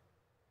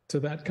to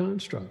that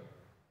construct.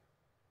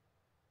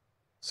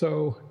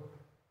 So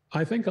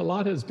I think a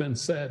lot has been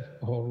said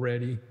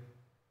already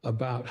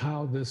about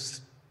how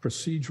this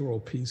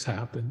procedural piece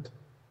happened.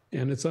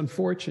 And it's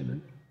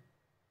unfortunate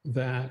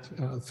that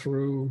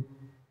through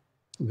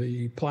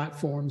the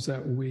platforms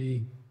that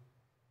we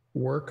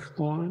work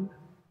on,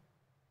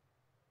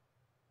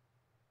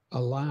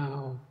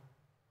 allow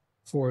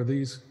for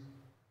these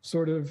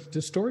sort of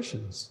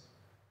distortions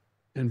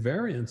and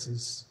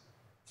variances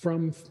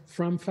from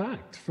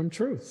fact, from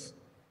truth.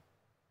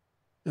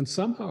 And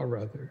somehow or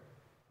other,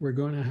 we're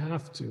going to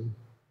have to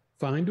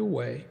find a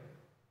way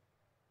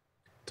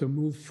to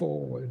move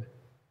forward,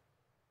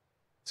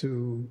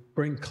 to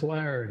bring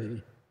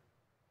clarity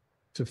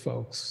to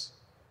folks.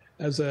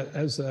 As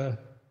a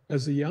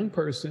young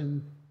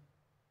person,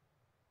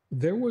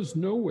 there was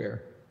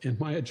nowhere in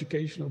my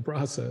educational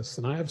process,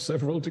 and I have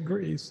several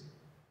degrees,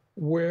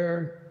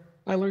 where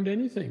I learned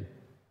anything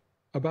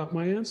about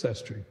my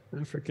ancestry,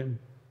 African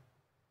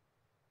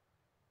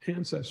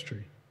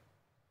ancestry.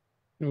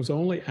 It was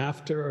only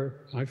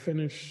after I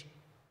finished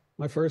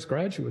my first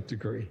graduate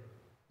degree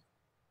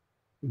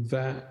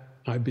that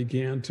I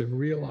began to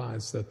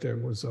realize that there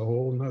was a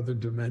whole nother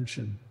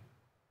dimension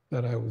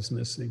that I was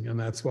missing, and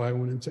that's why I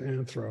went into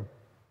anthro.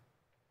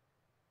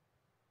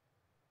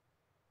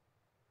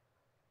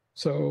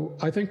 So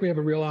I think we have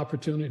a real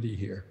opportunity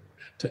here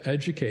to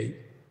educate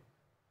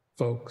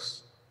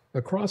folks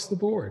across the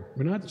board.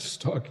 We're not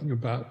just talking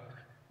about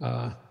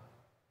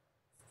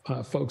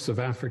folks of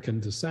African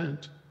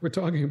descent. We're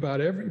talking about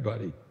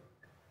everybody.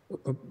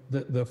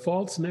 The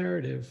false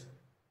narrative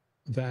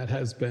that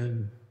has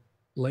been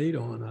laid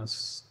on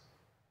us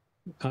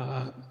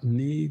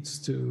needs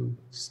to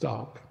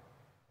stop,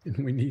 and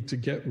we need to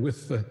get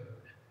with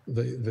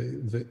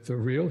the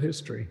real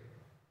history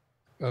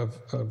of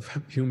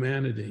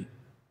humanity.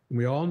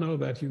 We all know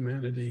that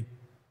humanity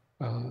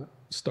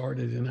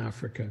started in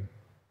Africa,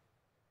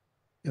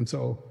 and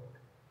so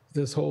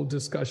this whole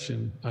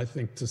discussion, I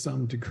think, to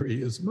some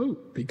degree, is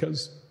moot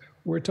because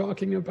we're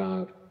talking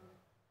about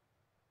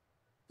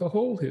the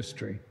whole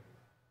history,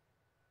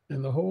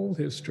 and the whole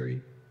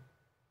history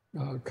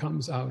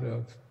comes out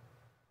of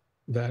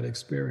that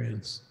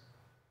experience.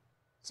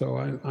 So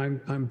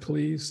I'm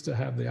pleased to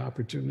have the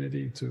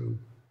opportunity to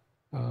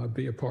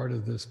be a part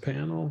of this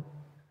panel.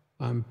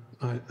 And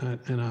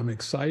I'm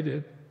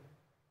excited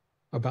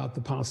about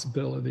the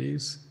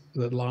possibilities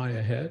that lie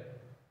ahead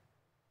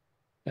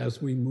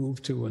as we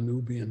move to a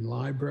Nubian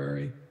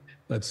library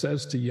that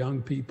says to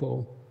young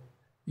people,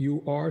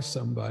 you are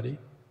somebody,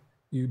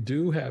 you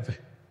do have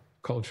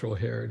cultural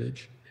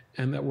heritage,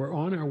 and that we're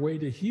on our way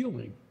to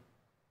healing.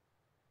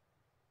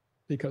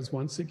 Because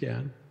once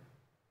again,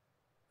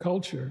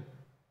 culture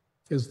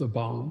is the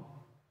balm,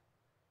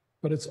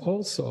 but it's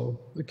also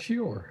the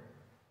cure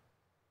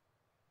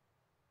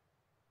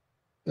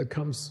that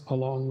comes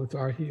along with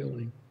our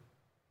healing.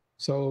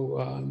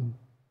 So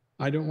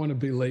I don't want to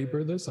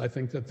belabor this. I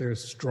think that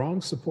there's strong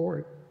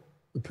support.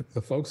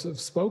 The folks have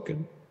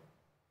spoken,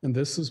 and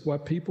this is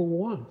what people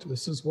want.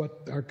 This is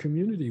what our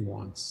community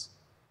wants.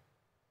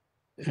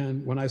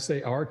 And when I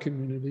say our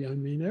community, I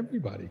mean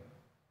everybody.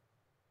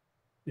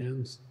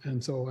 And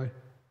so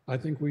I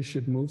think we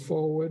should move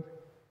forward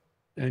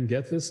and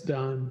get this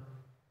done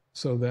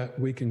so that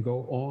we can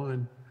go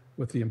on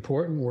with the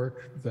important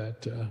work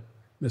that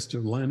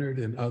Mr. Leonard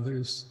and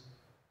others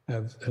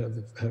have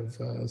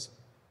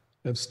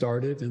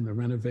started in the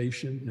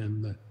renovation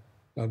and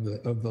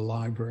of the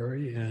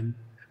library, and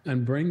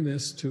bring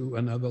this to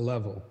another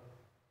level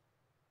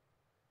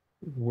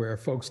where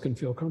folks can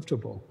feel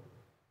comfortable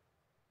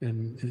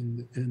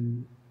and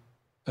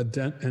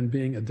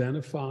being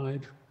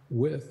identified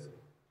with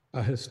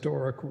a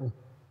historical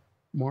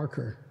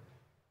marker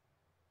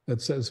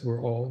that says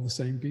we're all the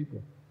same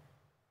people.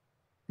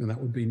 And that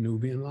would be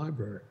Nubian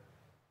Library.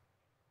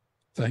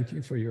 Thank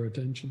you for your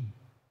attention.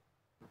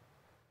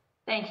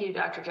 Thank you,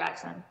 Dr.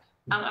 Jackson.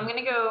 I'm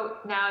going to go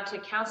now to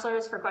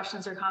counselors for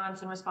questions or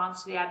comments in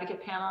response to the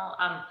advocate panel,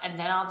 and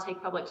then I'll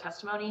take public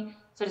testimony.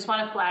 So I just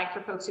want to flag for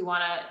folks who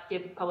want to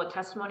give public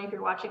testimony, if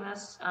you're watching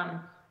this,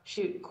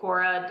 shoot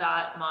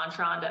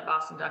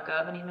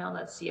cora.montrond@boston.gov an email.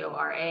 That's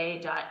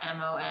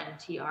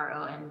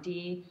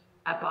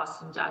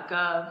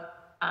cora.montrond@boston.gov.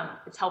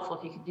 It's helpful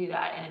if you can do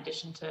that in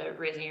addition to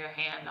raising your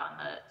hand on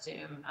the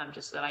Zoom,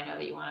 just so that I know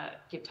that you want to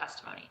give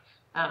testimony.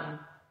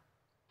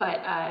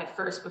 But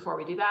first, before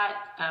we do that,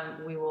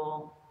 we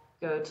will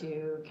go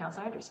to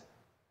Councilor Anderson.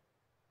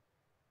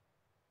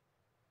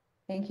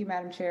 Thank you,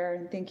 Madam Chair,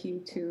 and thank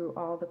you to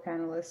all the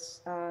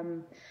panelists.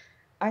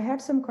 I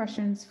had some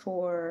questions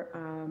for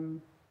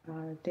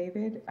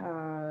David.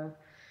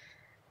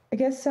 I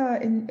guess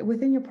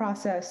within your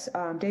process,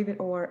 David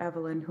or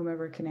Evelyn,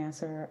 whomever can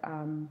answer,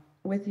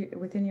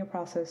 within your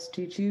process,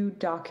 did you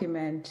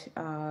document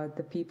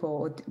the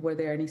people? Were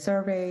there any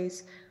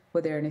surveys? Were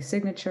there any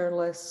signature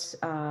lists?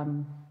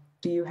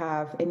 Do you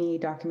have any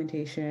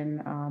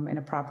documentation and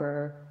a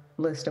proper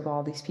list of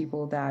all these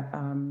people that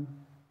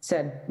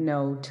said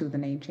no to the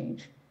name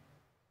change?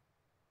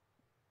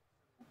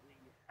 We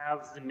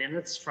have the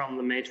minutes from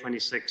the May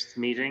 26th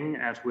meeting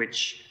at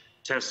which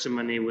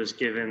testimony was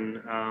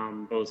given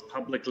both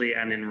publicly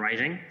and in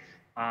writing.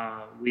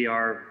 We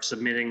are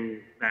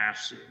submitting that,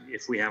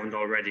 if we haven't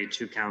already,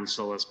 to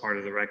council as part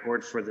of the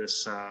record for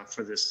this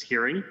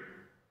hearing.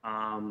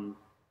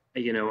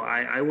 You know,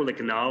 I will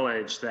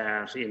acknowledge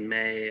that in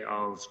May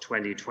of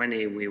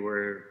 2020, we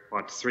were,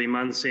 3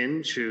 months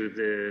into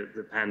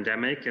the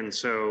pandemic. And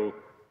so,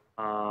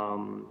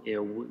 you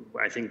know,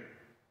 I think,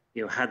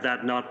 you know, had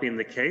that not been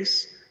the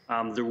case,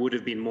 there would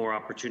have been more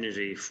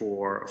opportunity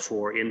for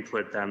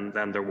input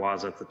than there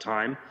was at the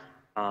time.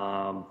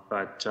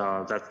 But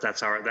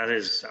that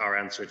is our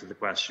answer to the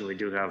question. We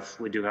do have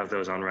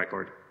those on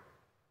record.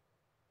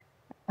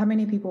 How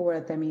many people were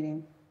at the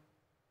meeting?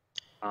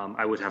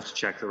 I would have to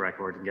check the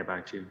record and get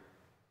back to you.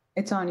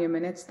 It's on your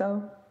minutes,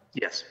 though?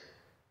 Yes,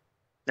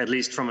 at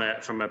least from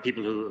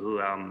people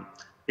who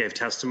gave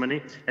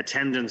testimony.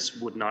 Attendance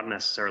would not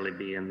necessarily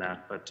be in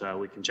that, but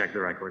we can check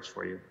the records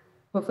for you.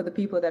 But for the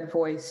people that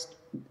voiced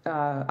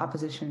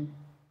opposition,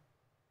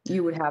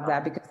 you would have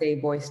that because they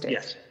voiced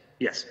it?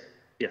 Yes.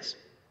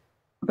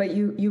 But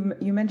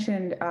you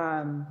mentioned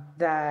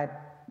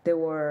that there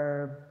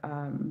were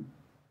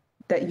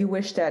that you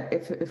wish that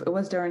if it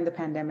was during the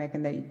pandemic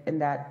and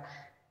that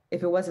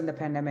if it wasn't the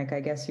pandemic,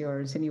 I guess you're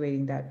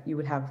insinuating that you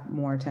would have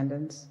more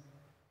attendance.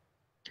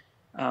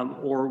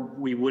 Or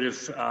we would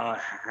have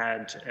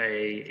had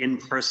a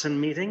in-person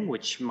meeting,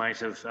 which might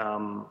have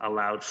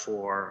allowed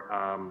for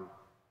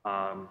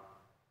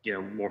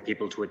more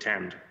people to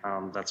attend.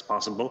 That's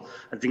possible.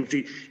 I think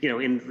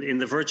in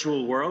the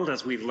virtual world,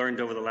 as we've learned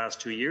over the last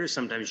 2 years,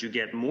 sometimes you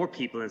get more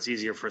people and it's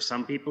easier for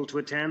some people to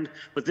attend,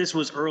 but this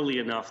was early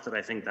enough that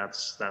I think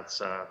that's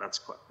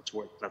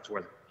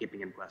worth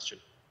keeping in question.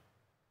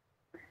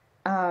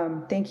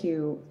 Thank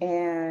you.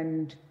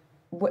 And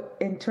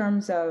in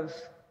terms of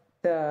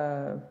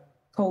the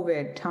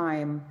COVID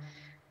time,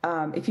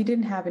 if you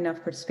didn't have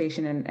enough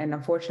participation, and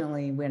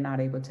unfortunately we're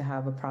not able to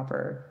have a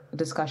proper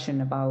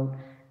discussion about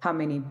how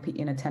many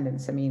in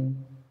attendance. I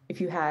mean, if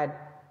you had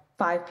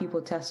 5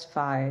 people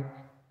testify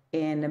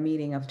in a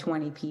meeting of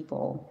 20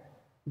 people,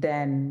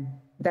 then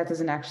that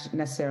doesn't actually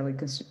necessarily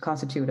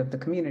constitute of the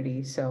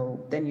community. So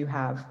then you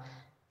have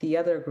the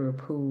other group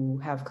who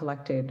have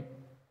collected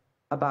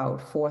about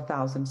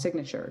 4,000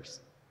 signatures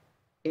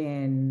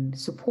in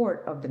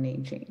support of the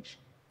name change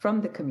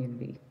from the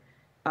community.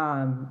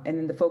 And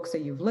then the folks that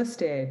you've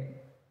listed,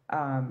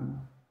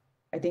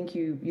 I think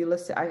you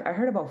listed, I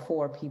heard about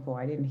 4 people.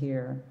 I didn't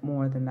hear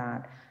more than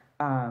that.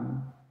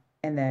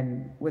 And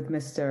then with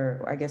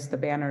I guess the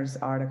Banner's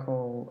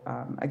article,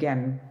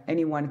 again,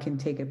 anyone can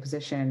take a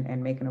position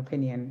and make an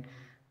opinion.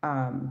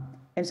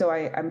 And so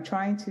I'm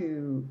trying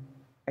to,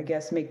 I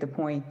guess, make the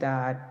point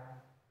that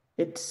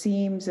it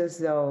seems as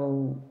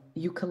though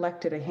you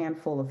collected a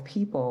handful of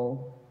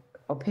people,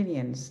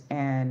 opinions,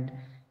 and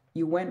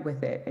you went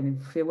with it.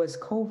 And if it was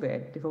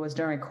COVID, if it was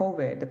during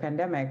COVID, the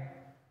pandemic,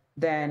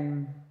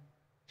 then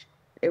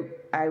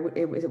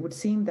it would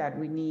seem that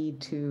we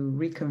need to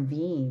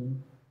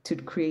reconvene to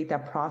create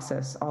that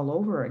process all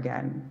over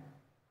again,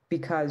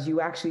 because you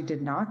actually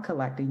did not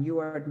collect, and you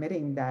are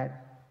admitting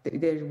that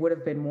there would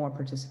have been more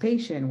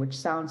participation, which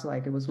sounds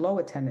like it was low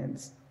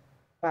attendance.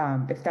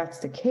 If that's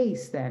the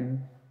case,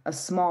 then a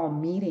small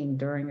meeting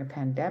during a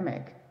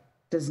pandemic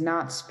does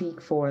not speak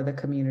for the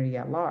community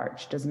at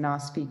large, does not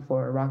speak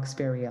for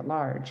Roxbury at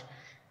large.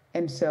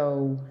 And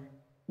so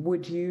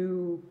would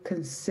you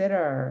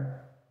consider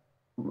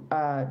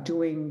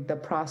doing the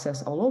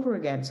process all over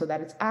again so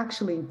that it's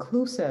actually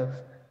inclusive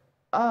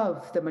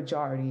of the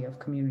majority of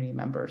community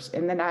members?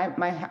 And then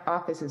my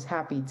office is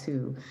happy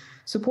to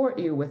support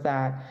you with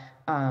that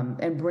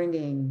and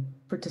bringing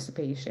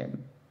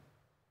participation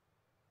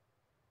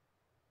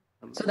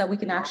so that we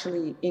can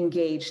actually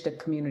engage the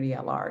community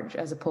at large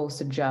as opposed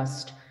to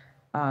just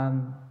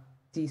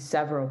these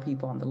several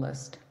people on the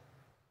list.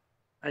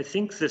 I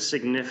think the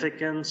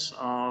significance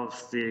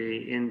of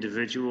the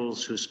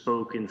individuals who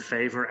spoke in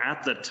favor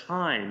at the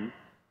time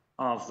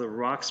of the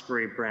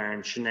Roxbury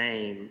branch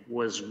name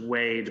was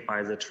weighed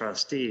by the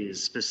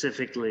trustees,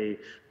 specifically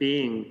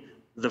being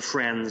the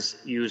Friends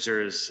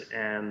users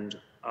and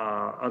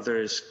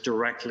others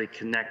directly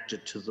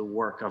connected to the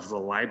work of the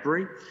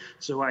library.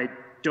 So I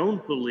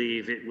don't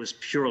believe it was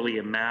purely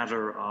a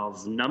matter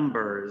of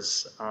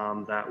numbers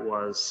that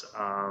was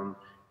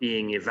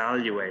being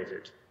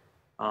evaluated.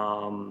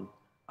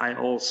 I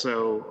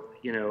also,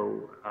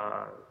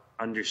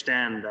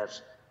 understand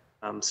that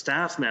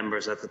staff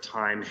members at the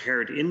time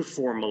heard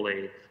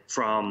informally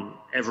from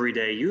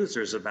everyday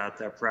users about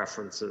their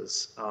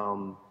preferences.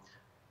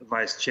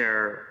 Vice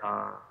Chair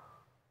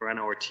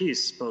Lorena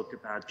Ortiz spoke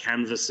about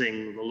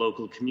canvassing the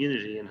local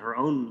community in her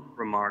own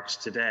remarks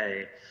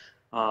today.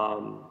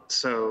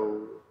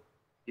 So,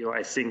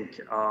 I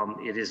think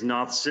it is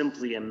not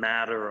simply a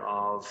matter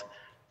of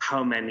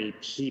how many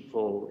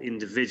people,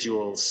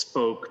 individuals,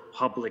 spoke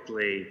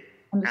publicly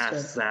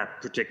at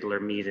that particular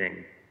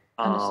meeting.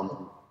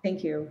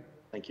 Thank you.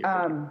 Thank you.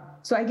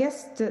 So I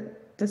guess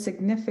the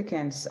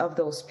significance of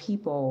those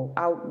people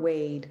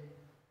outweighed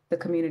the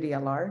community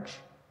at large?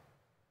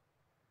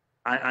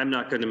 I'm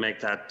not going to make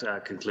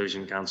that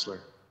conclusion, Councillor.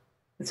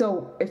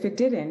 So if it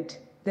didn't,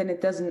 then it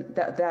doesn't,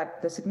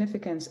 that the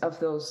significance of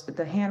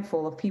the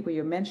handful of people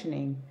you're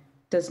mentioning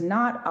does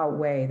not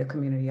outweigh the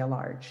community at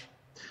large.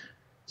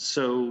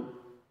 So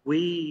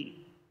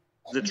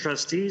the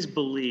trustees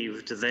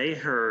believed they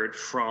heard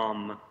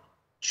from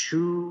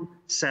 2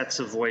 sets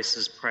of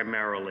voices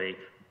primarily,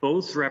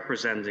 both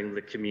representing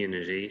the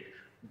community.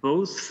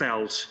 Both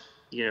felt,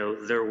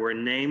 there were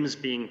names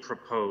being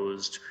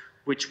proposed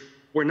which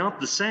were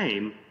not the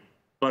same,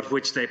 but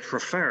which they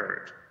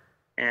preferred.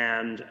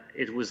 And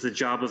it was the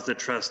job of the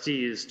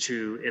trustees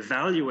to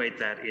evaluate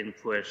that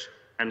input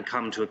and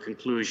come to a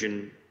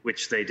conclusion,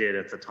 which they did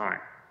at the time.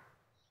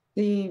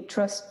 The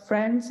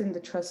friends, and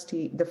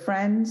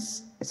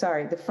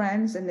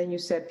then you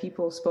said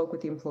people spoke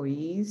with the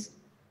employees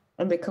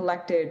and they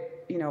collected,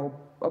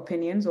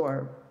 opinions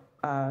or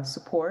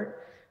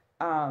support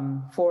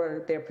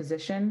for their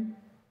position,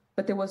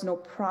 but there was no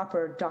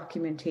proper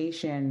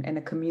documentation and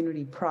a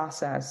community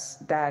process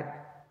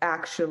that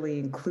actually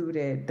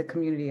included the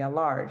community at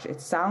large.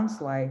 It sounds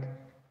like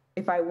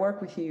if I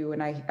work with you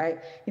and I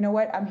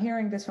I'm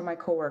hearing this from my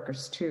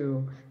coworkers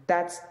too,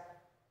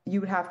 you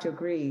would have to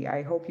agree.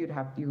 I hope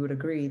you would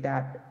agree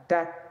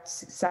that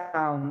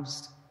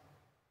sounds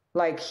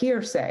like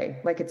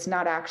hearsay, like it's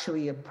not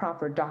actually a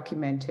proper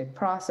documented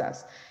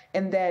process.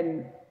 And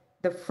then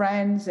the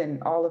friends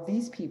and all of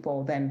these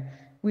people, then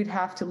we'd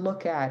have to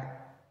look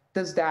at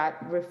does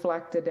that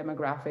reflect the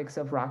demographics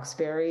of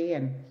Roxbury?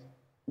 And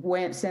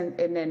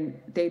and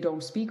then they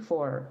don't speak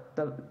for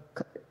the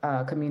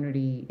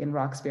community in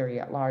Roxbury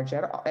at large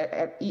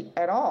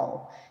at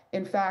all.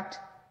 In fact,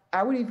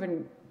 I would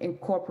even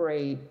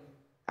incorporate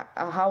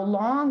how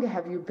long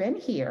have you been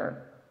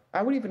here?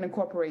 I would even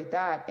incorporate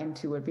that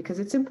into it because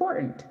it's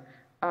important.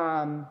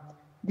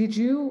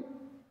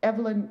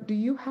 Evelyn, do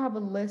you have a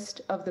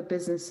list of the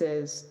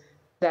businesses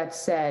that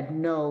said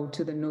no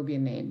to the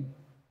Nubian name?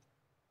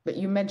 But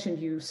you mentioned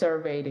you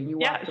surveyed and you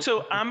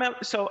so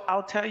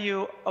I'll tell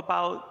you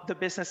about the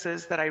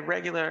businesses that I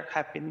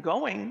have been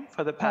going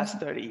for the past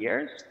 30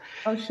 years.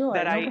 Oh, sure.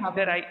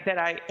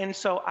 And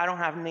so I don't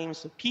have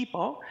names of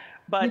people,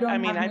 but I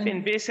mean, I've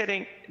been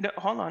visiting. No,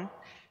 hold on.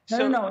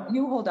 No,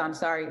 you hold on.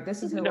 Sorry.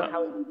 This is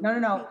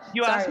no.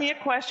 You asked me a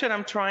question.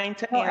 I'm trying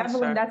to answer.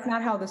 Evelyn, that's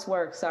not how this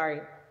works.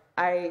 Sorry.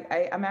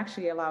 I'm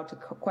actually allowed to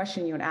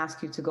question you and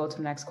ask you to go to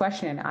the next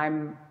question.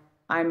 I'm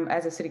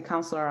as a city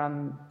councilor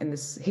in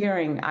this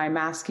hearing, I'm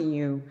asking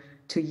you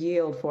to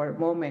yield for a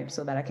moment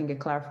so that I can get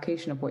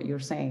clarification of what you're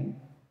saying.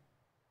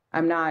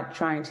 I'm not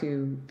trying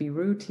to be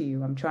rude to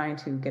you. I'm trying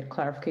to get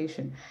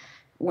clarification.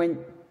 When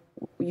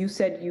you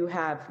said you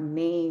have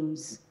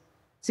names,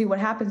 see what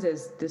happens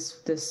is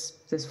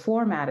this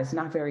format is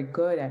not very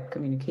good at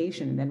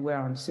communication, and then we're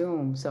on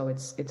Zoom, so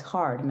it's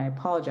hard, and I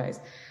apologize.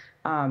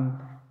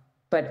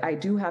 But I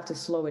do have to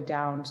slow it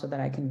down so that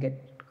I can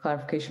get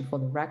clarification for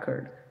the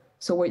record.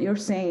 So what you're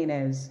saying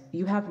is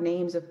you have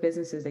names of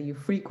businesses that you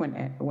frequent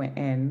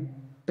in,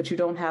 but you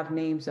don't have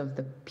names of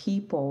the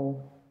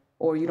people,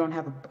 or you don't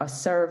have a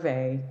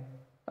survey.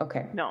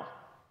 Okay. No.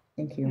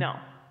 Thank you. No.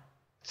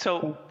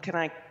 So can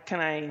I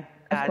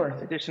add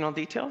additional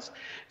details?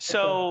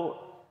 So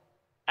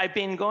I've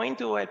been going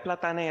to El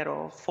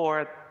Platanero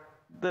for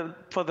the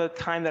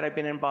time that I've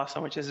been in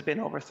Boston, which has been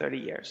over 30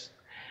 years.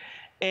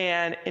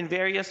 And in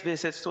various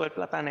visits to El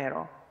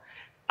Platanero,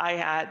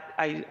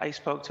 I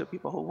spoke to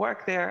people who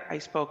work there. I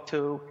spoke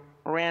to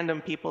random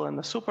people in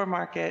the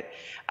supermarket.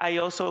 I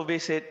also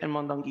visit in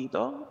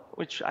Mondonguito,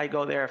 which I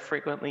go there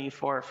frequently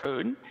for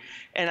food.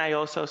 And I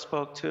also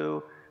spoke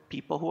to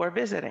people who are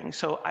visiting.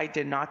 So I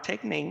did not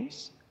take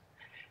names.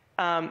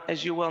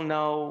 As you well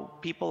know,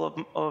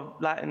 people of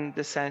Latin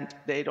descent,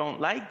 they don't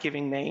like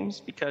giving names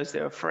because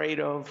they're afraid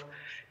of,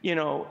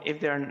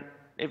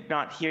 if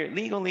not here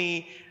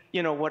legally,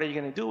 what are you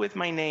going to do with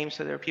my name?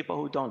 So there are people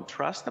who don't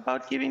trust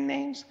about giving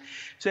names.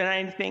 So then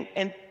I think,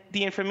 and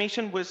the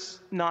information was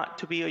not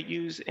to be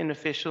used in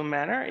official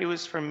manner. It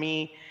was for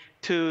me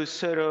to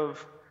sort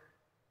of,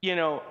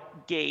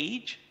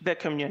 gauge the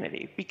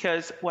community.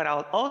 Because what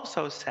I'll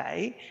also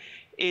say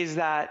is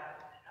that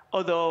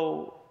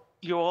although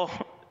you all,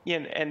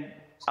 and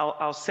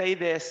I'll say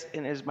this,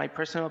 and as my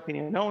personal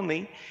opinion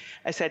only,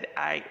 I said,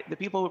 the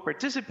people who are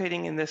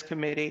participating in this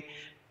committee,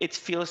 it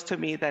feels to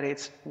me that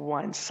it's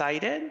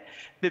one-sided.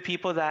 The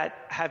people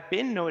that have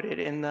been noted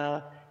in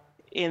the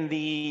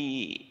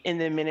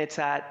minutes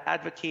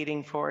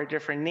advocating for a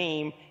different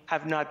name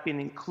have not been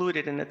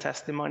included in the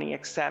testimony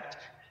except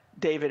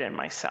David and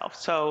myself.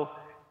 So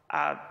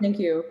thank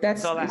you.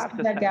 That's all I have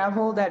to that say.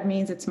 gavel. That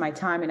means it's my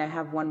time, and I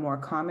have one more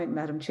comment,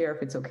 Madam Chair,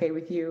 if it's okay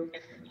with you.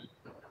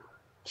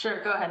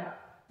 Sure, go ahead.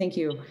 Thank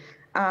you.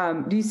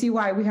 Do you see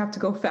why we have to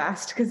go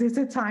fast? Because it's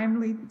a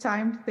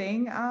timed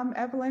thing,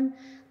 Evelyn.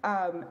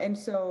 And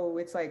so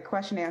it's like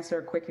question,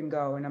 answer, quick and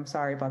go. And I'm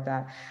sorry about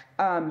that.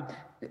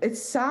 It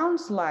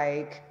sounds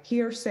like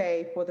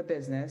hearsay for the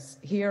business,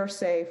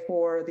 hearsay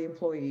for the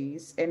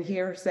employees, and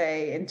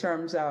hearsay in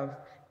terms of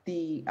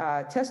the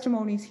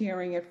testimonies,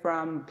 hearing it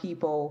from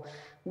people.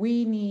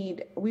 We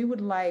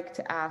would like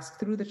to ask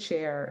through the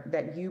chair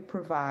that you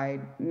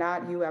provide,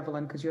 not you,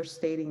 Evelyn, because you're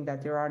stating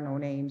that there are no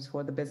names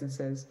for the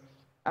businesses.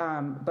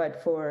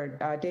 But for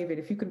David,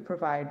 if you can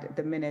provide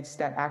the minutes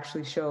that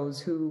actually shows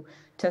who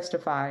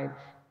testified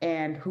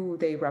and who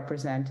they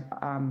represent.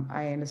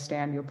 I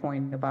understand your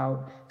point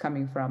about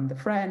coming from the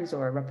Friends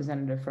or a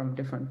representative from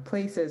different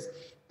places.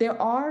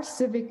 There are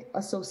civic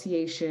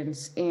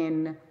associations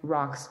in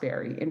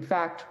Roxbury. In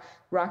fact,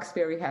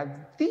 Roxbury has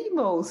the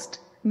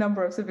most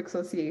number of civic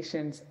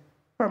associations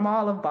from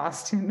all of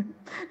Boston.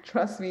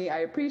 Trust me, I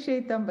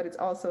appreciate them, but it's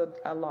also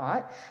a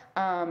lot.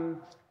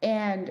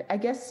 And I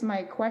guess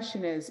my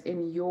question is,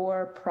 in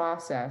your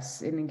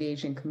process in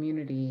engaging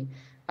community,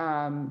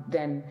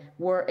 then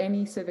were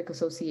any civic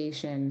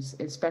associations,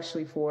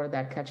 especially for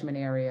that catchment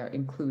area,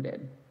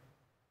 included?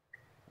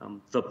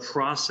 The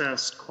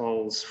process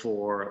calls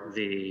for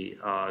the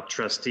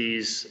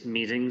trustees'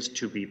 meetings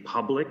to be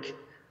public.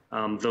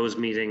 Those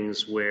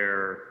meetings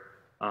were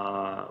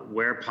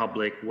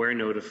public, were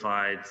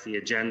notified, the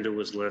agenda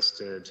was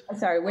listed.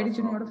 Sorry, where did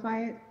you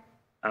notify it?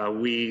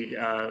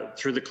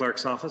 Through the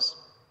clerk's office.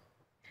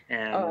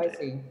 And, I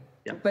see.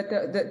 Yeah.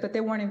 But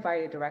they weren't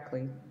invited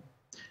directly.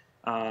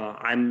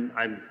 I'm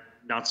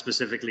not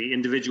specifically.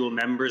 Individual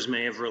members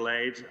may have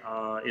relayed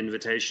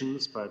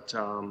invitations, but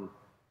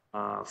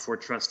for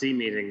trustee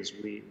meetings,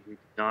 we do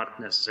not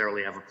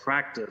necessarily have a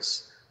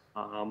practice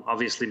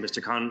Obviously,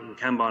 Mr.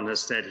 Cambon has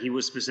said he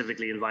was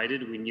specifically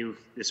invited. We knew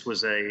this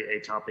was a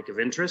topic of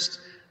interest.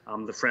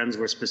 The Friends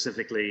were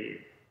specifically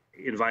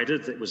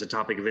invited. It was a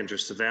topic of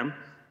interest to them.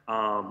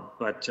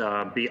 But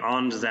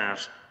beyond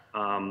that,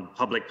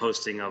 public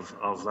posting of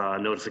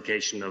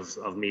notification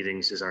of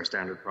meetings is our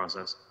standard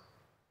process.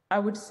 I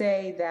would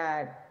say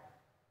that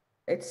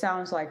it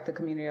sounds like the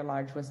community at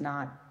large was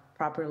not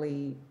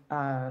properly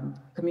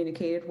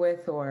communicated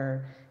with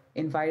or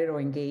invited or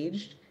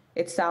engaged.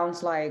 It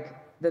sounds like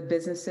the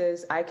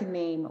businesses, I can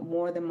name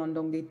more than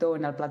Mondonguito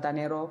and El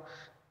Platanero,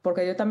 porque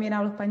yo también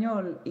hablo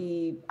español,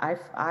 y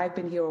I've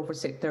been here over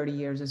 30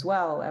 years as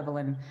well,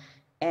 Evelyn.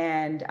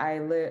 And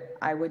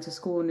I went to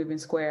school in Nubian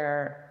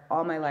Square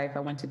all my life. I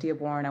went to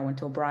Dearborn, I went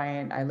to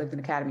O'Brien, I lived in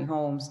Academy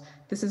Homes.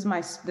 This is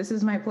my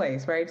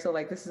place, right? So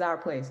like, this is our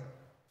place.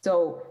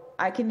 So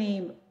I can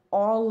name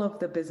all of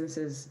the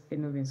businesses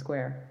in Nubian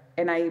Square.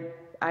 And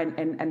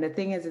and the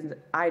thing is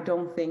I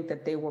don't think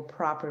that they were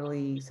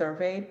properly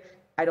surveyed.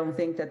 I don't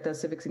think that the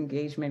civics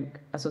engagement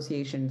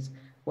associations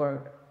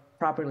were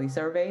properly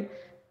surveyed.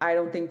 I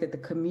don't think that the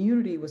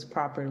community was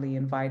properly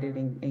invited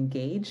and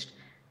engaged.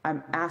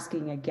 I'm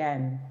asking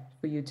again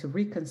for you to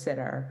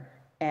reconsider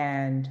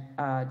and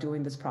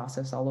doing this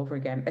process all over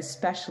again,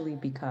 especially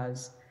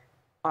because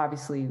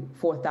obviously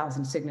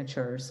 4,000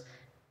 signatures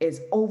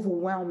is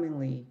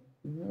overwhelmingly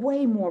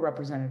way more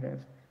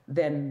representative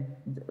than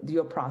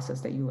your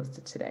process that you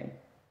listed today.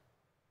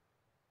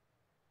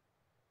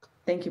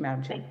 Thank you,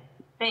 Madam Chair.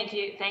 Thank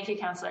you,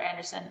 Councillor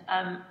Anderson.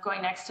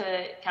 Going next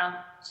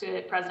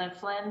to President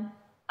Flynn,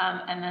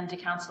 and then to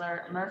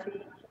Councillor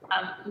Murphy.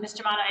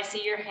 Mr. Mata, I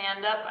see your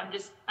hand up. I'm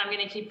going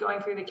to keep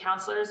going through the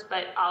councillors,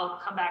 but I'll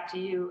come back to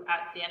you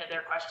at the end of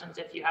their questions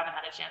if you haven't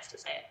had a chance to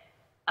say it.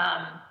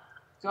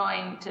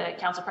 Going to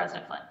Council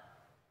President Flynn.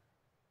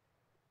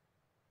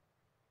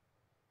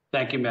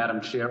 Thank you, Madam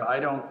Chair.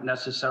 I don't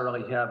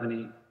necessarily have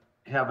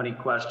any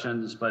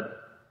questions,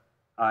 but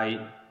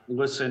I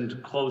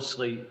listened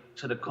closely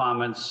to the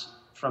comments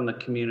from the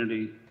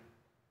community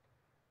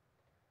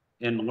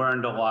and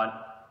learned a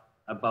lot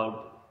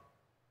about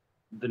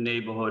the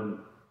neighborhood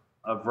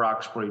of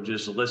Roxbury,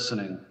 just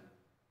listening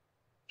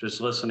to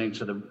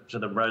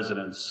the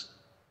residents.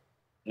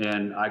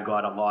 And I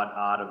got a lot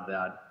out of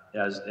that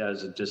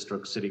as a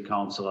district city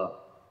councilor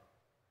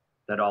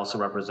that also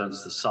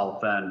represents the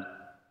South End.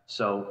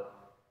 So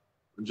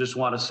I just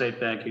want to say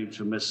thank you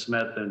to Ms.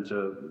 Smith and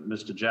to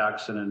Mr.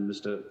 Jackson and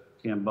Mr.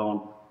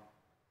 Cambone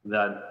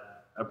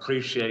that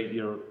appreciate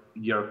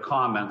your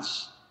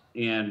comments.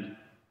 And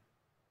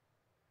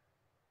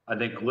I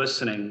think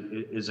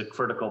listening is a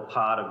critical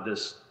part of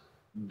this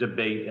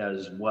debate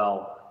as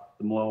well.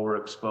 The more we're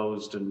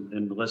exposed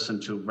and listen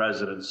to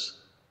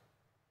residents,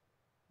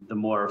 the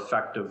more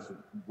effective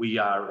we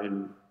are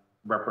in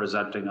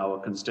representing our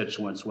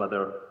constituents,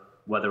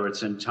 whether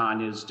it's in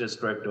Tanya's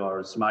district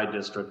or it's my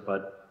district,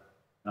 but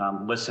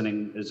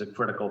listening is a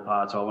critical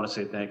part. So I want to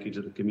say thank you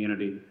to the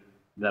community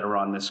that are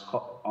on this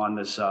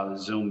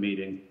Zoom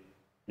meeting.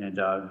 And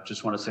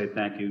just want to say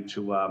thank you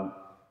to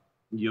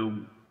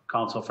you,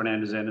 Councilor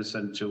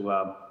Fernandez-Anderson,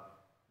 to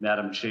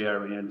Madam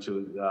Chair, and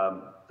to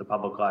the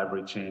Public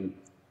Library team,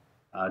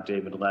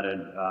 David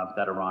Lennon,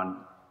 that are on,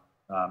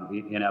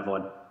 and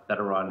Evelyn, that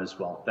are on as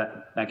well.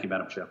 Thank you,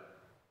 Madam Chair.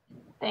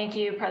 Thank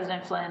you,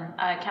 President Flynn.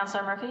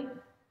 Councilor Murphy?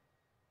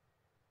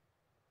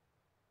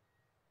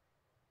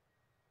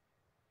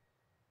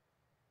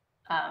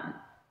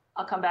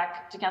 I'll come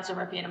back to Councilor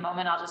Murphy in a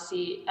moment. I'll just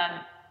see,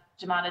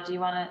 Jamada, did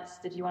you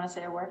want to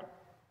say a word?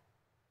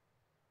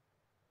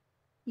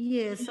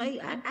 Yes,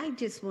 I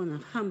just want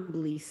to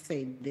humbly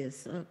say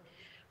this.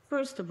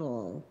 First of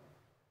all,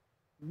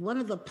 one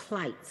of the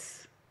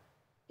plights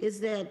is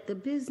that the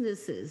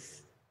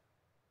businesses,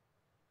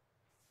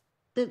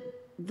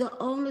 the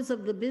owners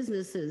of the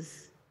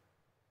businesses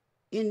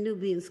in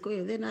Nubian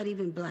Square, they're not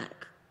even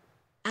Black.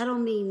 I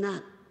don't mean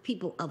not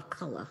people of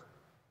color.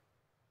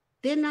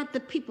 They're not the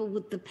people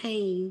with the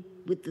pain,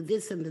 with the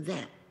this and the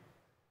that.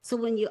 So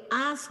when you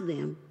ask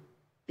them,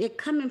 they're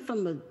coming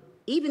from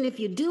even if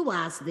you do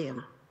ask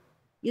them,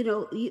 you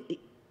know,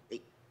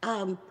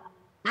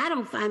 I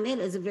don't find that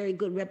as a very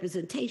good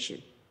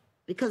representation,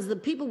 because the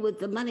people with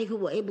the money who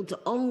were able to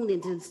own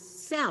and to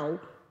sell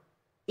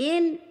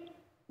in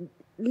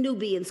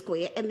Nubian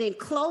Square and then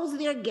close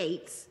their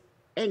gates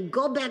and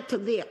go back to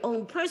their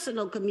own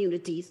personal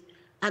communities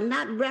are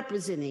not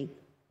representing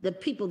the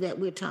people that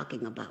we're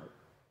talking about.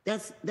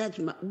 That's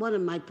one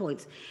of my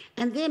points.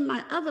 And then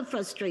my other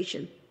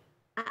frustration,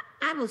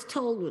 I was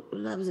told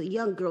when I was a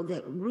young girl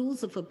that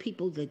rules are for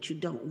people that you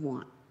don't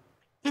want.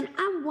 And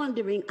I'm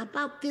wondering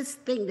about this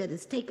thing that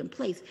has taken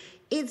place.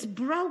 It's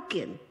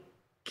broken.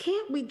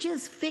 Can't we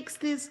just fix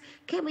this?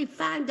 Can't we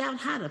find out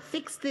how to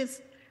fix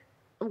this?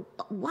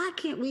 Why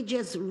can't we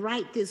just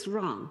right this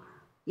wrong?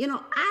 You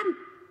know, I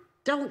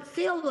don't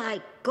feel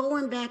like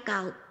going back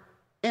out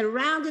and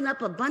rounding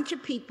up a bunch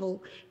of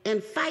people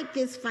and fight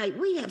this fight.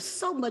 We have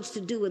so much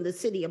to do in the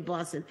city of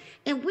Boston,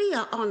 and we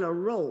are on a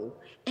roll,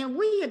 and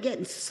we are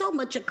getting so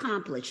much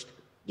accomplished,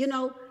 you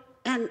know,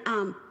 and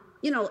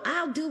You know,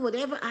 I'll do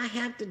whatever I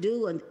have to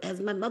do, and as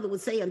my mother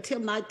would say, until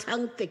my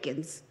tongue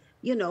thickens,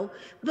 you know.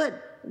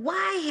 But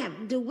why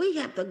do we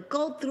have to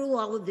go through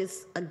all of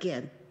this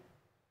again?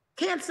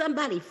 Can't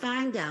somebody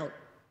find out?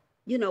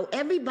 You know,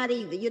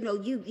 everybody, you know,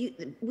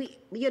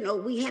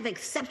 we have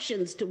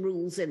exceptions to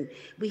rules, and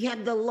we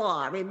have the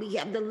law, and we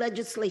have the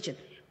legislation.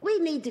 We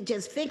need to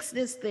just fix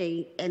this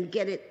thing and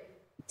get it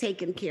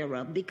taken care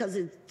of, because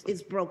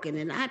it's broken.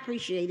 And I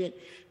appreciate it.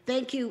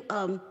 Thank you,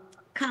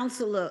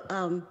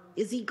 Councilor,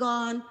 is he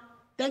gone?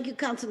 Thank you,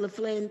 Councilor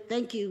Flynn.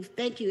 Thank you,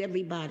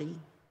 everybody.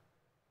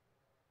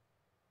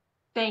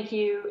 Thank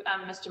you,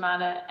 Mr.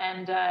 Mata.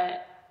 And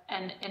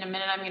in a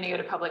minute, I'm going to go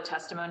to public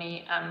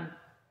testimony.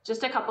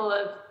 Just a couple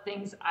of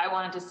things I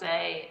wanted to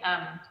say.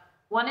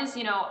 One is,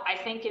 you know, I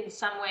think in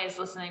some ways,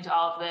 listening to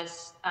all of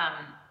this,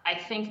 I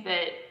think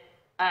that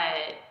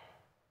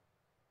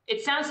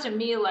it sounds to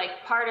me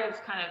like part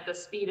of kind of the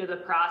speed of the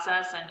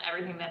process and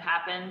everything that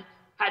happened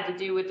had to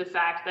do with the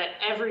fact that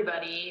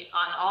everybody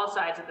on all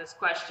sides of this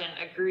question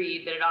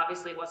agreed that it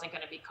obviously wasn't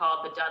going to be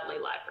called the Dudley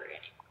Library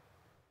anymore.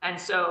 And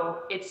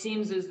so it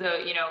seems as though,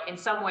 you know, in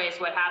some ways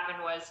what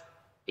happened was,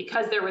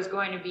 because there was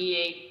going to be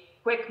a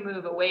quick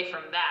move away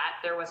from that,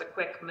 there was a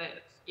quick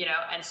move, you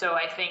know. And so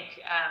I think,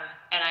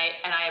 and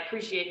I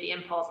appreciate the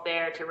impulse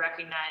there to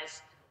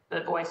recognize the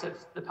voice of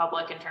the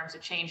public in terms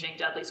of changing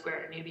Dudley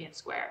Square to Nubian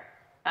Square.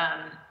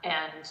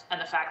 And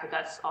the fact that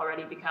that's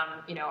already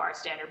become, you know, our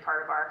standard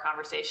part of our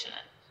conversation.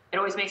 And it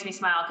always makes me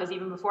smile, because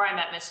even before I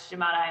met Ms.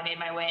 Jamada, I made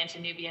my way into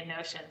Nubian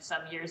Notion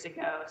some years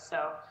ago.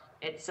 So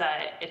it's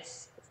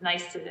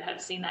nice to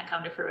have seen that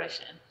come to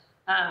fruition.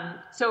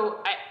 So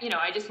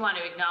I just want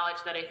to acknowledge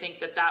that I think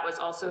that was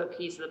also a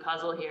piece of the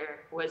puzzle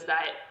here, was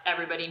that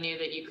everybody knew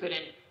that you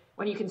couldn't,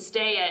 when you can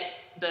stay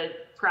at the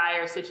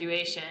prior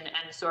situation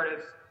and sort of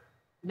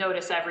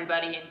notice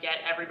everybody and get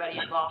everybody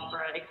involved for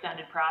an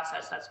extended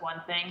process, that's one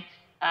thing.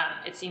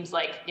 It seems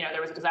like, you know,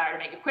 there was a desire to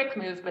make a quick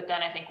move, but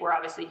then I think we're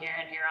obviously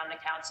hearing here on the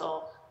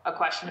council a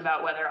question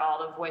about whether all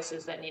the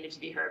voices that needed to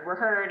be heard were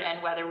heard,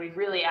 and whether we've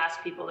really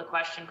asked people the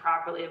question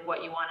properly of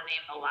what you want to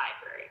name the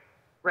library,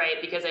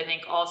 right? Because I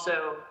think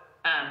also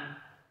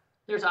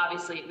we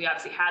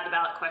obviously had the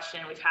ballot question,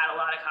 we've had a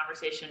lot of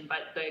conversation,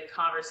 but the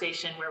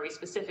conversation where we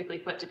specifically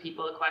put to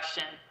people the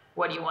question,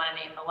 what do you want to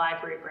name the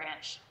library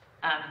branch?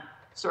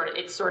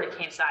 It sort of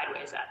came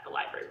sideways at the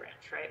library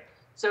branch, right?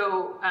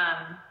 So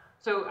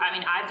I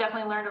mean, I've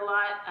definitely learned a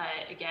lot.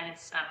 Again,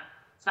 it's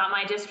not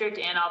my district,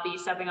 and I'll be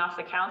stepping off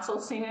the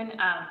council soon.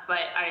 But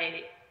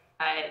I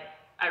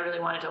really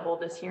wanted to hold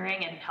this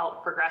hearing and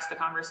help progress the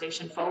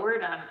conversation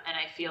forward. And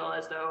I feel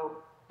as though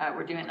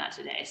we're doing that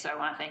today. So I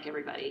want to thank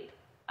everybody.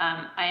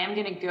 I am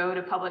going to go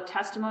to public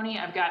testimony.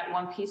 I've got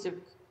one piece of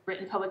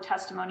written public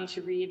testimony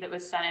to read that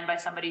was sent in by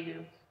somebody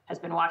who has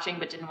been watching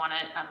but didn't want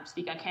to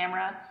speak on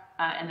camera.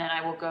 And then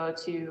I will go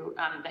to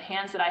the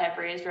hands that I have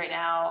raised right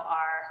now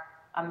are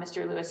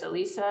Mr. Luis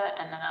Elisa,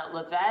 and then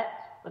Levette.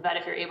 Levette,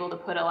 if you're able to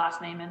put a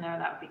last name in there,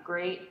 that would be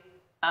great.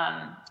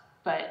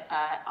 But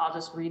I'll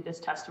just read this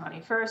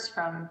testimony first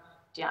from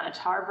Deanna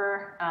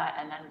Tarver,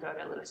 and then go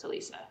to Luis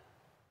Elisa.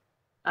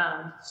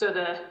 So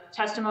the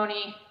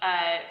testimony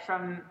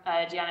from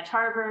Deanna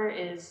Tarver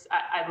is,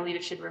 I believe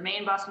it should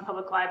remain Boston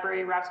Public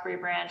Library, Roxbury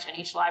branch, and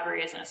each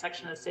library is in a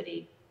section of the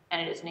city,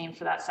 and it is named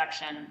for that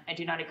section. I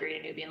do not agree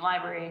to Nubian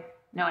Library.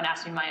 No one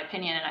asked me my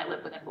opinion, and I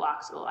live within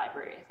blocks of the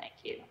library.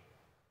 Thank you.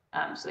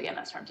 So again,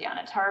 that's from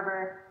Deanna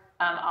Tarver.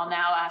 I'll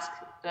now ask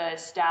the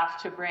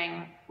staff to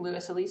bring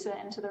Luis Elisa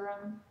into the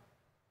room.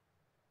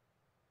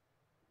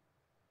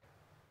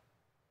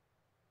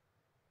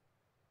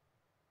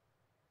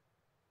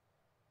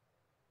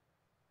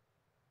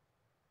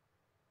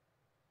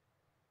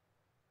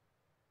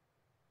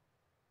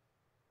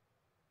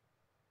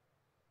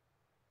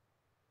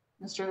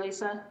 Mr.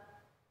 Elisa?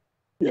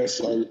 Yes,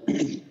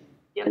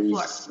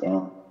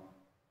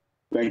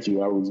 thank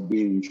you. I was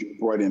being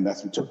brought in.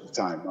 That's what took the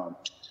time.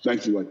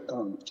 Thank you,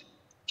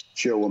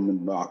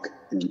 Chairwoman Bach,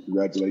 and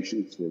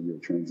congratulations for your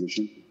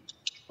transition.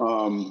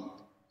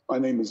 My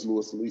name is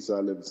Luis Elisa. I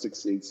live at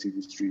 68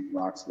 Cedar Street,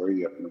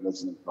 Roxbury. I've been a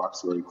resident of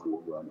Roxbury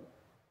for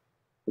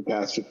the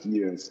past 50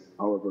 years.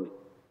 However,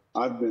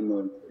 I've been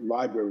a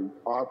library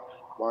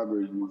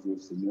user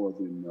for more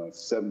than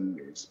 7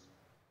 years.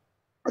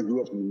 I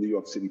grew up in the New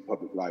York City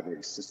public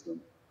library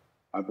system.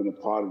 I've been a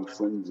part of the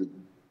Friends of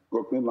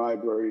Brooklyn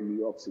Library, New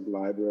York City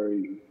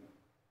Library,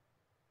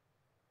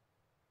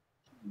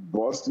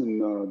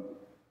 Boston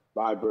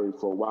Library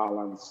for a while.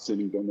 I was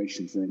sending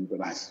donations in, but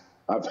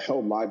I've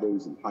held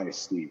libraries in high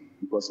esteem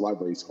because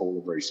libraries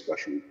hold a very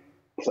special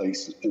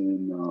place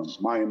in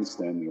my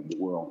understanding of the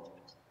world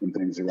and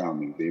things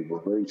around me. They were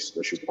a very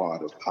special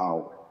part of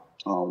how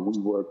we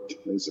worked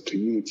as a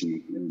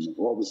community in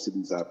all the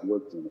cities I've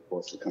worked in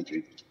across the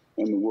country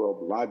and the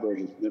world. The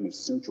library has been a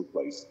central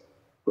place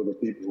for the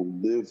people who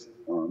live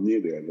near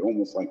there. They're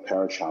almost like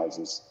parish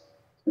houses,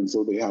 and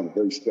so they have a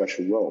very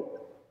special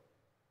role.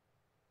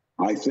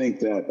 I think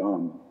that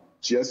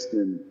just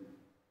in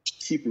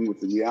keeping with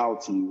the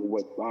reality of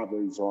what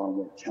libraries are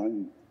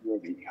and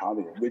how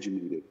they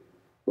originated,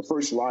 the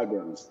first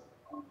libraries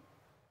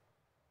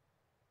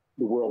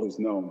the world has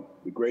known,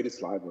 the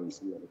greatest libraries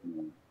the world has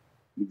known,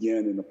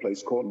 began in a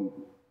place called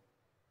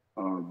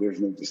Nubian.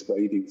 There's no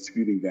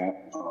disputing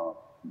that.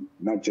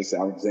 Not just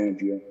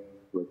Alexandria,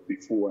 but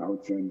before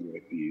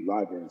Alexandria, the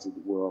libraries of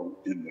the world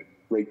and the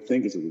great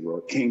thinkers of the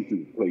world came to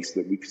the place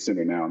that we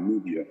consider now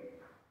Nubia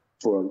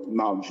for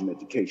knowledge and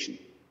education.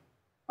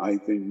 I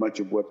think much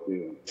of what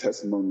the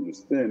testimony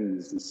has been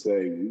is to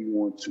say we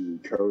want to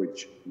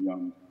encourage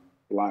young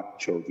Black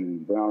children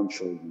and brown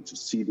children to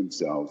see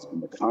themselves in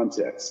the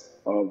context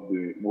of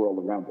the world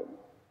around them.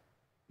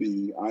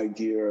 The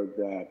idea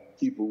that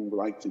people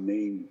like to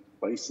name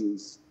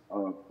places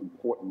of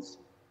importance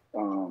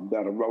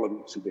that are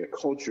relevant to their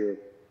culture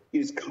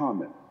is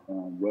common,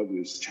 whether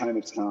it's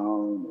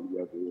Chinatown or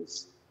whether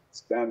it's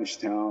Spanish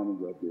Town or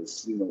whether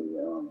it's,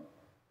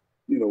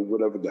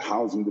 whatever the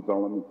housing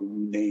development that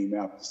we name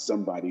after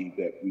somebody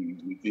that we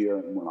revere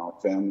and want our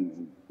families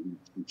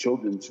and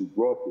children to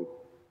grow up with.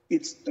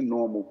 It's a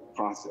normal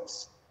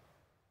process.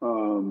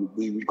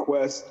 The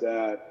request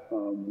that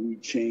we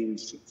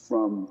changed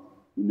from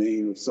the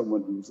name of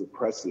someone who's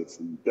oppressive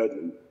and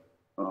Dudley,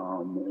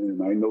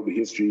 and I know the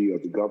history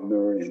of the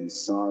governor and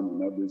his son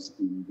and others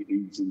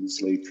engaged in the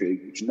slave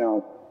trade, which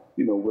now,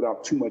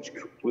 without too much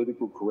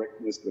political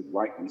correctness but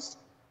rightness,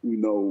 we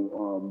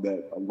know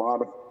that a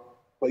lot of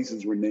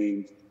places were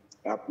named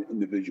after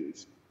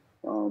individuals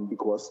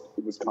because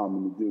it was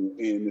common to do.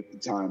 And at the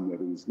time that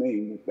it was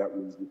named, that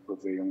was the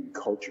prevailing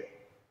culture.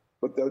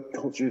 But that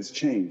culture has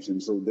changed.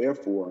 And so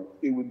therefore,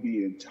 it would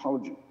be an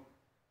intelligent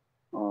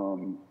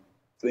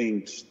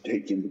thing to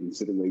take into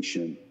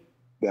consideration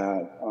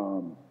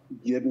that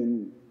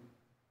given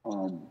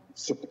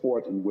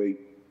support and weight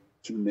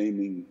to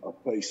naming a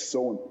place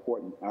so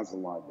important as a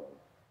library,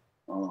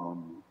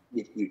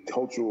 with the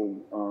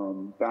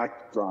cultural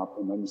backdrop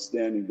and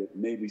understanding that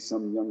maybe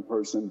some young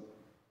person,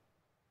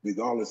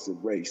 regardless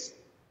of race,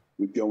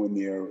 would go in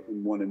there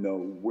and want to know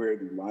where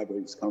the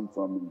libraries come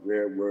from and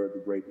where were the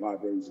great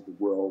libraries of the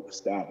world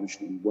established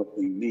and what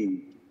they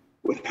need,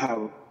 would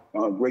have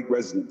great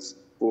resonance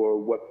for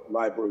what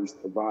libraries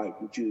provide,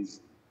 which is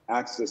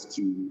access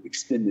to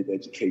extended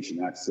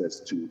education, access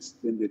to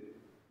extended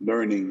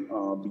learning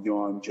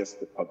beyond just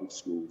the public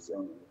schools.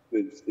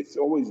 It's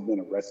always been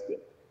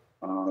arrested.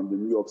 The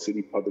New York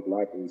City Public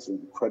Libraries are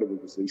incredible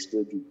because they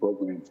still do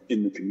programs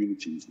in the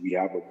communities. We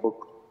have a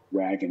book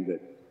wagon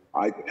that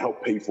I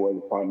help pay for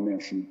as part of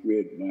National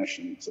Grid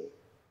nationally. So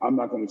I'm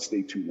not going to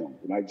stay too long,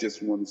 but I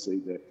just want to say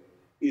that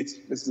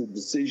it's a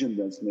decision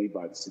that's made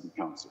by the City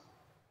Council.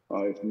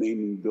 If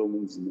naming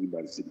buildings is made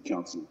by the City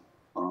Council,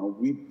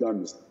 we've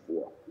done this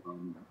before.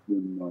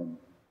 When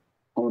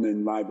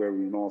Honan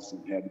Library in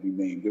Austin had to be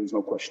named, there was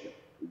no question.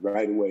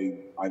 Right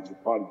away, I was a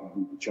part of the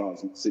group of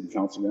Charles at the City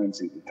Council and at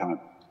the time,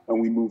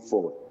 and we moved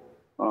forward.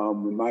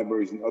 When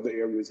libraries in other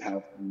areas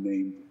have been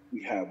named,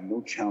 we have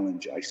no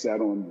challenge. I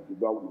sat on the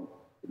development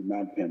of the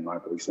Mattapan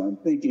Library, so I'm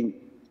thinking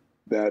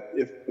that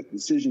if a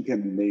decision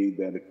can be made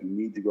that if you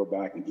need to go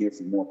back and hear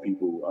from more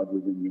people other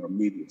than your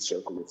immediate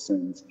circle of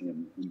friends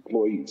and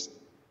employees,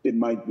 it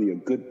might be a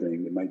good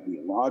thing, it might be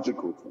a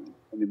logical thing,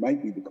 and it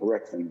might be the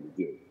correct thing to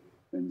do.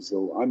 And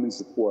so I'm in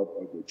support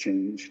of the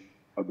change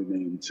of the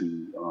name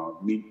to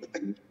meet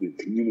the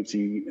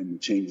community and the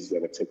changes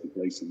that are taking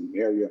place in the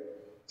area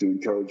to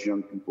encourage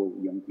young people,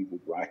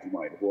 Black and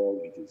white of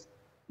all ages.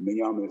 Me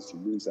llamo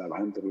Luis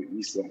Alejandro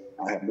Isa.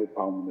 I have no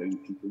problem letting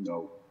people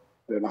know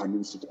that I'm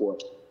in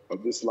support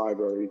of this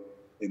library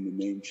in the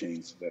name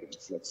change so that it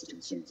reflects the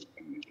concerns of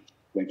the community.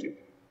 Thank you.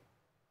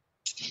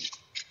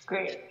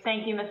 Great.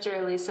 Thank you,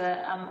 Mr.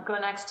 Elisa. Go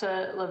next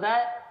to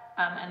Lavette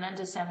and then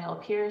to Samuel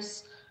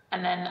Pierce.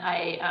 And then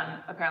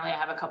apparently I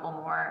have a couple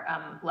more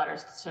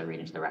letters to read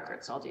into the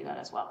record, so I'll do that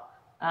as well.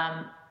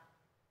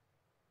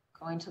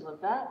 Going to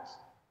Lavette.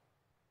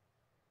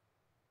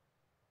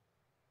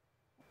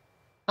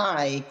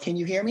 Hi, can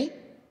you hear me?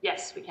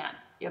 Yes, we can.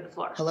 You have the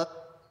floor. Hello?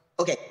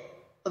 Okay.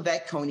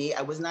 Lavette Coney.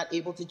 I was not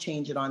able to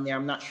change it on there.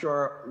 I'm not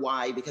sure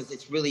why, because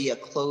it's really a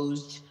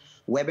closed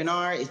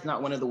webinar. It's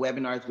not one of the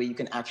webinars where you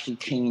can actually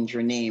change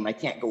your name. I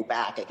can't go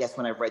back. I guess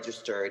when I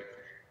registered,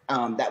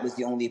 that was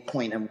the only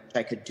point in which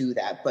I could do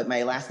that. But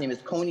my last name is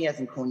Coney, as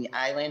in Coney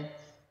Island.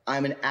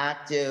 I'm an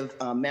active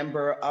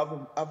member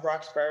of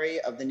Roxbury,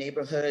 of the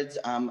neighborhoods.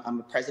 I'm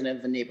the president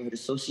of the neighborhood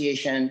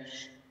association,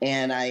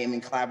 and I am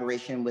in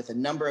collaboration with a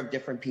number of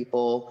different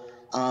people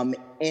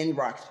in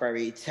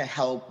Roxbury to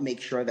help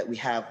make sure that we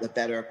have a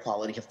better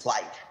quality of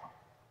life.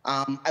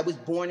 I was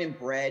born and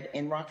bred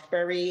in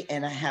Roxbury,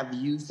 and I have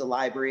used the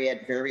library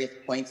at various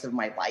points of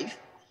my life.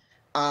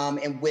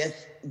 And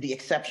with the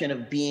exception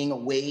of being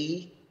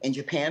away in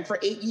Japan for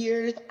 8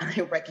 years,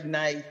 I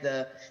recognize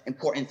the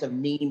importance of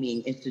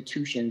naming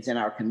institutions in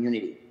our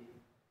community.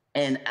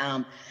 And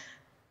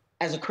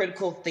as a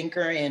critical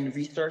thinker and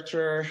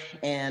researcher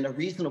and a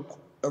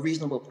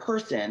reasonable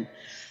person,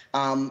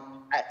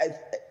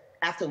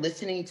 after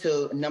listening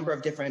to a number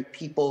of different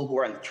people who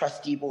are on the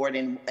trustee board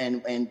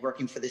and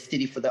working for the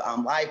city for the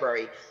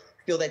library,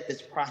 I feel that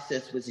this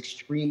process was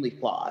extremely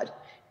flawed.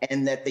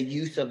 and that the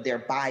use of their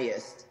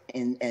bias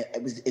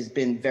has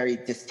been very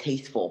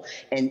distasteful.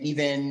 And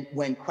even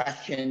when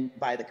questioned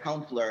by the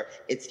counselor,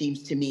 it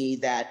seems to me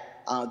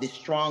that the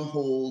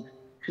stronghold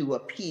to a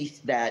piece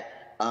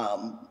that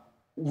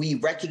we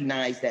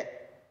recognize that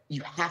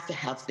you have to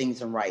have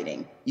things in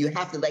writing. You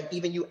have to, like,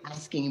 even you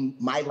asking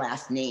my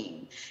last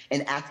name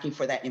and asking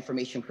for that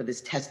information for this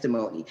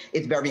testimony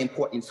is very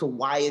important. So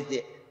why is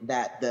it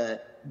that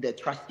the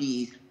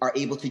trustees are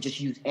able to just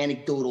use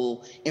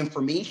anecdotal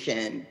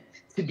information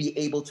to be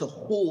able to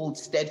hold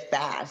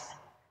steadfast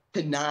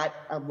to not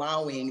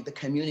allowing the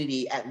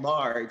community at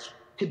large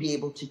to be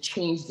able to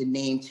change the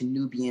name to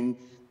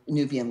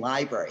Nubian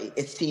Library?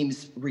 It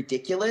seems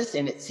ridiculous,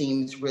 and it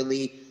seems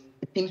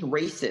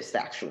racist,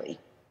 actually.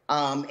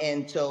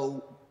 And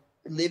so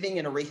living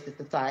in a racist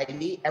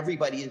society,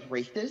 everybody is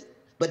racist,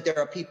 but there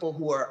are people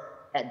who are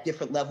at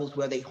different levels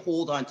where they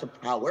hold on to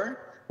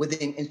power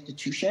within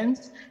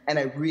institutions. And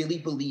I really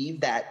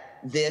believe that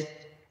this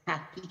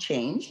has to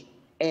change.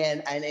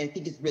 And I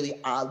think it's really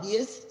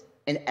obvious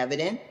and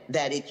evident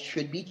that it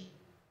should be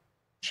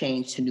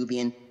changed to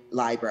Nubian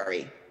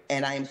Library.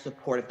 And I am in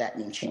support of that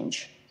name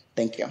change.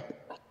 Thank you.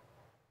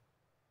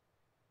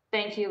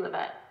 Thank you,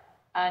 Livette.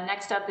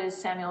 Next up is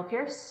Samuel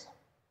Pierce.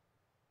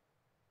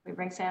 We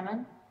bring Sam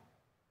in.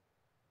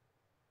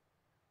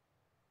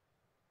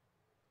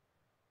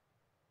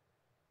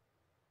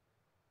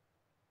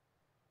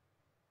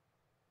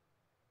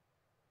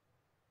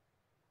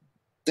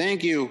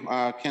 Thank you,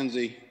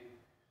 Kenzie.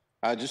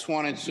 I just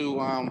wanted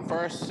to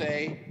first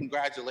say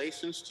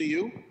congratulations to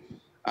you.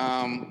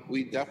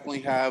 We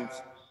definitely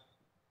have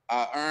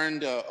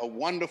earned a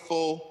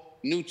wonderful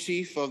new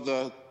chief of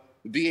the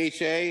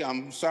VHA.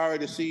 I'm sorry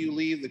to see you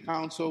leave the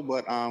council,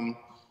 but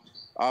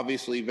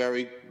obviously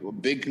very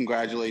big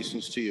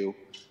congratulations to you.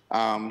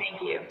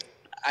 Thank you.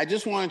 I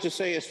just wanted to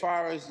say, as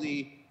far as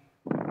the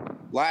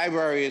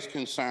library is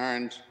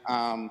concerned,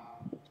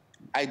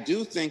 I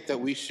do think that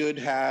we should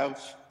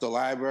have the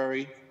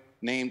library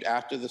named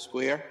after the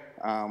square.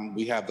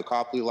 We have the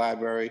Copley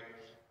Library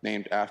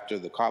named after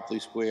the Copley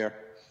Square,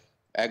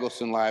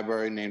 Eggleston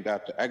Library named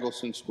after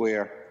Eggleston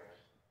Square.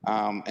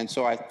 And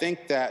so I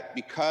think that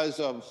because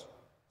of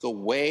the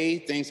way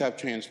things have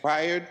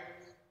transpired,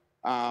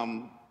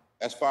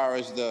 as far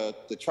as the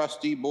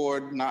trustee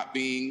board not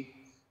being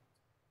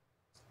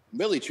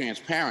really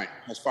transparent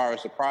as far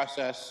as the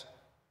process,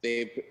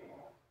 they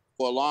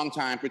for a long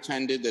time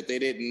pretended that they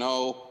didn't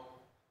know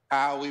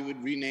how we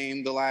would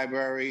rename the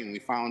library, and we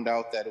found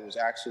out that it was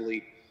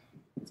actually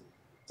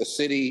the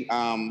city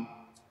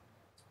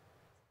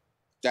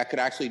that could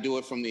actually do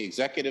it from the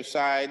executive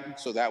side.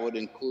 So that would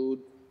include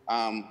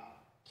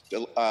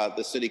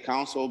the city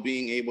council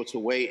being able to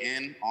weigh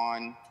in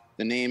on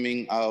the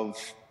naming of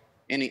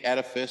any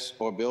edifice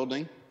or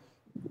building.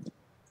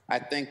 I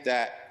think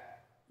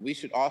that we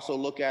should also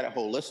look at it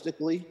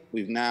holistically.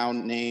 We've now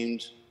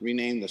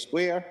renamed the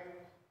square.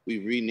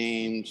 We've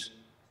renamed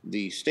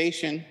the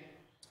station.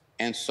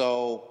 And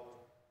so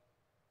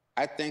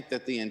I think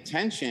that the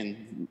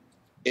intention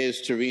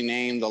is to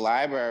rename the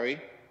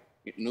library,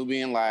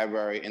 Nubian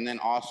Library, and then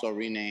also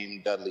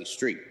rename Dudley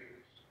Street.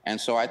 And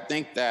so I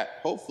think that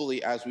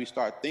hopefully as we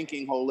start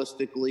thinking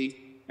holistically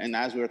and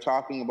as we're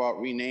talking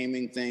about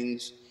renaming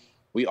things,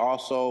 we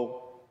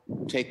also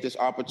take this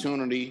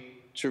opportunity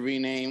to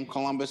rename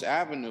Columbus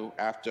Avenue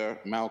after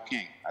Mel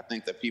King. I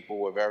think that people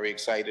were very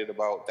excited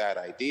about that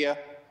idea.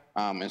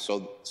 And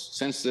so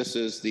since this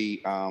is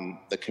the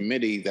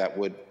committee that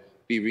would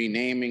be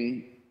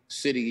renaming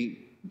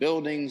city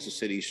buildings,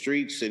 city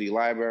streets, city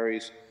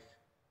libraries,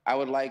 I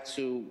would like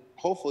to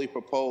hopefully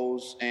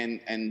propose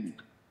and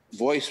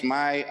voice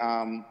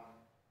my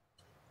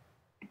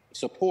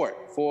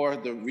support for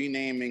the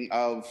renaming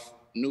of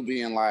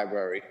Nubian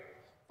Library,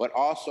 but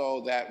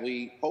also that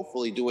we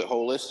hopefully do it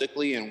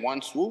holistically in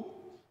one swoop,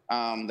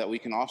 that we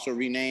can also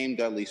rename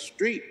Dudley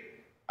Street,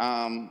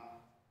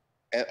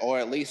 or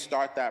at least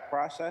start that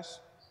process,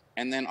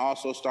 and then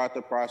also start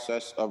the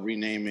process of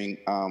renaming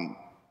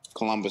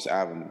Columbus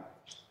Avenue.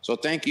 So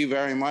thank you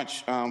very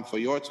much for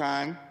your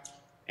time,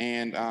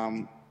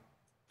 and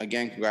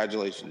again,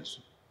 congratulations.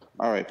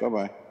 All right,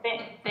 bye-bye.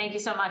 Thank you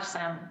so much,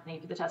 Sam. Thank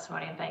you for the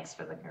testimony, and thanks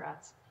for the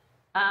congrats.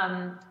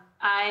 All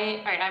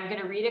right, I'm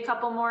going to read a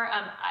couple more.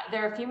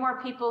 There are a few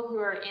more people who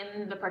are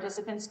in the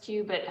participants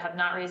queue but have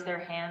not raised their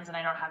hands, and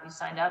I don't have you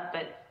signed up,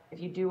 but if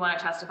you do want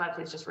to testify,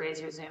 please just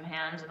raise your Zoom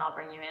hand and I'll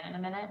bring you in a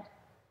minute.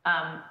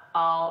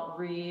 I'll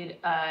read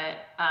a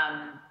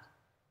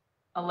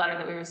letter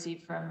that we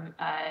received from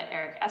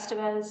Eric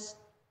Estevez.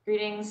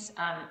 Greetings,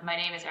 my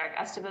name is Eric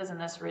Estevez, and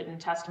this written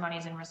testimony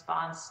is in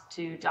response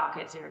to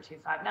Docket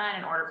 0259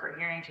 in order for a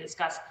hearing to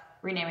discuss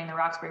renaming the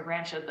Roxbury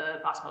branch of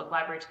the Boston Public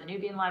Library to the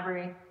Nubian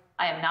Library.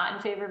 I am not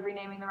in favor of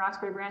renaming the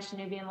Roxbury branch to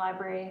Nubian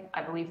Library.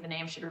 I believe the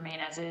name should remain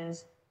as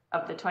is.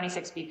 Of the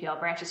 26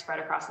 BPL branches spread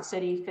across the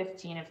city,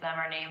 15 of them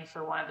are named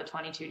for one of the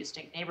 22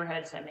 distinct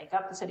neighborhoods that make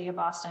up the city of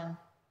Boston.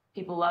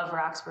 People love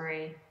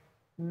Roxbury.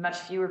 Much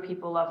fewer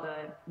people love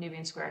the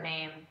Nubian Square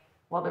name.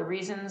 While the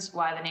reasons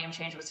why the name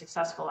change was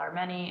successful are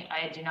many,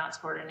 I do not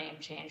support a name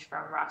change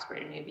from Roxbury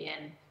to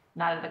Nubian.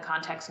 Neither the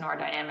context nor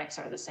dynamics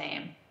are the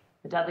same.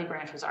 The Dudley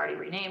branch was already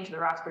renamed to the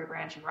Roxbury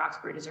branch, and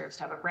Roxbury deserves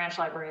to have a branch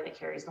library that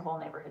carries the whole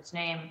neighborhood's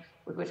name,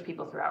 with which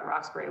people throughout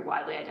Roxbury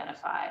widely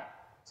identify.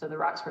 So the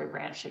Roxbury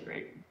branch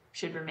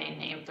should remain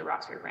named the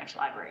Roxbury Branch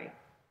Library.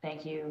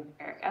 Thank you,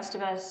 Eric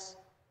Estevez.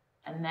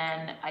 And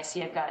then I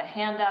see I've got a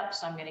hand up,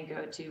 so I'm going to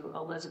go to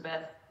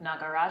Elizabeth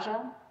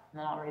Nagaraja, and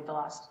then I'll read the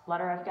last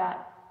letter I've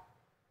got.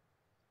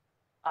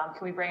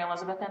 Can we bring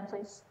Elizabeth in,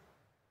 please?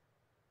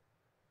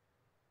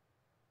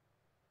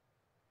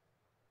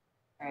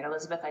 All right,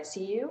 Elizabeth, I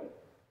see you.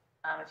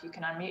 If you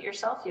can unmute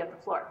yourself, you have the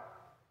floor.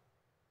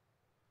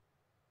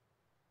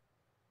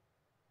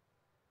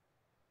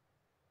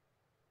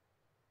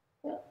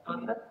 Yeah.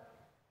 Elizabeth?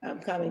 I'm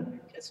coming.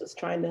 Just was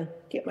trying to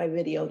get my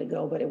video to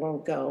go, but it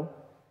won't go.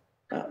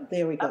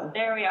 There we go. Oh,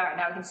 there we are.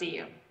 Now I can see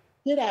you.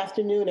 Good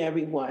afternoon,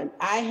 everyone.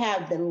 I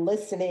have been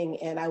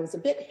listening, and I was a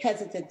bit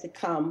hesitant to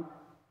come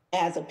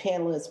as a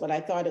panelist, but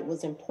I thought it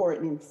was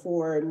important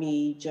for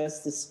me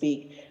just to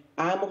speak.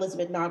 I'm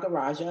Elizabeth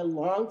Nagaraja,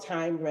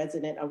 longtime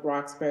resident of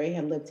Roxbury,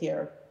 have lived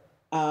here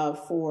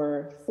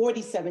for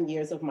 47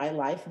 years of my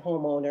life,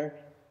 homeowner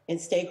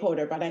and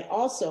stakeholder, but I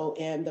also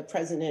am the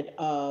president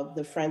of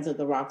the Friends of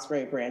the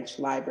Roxbury Branch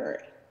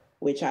Library,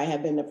 which I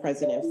have been the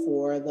president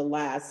for the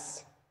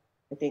last,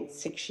 I think,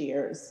 6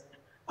 years.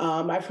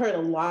 I've heard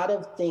a lot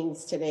of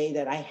things today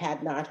that I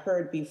had not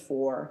heard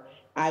before.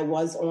 I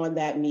was on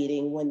that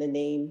meeting when the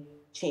name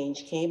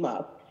change came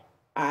up.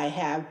 I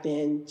have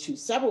been to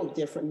several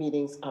different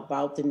meetings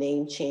about the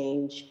name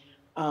change.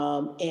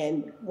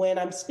 And when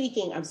I'm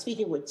speaking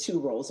with two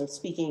roles. I'm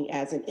speaking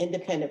as an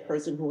independent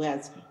person who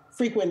has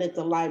frequented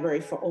the library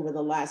for over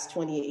the last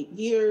 28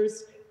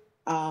 years,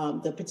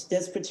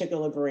 this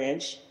particular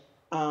branch.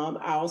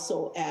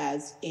 Also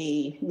as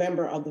a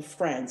member of the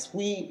Friends.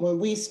 When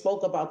we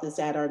spoke about this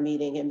at our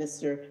meeting, and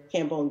Mr.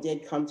 Cambone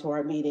did come to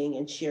our meeting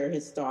and share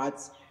his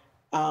thoughts,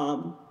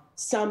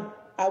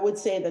 I would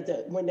say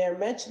that when they're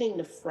mentioning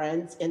the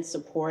Friends in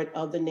support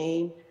of the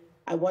name,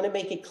 I want to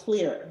make it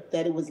clear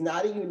that it was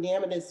not a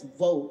unanimous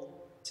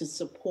vote to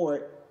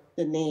support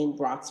the name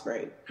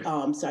Roxbury.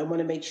 So I want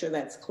to make sure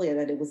that's clear,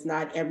 that it was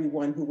not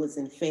everyone who was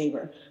in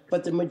favor,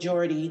 but the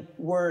majority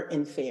were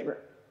in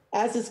favor.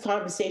 As this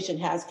conversation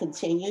has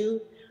continued,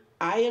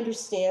 I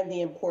understand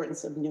the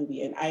importance of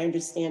Nubian. I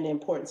understand the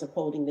importance of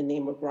holding the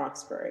name of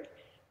Roxbury.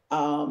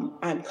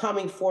 I'm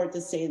coming forward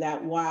to say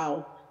that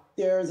while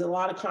there's a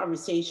lot of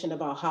conversation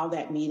about how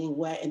that meeting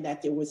went and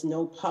that there was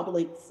no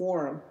public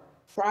forum,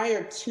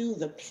 prior to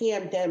the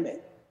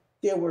pandemic,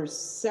 there were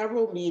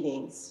several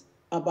meetings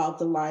about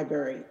the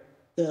library,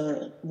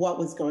 what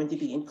was going to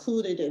be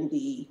included in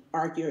the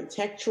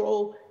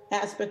architectural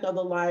aspect of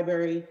the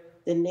library,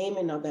 the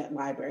naming of that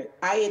library.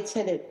 I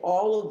attended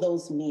all of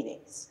those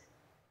meetings.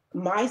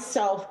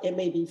 Myself and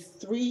maybe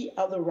 3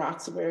 other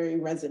Roxbury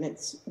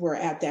residents were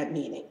at that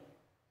meeting.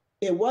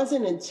 It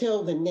wasn't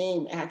until the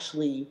name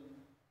actually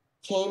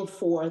came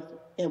forth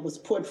and was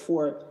put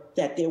forth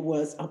that there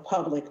was a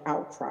public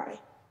outcry.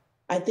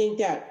 I think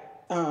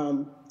that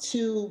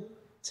to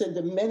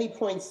the many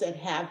points that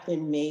have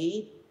been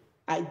made,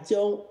 I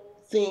don't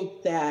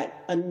think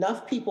that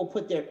enough people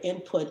put their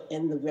input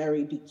in the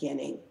very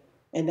beginning.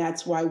 And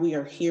that's why we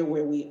are here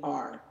where we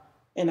are.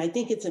 And I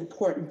think it's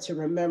important to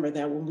remember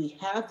that when we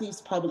have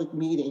these public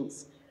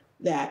meetings,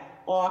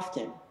 that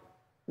often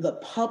the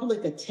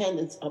public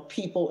attendance of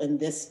people in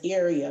this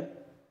area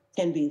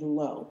can be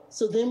low.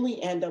 So then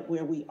we end up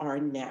where we are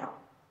now.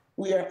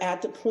 We are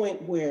at the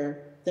point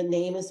where the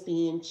name is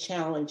being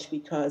challenged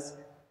because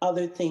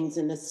other things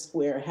in the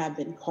square have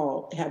been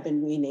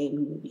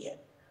renamed Nubian.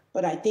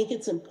 But I think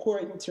it's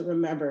important to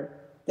remember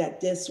that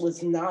this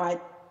was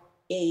not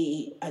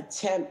an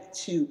attempt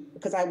to,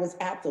 because I was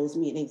at those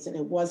meetings, and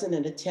it wasn't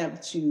an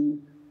attempt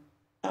to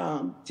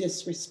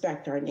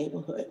disrespect our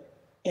neighborhood.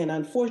 And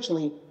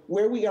unfortunately,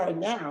 where we are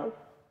now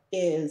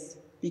is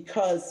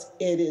because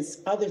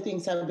other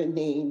things have been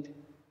named.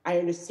 I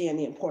understand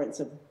the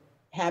importance of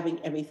having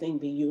everything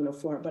be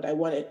uniform, but I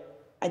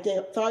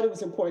thought it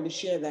was important to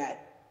share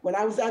that. When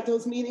I was at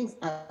those meetings,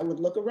 I would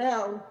look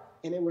around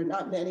and there were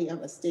not many of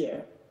us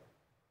there.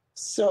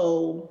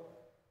 So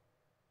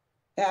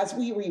as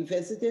we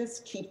revisit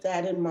this, keep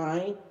that in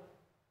mind.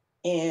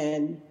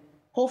 And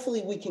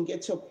hopefully we can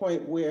get to a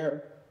point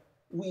where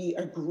we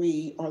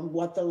agree on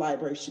what the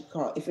library should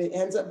call. If it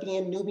ends up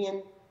being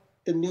Nubian,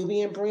 the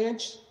Nubian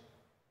branch,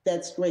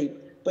 that's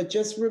great. But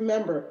just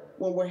remember,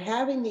 when we're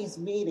having these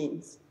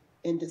meetings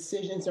and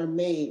decisions are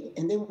made,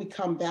 and then we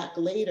come back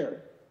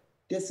later,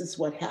 this is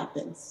what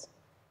happens.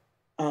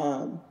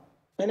 And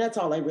that's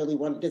all I really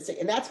wanted to say.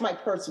 And that's my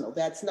personal,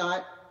 that's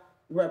not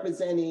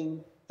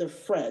representing the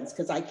Friends,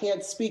 because I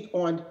can't speak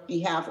on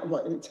behalf of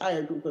an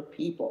entire group of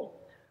people,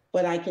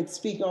 but I can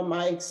speak on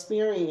my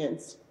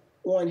experience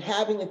on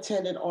having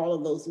attended all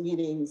of those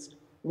meetings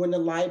when the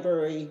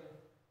library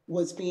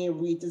was being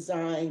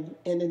redesigned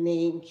and the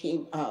name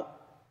came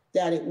up,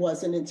 that it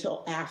wasn't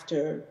until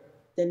after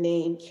the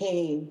name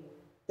came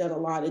that a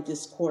lot of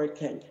discord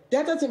can.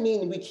 That doesn't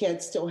mean we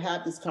can't still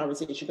have this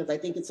conversation, because I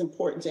think it's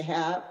important to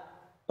have,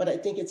 but I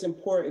think it's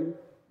important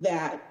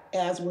that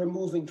as we're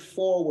moving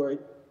forward,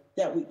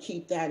 that we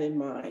keep that in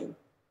mind.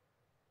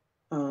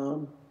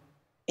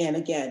 And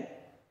again,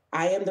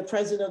 I am the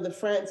president of the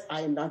Friends.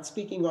 I am not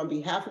speaking on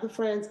behalf of the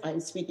Friends.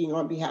 I'm speaking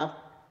on behalf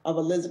of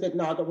Elizabeth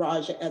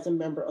Nagaraja as a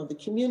member of the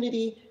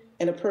community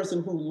and a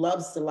person who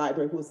loves the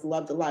library, who has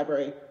loved the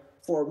library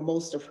for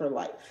most of her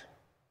life.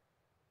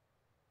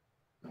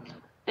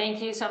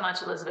 Thank you so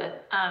much, Elizabeth.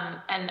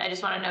 And I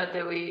just want to note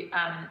that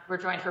we're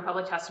joined for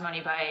public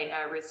testimony by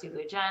Ruth C.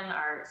 Liu Jen,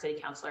 our city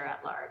councilor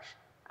at large.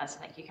 So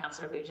thank you,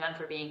 Councilor Liu Jen,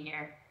 for being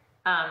here.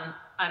 I'm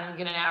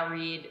going to now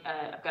read,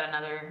 I've got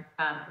another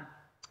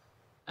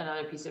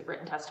piece of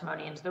written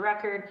testimony into the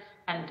record.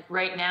 And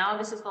right now,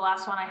 this is the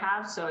last one I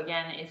have. So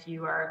again, if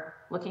you are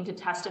looking to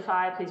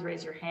testify, please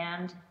raise your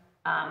hand.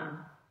 And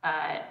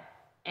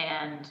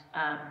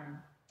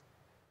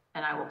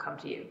I will come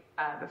to you.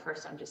 But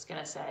first, I'm just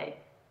going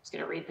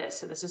to read this.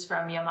 So this is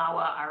from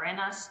Yamawa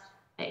Arenas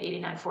at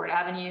 89 Ford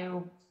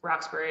Avenue,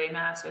 Roxbury,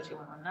 Mass.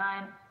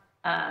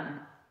 02119.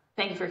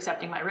 Thank you for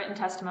accepting my written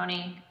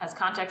testimony. As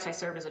context, I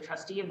served as a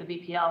trustee of the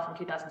BPL from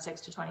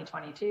 2006 to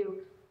 2022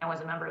 and was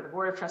a member of the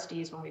Board of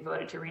Trustees when we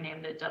voted to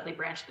rename the Dudley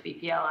branch of the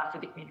BPL after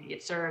the community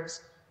it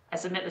serves. I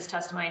submit this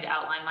testimony to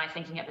outline my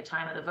thinking at the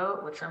time of the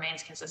vote, which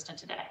remains consistent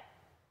today.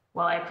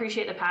 While I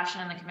appreciate the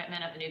passion and the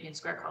commitment of the Nubian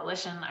Square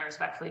Coalition, I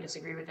respectfully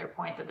disagree with their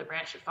point that the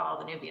branch should follow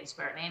the Nubian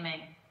Square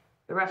naming.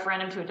 The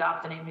referendum to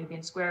adopt the name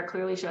Nubian Square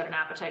clearly showed an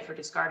appetite for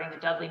discarding the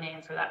Dudley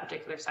name for that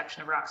particular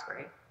section of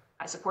Roxbury.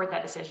 I support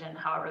that decision.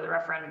 However, the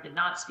referendum did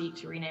not speak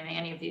to renaming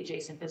any of the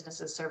adjacent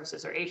businesses,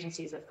 services, or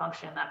agencies that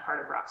function in that part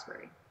of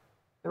Roxbury.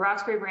 The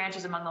Roxbury branch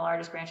is among the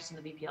largest branches in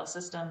the BPL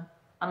system.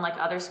 Unlike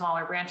other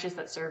smaller branches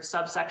that serve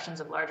subsections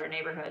of larger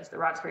neighborhoods, the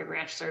Roxbury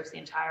branch serves the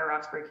entire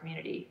Roxbury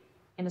community.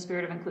 In the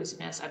spirit of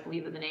inclusiveness, I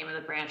believe that the name of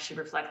the branch should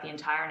reflect the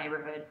entire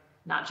neighborhood,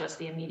 not just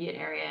the immediate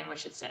area in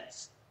which it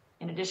sits.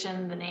 In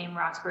addition, the name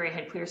Roxbury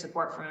had clear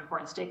support from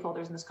important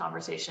stakeholders in this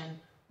conversation.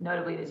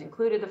 Notably, these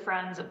included the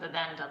Friends of the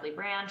then Dudley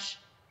branch,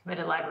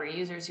 committed library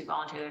users who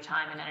volunteer their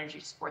time and energy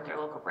to support their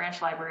local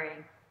branch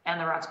library, and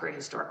the Roxbury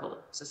Historical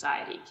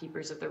Society,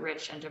 keepers of the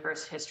rich and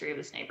diverse history of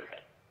this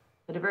neighborhood.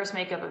 The diverse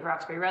makeup of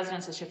Roxbury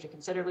residents has shifted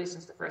considerably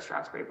since the first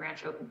Roxbury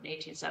branch opened in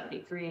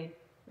 1873.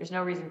 There's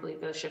no reason to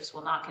believe those shifts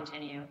will not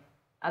continue.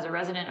 As a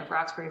resident of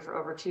Roxbury for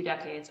over 2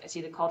 decades, I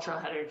see the cultural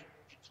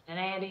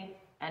heterogeneity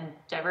and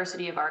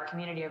diversity of our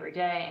community every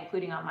day,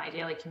 including on my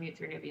daily commute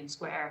through Nubian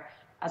Square.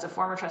 As a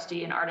former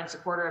trustee and ardent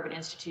supporter of an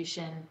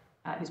institution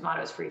whose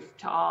motto is free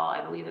to all, I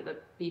believe that the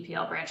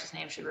BPL branch's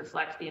name should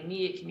reflect the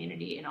immediate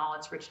community in all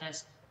its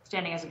richness,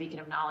 standing as a beacon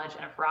of knowledge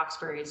and of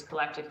Roxbury's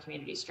collective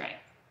community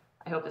strength.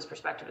 I hope this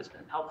perspective has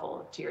been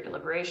helpful to your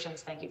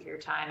deliberations. Thank you for your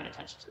time and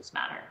attention to this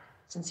matter.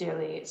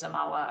 Sincerely,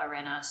 Zamawa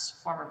Arenas,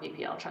 former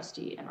BPL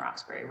trustee and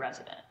Roxbury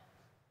resident.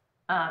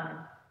 All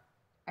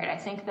right, I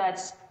think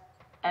that's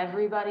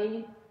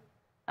everybody.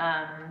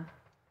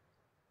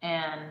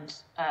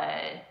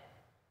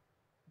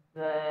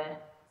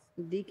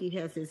 Dicky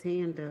has his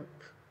hand up.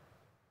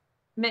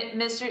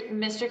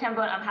 Mr.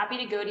 Cambone, I'm happy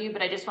to go to you,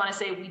 but I just want to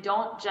say we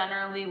don't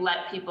generally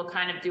let people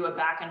kind of do a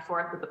back and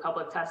forth with the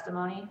public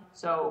testimony.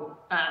 So,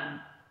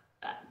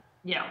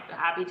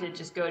 happy to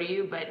just go to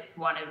you, but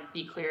want to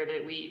be clear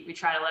that we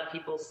try to let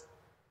people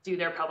do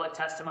their public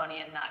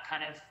testimony and not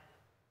kind of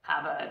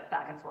have a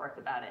back and forth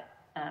about it.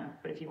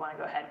 But if you want to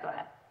go ahead, go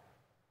ahead.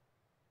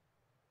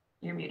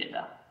 You're muted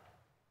though.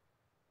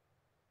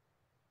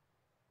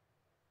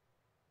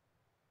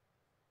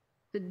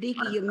 Dicky,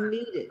 you're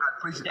muted.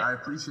 I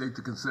appreciate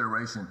the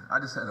consideration. I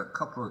just had a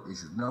couple of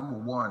issues. Number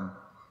one,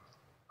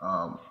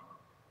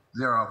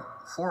 there are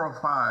 4 or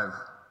 5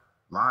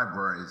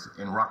 libraries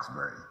in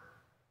Roxbury.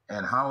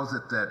 And how is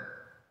it that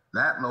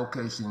that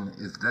location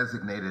is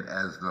designated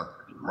as the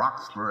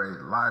Roxbury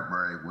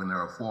Library when there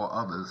are 4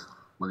 others,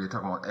 whether you're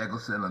talking about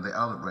Eggleston or the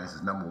other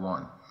branches, number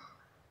one.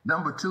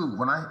 Number two,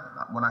 when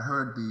I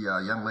heard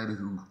the young lady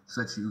who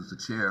said she was the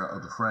chair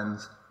of the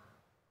Friends,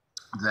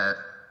 that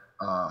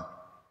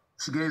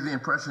she gave the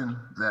impression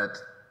that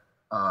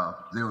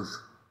there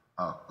was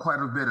quite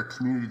a bit of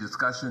community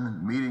discussion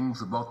and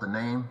meetings about the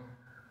name.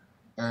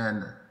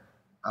 And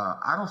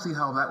I don't see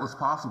how that was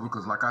possible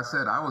because, like I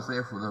said, I was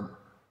there for the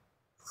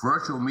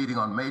virtual meeting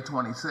on May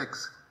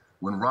 26th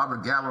when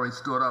Robert Gallery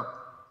stood up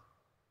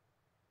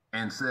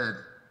and said,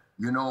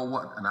 you know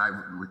what, and I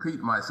repeat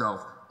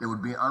myself, it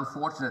would be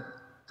unfortunate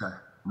to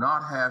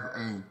not have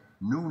a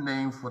new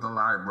name for the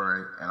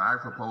library, and I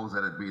propose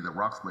that it be the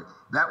Roxbury.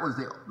 That was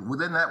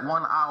within that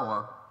 1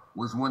 hour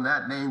was when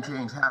that name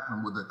change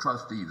happened with the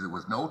trustees. There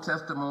was no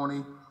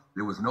testimony,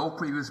 there was no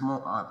previous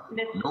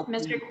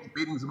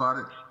meetings about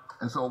it.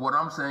 And so what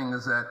I'm saying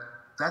is that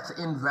that's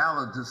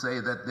invalid to say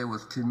that there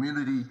was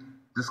community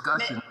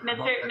discussion.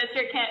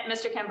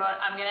 Mr. Cambone,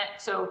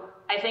 so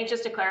I think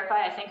just to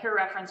clarify, I think her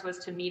reference was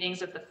to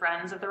meetings of the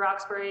Friends of the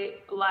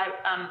Roxbury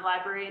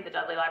Library, the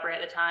Dudley Library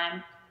at the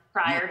time.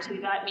 prior to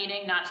that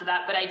meeting, not to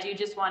that, but I do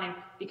just want to,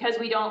 because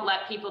we don't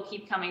let people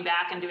keep coming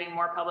back and doing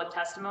more public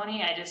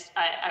testimony,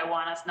 I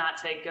want us not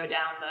to go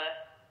down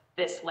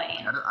this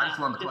lane. I just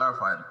wanted to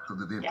clarify,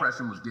 because the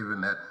impression was given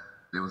that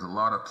there was a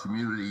lot of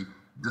community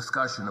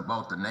discussion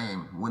about the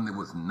name when there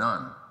was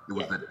none. It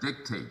was a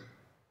dictate.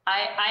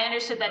 I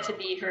understood that to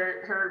be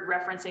her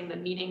referencing the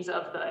meetings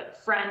of the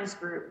Friends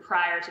group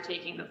prior to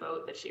taking the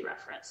vote that she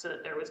referenced, so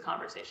that there was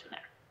conversation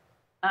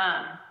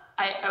there.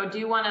 I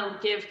do want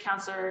to give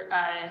Councillor,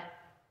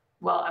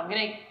 well, I'm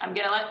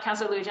gonna let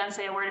Councillor Lujan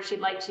say a word if she'd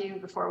like to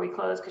before we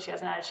close, because she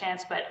hasn't had a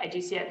chance, but I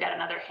do see I've got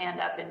another hand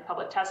up in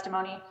public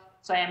testimony,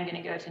 so I am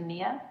gonna go to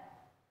Nia.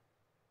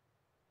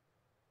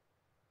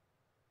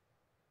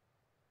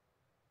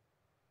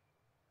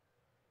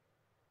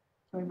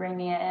 Can we bring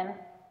Nia in?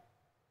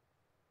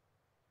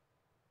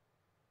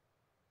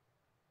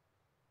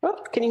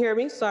 Oh, can you hear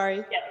me? Sorry.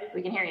 Yep,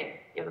 we can hear you.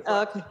 You have the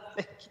floor.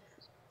 Okay,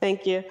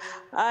 thank you.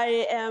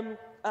 I am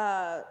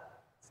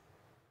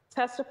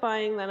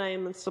testifying that I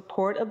am in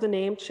support of the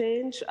name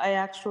change. I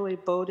actually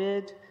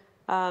voted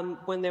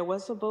when there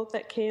was a vote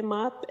that came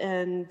up,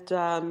 and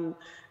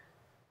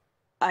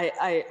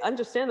I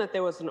understand that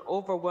there was an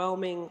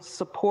overwhelming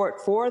support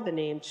for the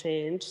name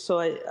change. So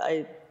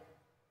I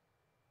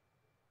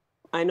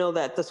know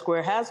that the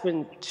square has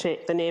been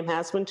the name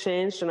has been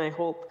changed, and I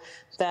hope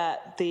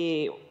that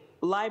the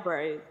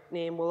library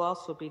name will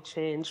also be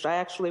changed. I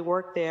actually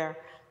worked there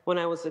when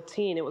I was a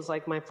teen. It was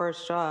like my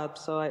first job,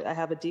 so I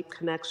have a deep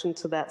connection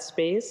to that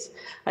space.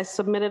 I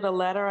submitted a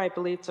letter, I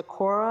believe, to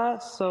Cora,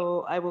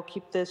 so I will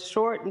keep this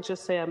short and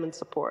just say I'm in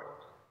support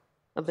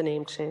of the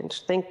name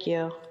change. Thank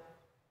you.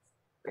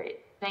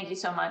 Great. Thank you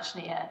so much,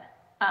 Nia.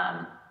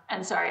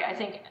 And sorry, I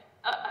think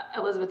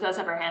Elizabeth does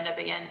have her hand up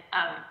again.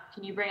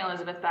 Can you bring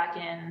Elizabeth back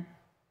in?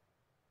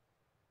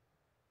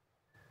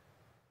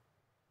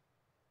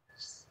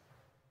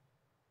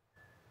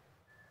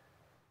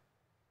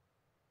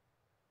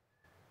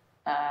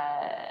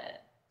 Let's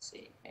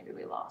see, maybe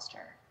we lost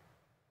her.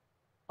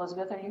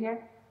 Elizabeth, are you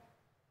here?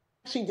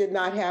 She did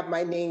not have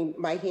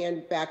my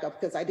hand back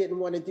up because I didn't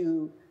want to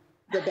do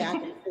the back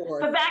and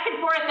forth. The back and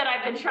forth that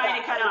I've been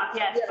trying to cut off,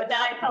 yes. Yeah, but then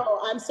I felt... No,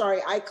 I'm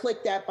sorry. I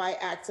clicked that by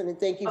accident.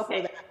 Thank you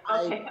for that.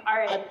 Okay, all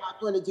right. I'm not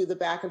going to do the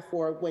back and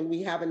forth. When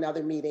we have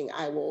another meeting,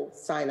 I will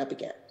sign up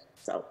again.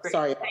 So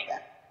sorry about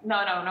that.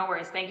 No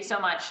worries. Thank you so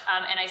much.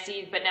 And I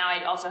see, but now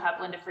I also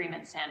have Linda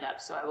Freeman's hand up,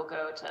 so I will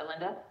go to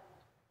Linda.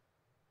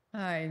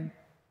 Hi.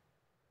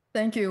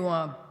 Thank you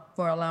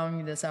for allowing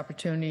me this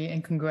opportunity,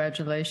 and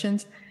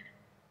congratulations.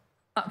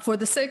 For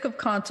the sake of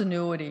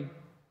continuity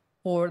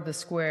for the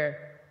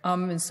square,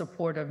 I'm in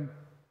support of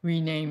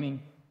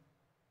renaming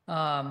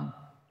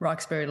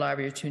Roxbury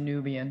Library to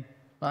Nubian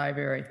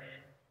Library.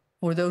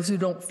 For those who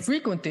don't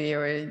frequent the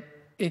area,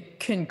 it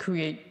can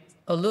create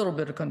a little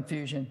bit of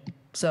confusion.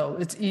 So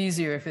it's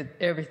easier if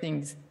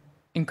everything's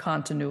in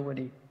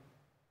continuity.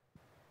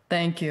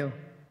 Thank you.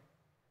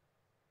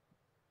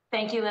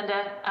 Thank you,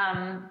 Linda.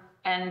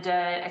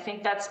 I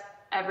think that's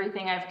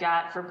everything I've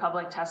got for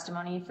public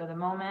testimony for the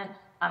moment.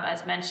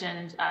 As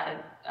mentioned,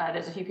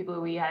 there's a few people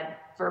who we had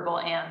verbal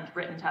and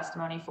written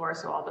testimony for,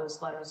 so all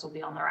those letters will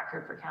be on the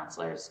record for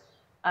councilors.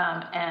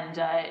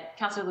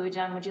 Councilor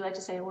Louis-Jean, would you like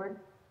to say a word?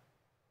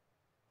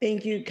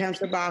 Thank you,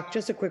 Councilor Bach.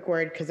 Just a quick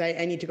word, because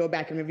I need to go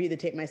back and review the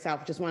tape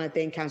myself. Just want to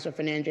thank Councilor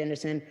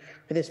Fernandez-Anderson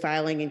for this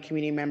filing and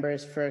community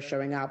members for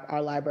showing up.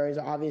 Our libraries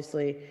are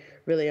obviously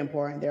really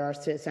important. They're our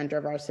center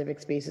of our civic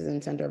spaces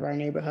and center of our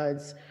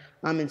neighborhoods.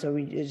 And so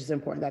it's just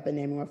important that the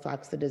naming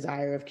reflects the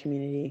desire of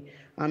community.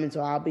 And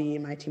so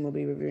my team will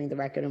be reviewing the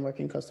record and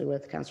working closely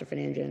with Councilor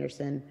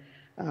Fernandez-Anderson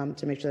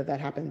to make sure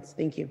that happens.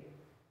 Thank you.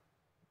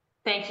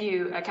 Thank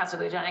you,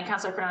 Councilor Louis-Jean. And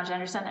Councilor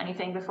Fernandez-Anderson,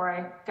 anything before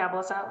I gabble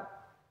us out?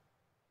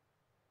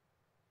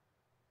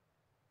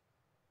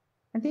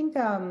 I think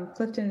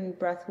Clifton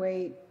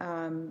Breathwaite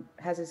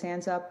has his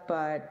hands up,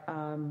 but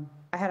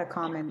I had a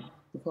comment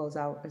to close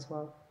out as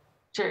well.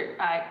 Sure.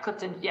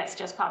 Clifton, yes,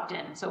 just popped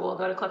in. So we'll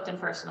go to Clifton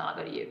first, and then I'll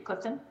go to you.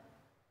 Clifton?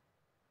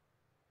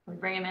 Can we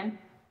bring him in?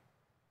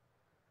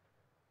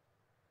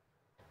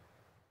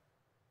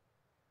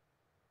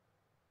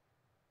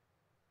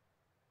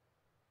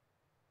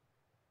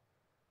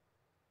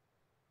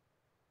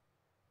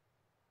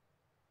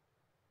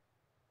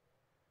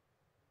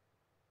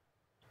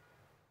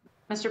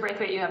 Mr.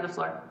 Braithwaite, you have the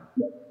floor.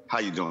 How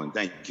you doing?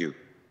 Thank you.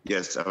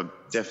 Yes, I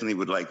definitely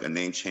would like a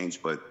name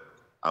change, but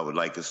I would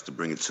like us to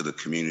bring it to the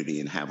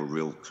community and have a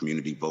real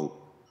community vote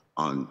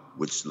on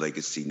which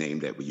legacy name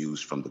that we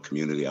use from the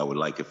community. I would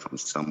like it from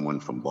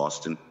someone from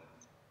Boston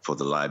for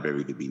the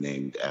library to be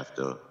named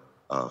after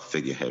a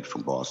figurehead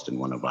from Boston,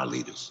 one of our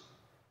leaders.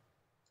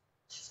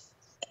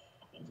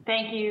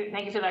 Thank you.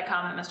 Thank you for that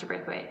comment, Mr.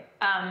 Braithwaite.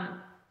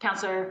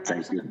 Councilor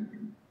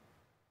Anderson.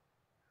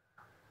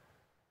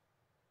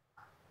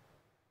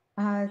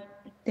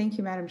 Thank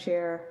you, Madam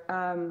Chair.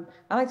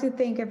 I'd like to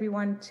thank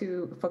everyone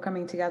for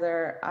coming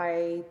together.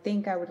 I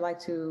think I would like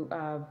to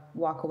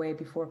walk away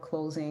before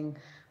closing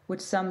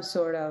with some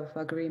sort of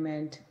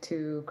agreement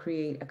to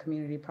create a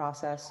community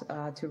process,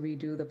 to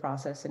redo the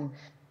process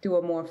do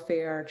a more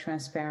fair,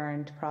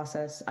 transparent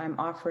process. I'm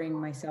offering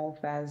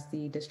myself as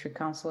the district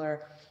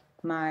councilor.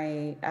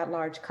 My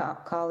at-large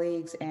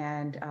colleagues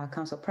and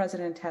council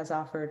president has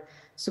offered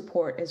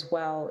support as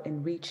well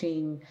in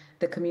reaching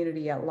the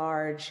community at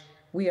large.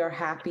 We are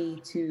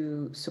happy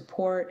to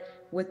support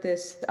with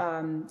this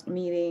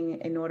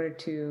meeting in order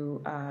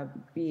to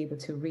be able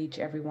to reach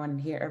everyone and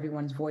hear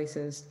everyone's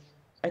voices.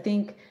 I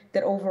think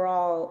that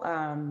overall,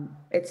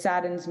 it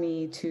saddens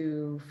me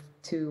to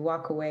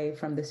walk away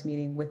from this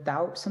meeting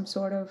without some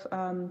sort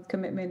of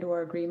commitment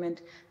or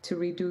agreement to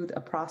redo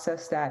a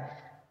process that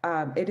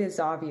it is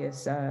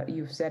obvious,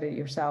 you've said it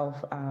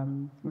yourself,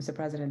 Mr.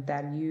 President,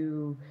 that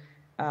you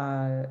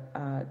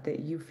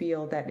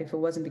feel that if it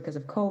wasn't because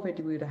of COVID,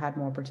 we would have had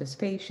more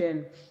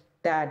participation,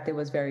 that there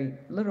was very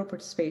little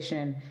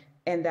participation,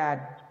 and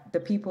that the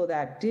people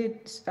that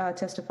did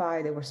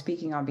testify, they were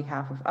speaking on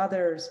behalf of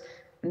others,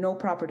 no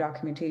proper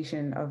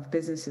documentation of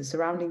businesses,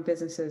 surrounding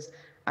businesses.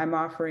 I'm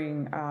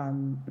offering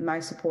my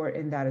support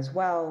in that as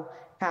well.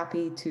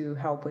 Happy to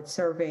help with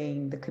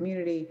surveying the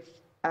community.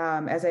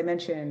 As I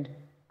mentioned,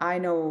 I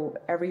know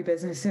every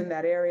business in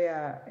that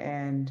area,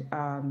 and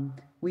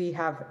we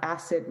have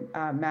asset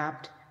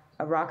mapped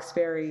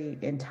Roxbury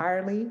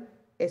entirely,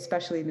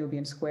 especially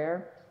Nubian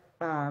Square.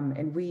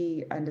 And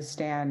we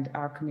understand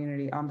our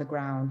community on the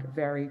ground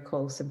very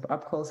close and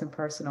up close and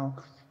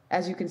personal.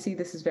 As you can see,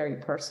 this is very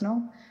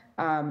personal.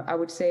 I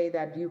would say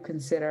that you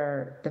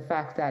consider the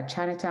fact that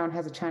Chinatown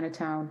has a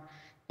Chinatown,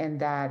 and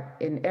that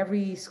in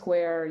every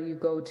square you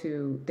go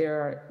to,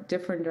 there are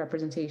different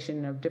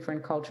representation of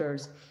different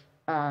cultures.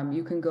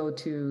 You can go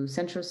to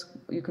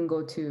you can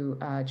go to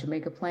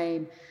Jamaica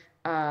Plain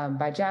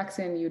by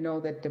Jackson, you know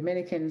that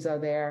Dominicans are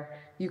there.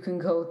 You can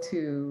go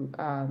to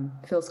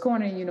Phil's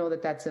Corner, you know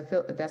that that's a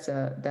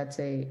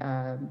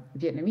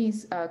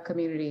Vietnamese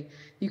community.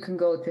 You can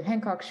go to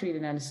Hancock Street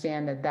and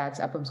understand that that's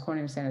Upham's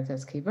Corner, and understand that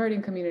that's Cape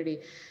Verdean community.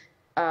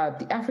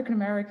 The African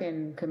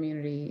American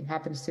community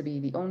happens to be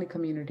the only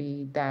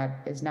community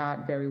that is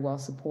not very well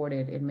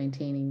supported in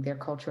maintaining their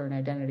culture and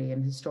identity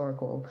and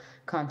historical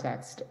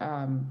context.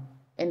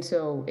 And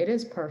so it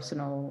is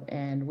personal,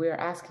 and we're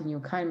asking you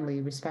kindly,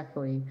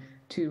 respectfully,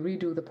 to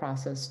redo the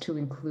process to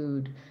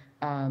include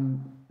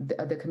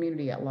the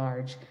community at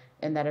large,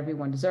 and that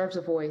everyone deserves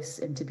a voice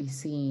and to be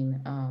seen.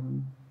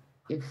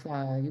 If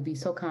you'd be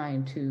so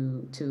kind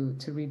to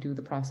redo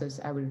the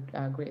process, I would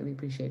greatly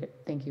appreciate it.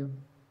 Thank you.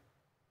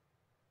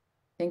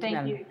 Thank you,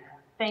 Madam.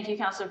 Thank you,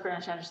 Councilor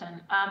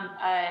Burnett-Anderson.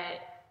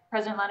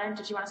 President Leonard,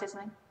 did you want to say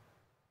something?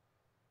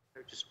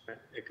 I just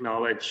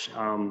acknowledge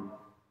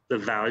the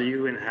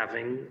value in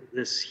having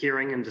this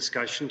hearing and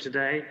discussion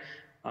today.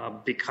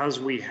 Because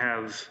we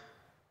have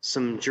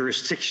some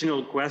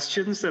jurisdictional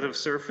questions that have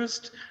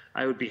surfaced,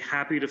 I would be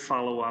happy to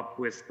follow up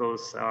with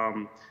both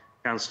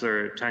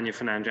Councillor Tanya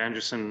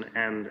Fernandez-Anderson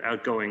and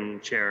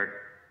outgoing Chair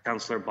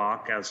Councillor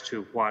Bach as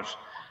to what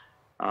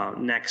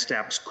next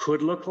steps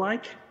could look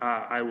like.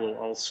 I will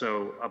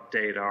also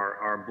update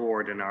our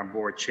board and our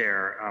board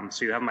chair,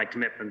 so you have my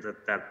commitment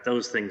that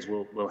those things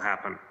will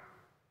happen.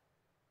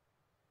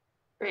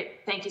 Great,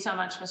 thank you so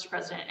much, Mr.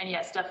 President. And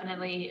yes,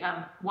 definitely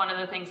one of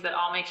the things that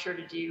I'll make sure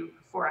to do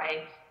before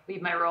I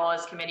leave my role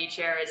as committee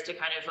chair is to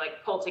kind of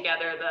like pull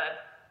together the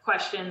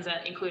questions, and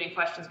including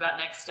questions about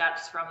next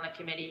steps from the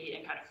committee,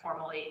 and kind of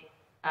formally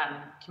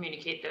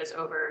communicate those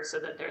over so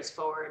that there's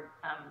forward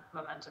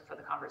momentum for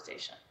the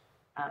conversation.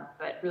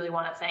 But really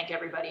want to thank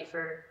everybody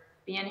for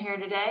being here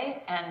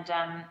today. And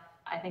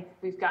I think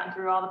we've gotten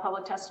through all the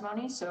public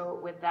testimony. So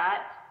with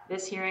that,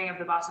 this hearing of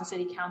the Boston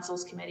City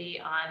Council's Committee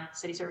on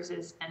City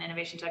Services and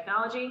Innovation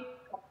Technology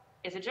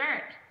is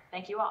adjourned.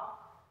 Thank you all.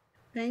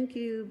 Thank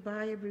you.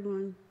 Bye,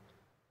 everyone.